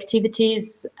daily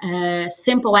activities,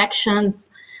 simple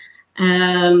actions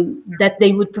that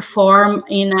they would perform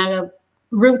in a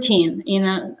routine, in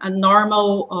a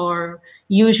normal or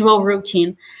usual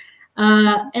routine.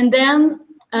 And then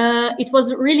it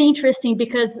was really interesting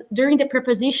because during the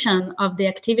proposition of the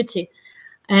activity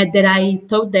that I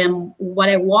told them what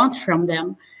I want from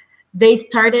them, they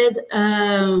started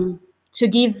to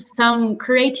give some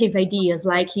creative ideas,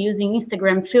 like using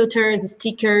Instagram filters,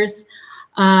 stickers,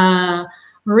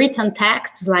 written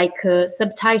texts like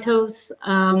subtitles,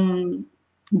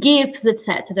 GIFs,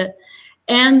 etc.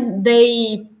 And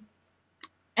they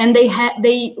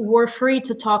were free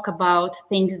to talk about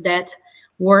things that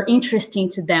were interesting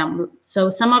to them. So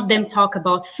some of them talk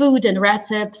about food and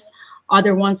recipes,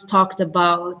 other ones talked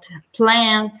about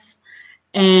plants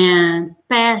and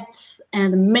pets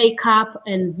and makeup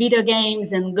and video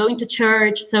games and going to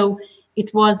church. So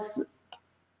it was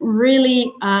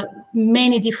really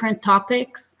many different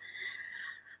topics.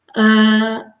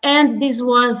 And this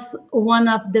was one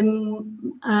of the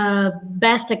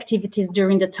best activities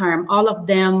during the term. All of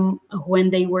them, when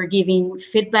they were giving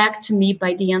feedback to me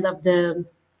by the end of the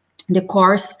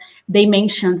course, they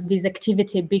mentioned this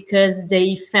activity because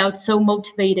they felt so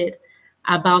motivated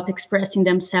about expressing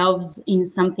themselves in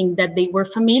something that they were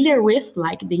familiar with,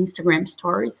 like the Instagram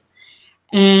stories.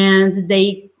 And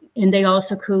they and they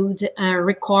also could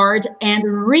record and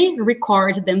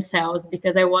re-record themselves,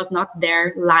 because I was not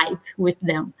there live with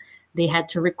them. They had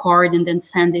to record and then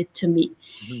send it to me.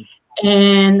 Mm-hmm.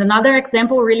 And another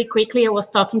example, really quickly, I was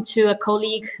talking to a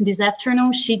colleague this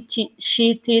afternoon. She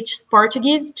teaches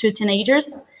Portuguese to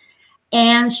teenagers,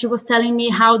 and she was telling me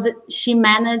how she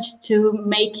managed to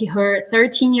make her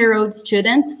 13-year-old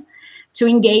students to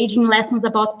engage in lessons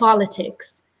about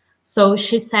politics. So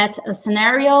she set a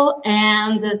scenario,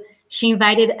 and she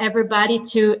invited everybody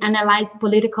to analyze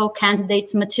political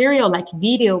candidates' material, like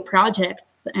video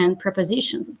projects and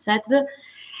propositions, etc.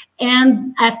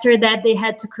 And after that, they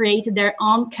had to create their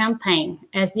own campaign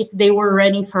as if they were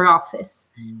running for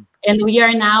office. Mm. And we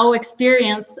are now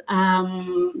experiencing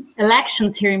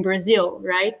elections here in Brazil,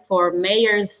 right, for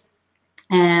mayors.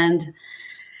 And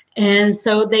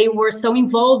so they were so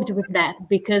involved with that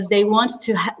because they want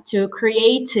to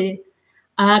create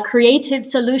creative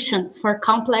solutions for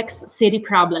complex city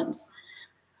problems.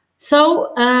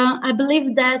 So I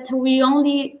believe that we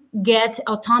only get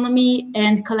autonomy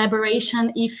and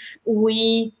collaboration if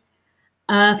we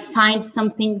find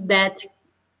something that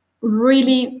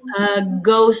really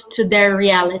goes to their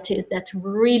realities, that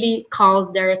really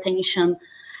calls their attention.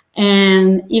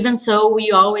 And even so,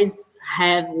 we always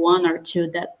have one or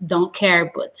two that don't care,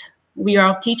 but we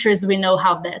are teachers, we know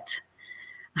how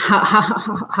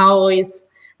is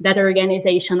that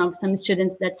organization of some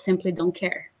students that simply don't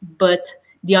care, but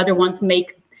the other ones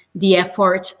make the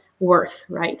effort worth,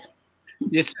 right?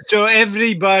 Yes, so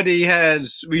everybody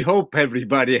has, we hope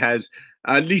everybody has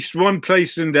at least one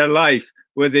place in their life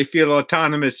where they feel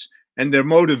autonomous and they're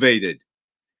motivated.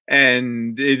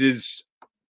 And it is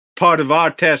part of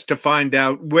our test to find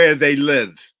out where they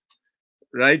live,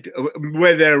 right?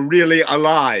 Where they're really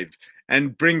alive,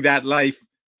 and bring that life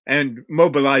and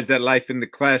mobilize that life in the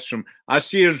classroom.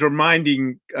 Asir is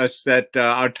reminding us that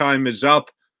our time is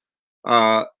up.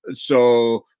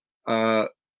 So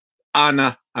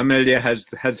Anna, Amelia has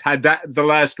had the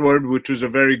last word, which was a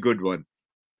very good one.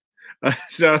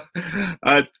 So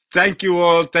thank you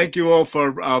all. Thank you all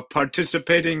for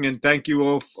participating, and thank you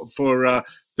all for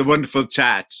the wonderful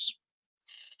chats.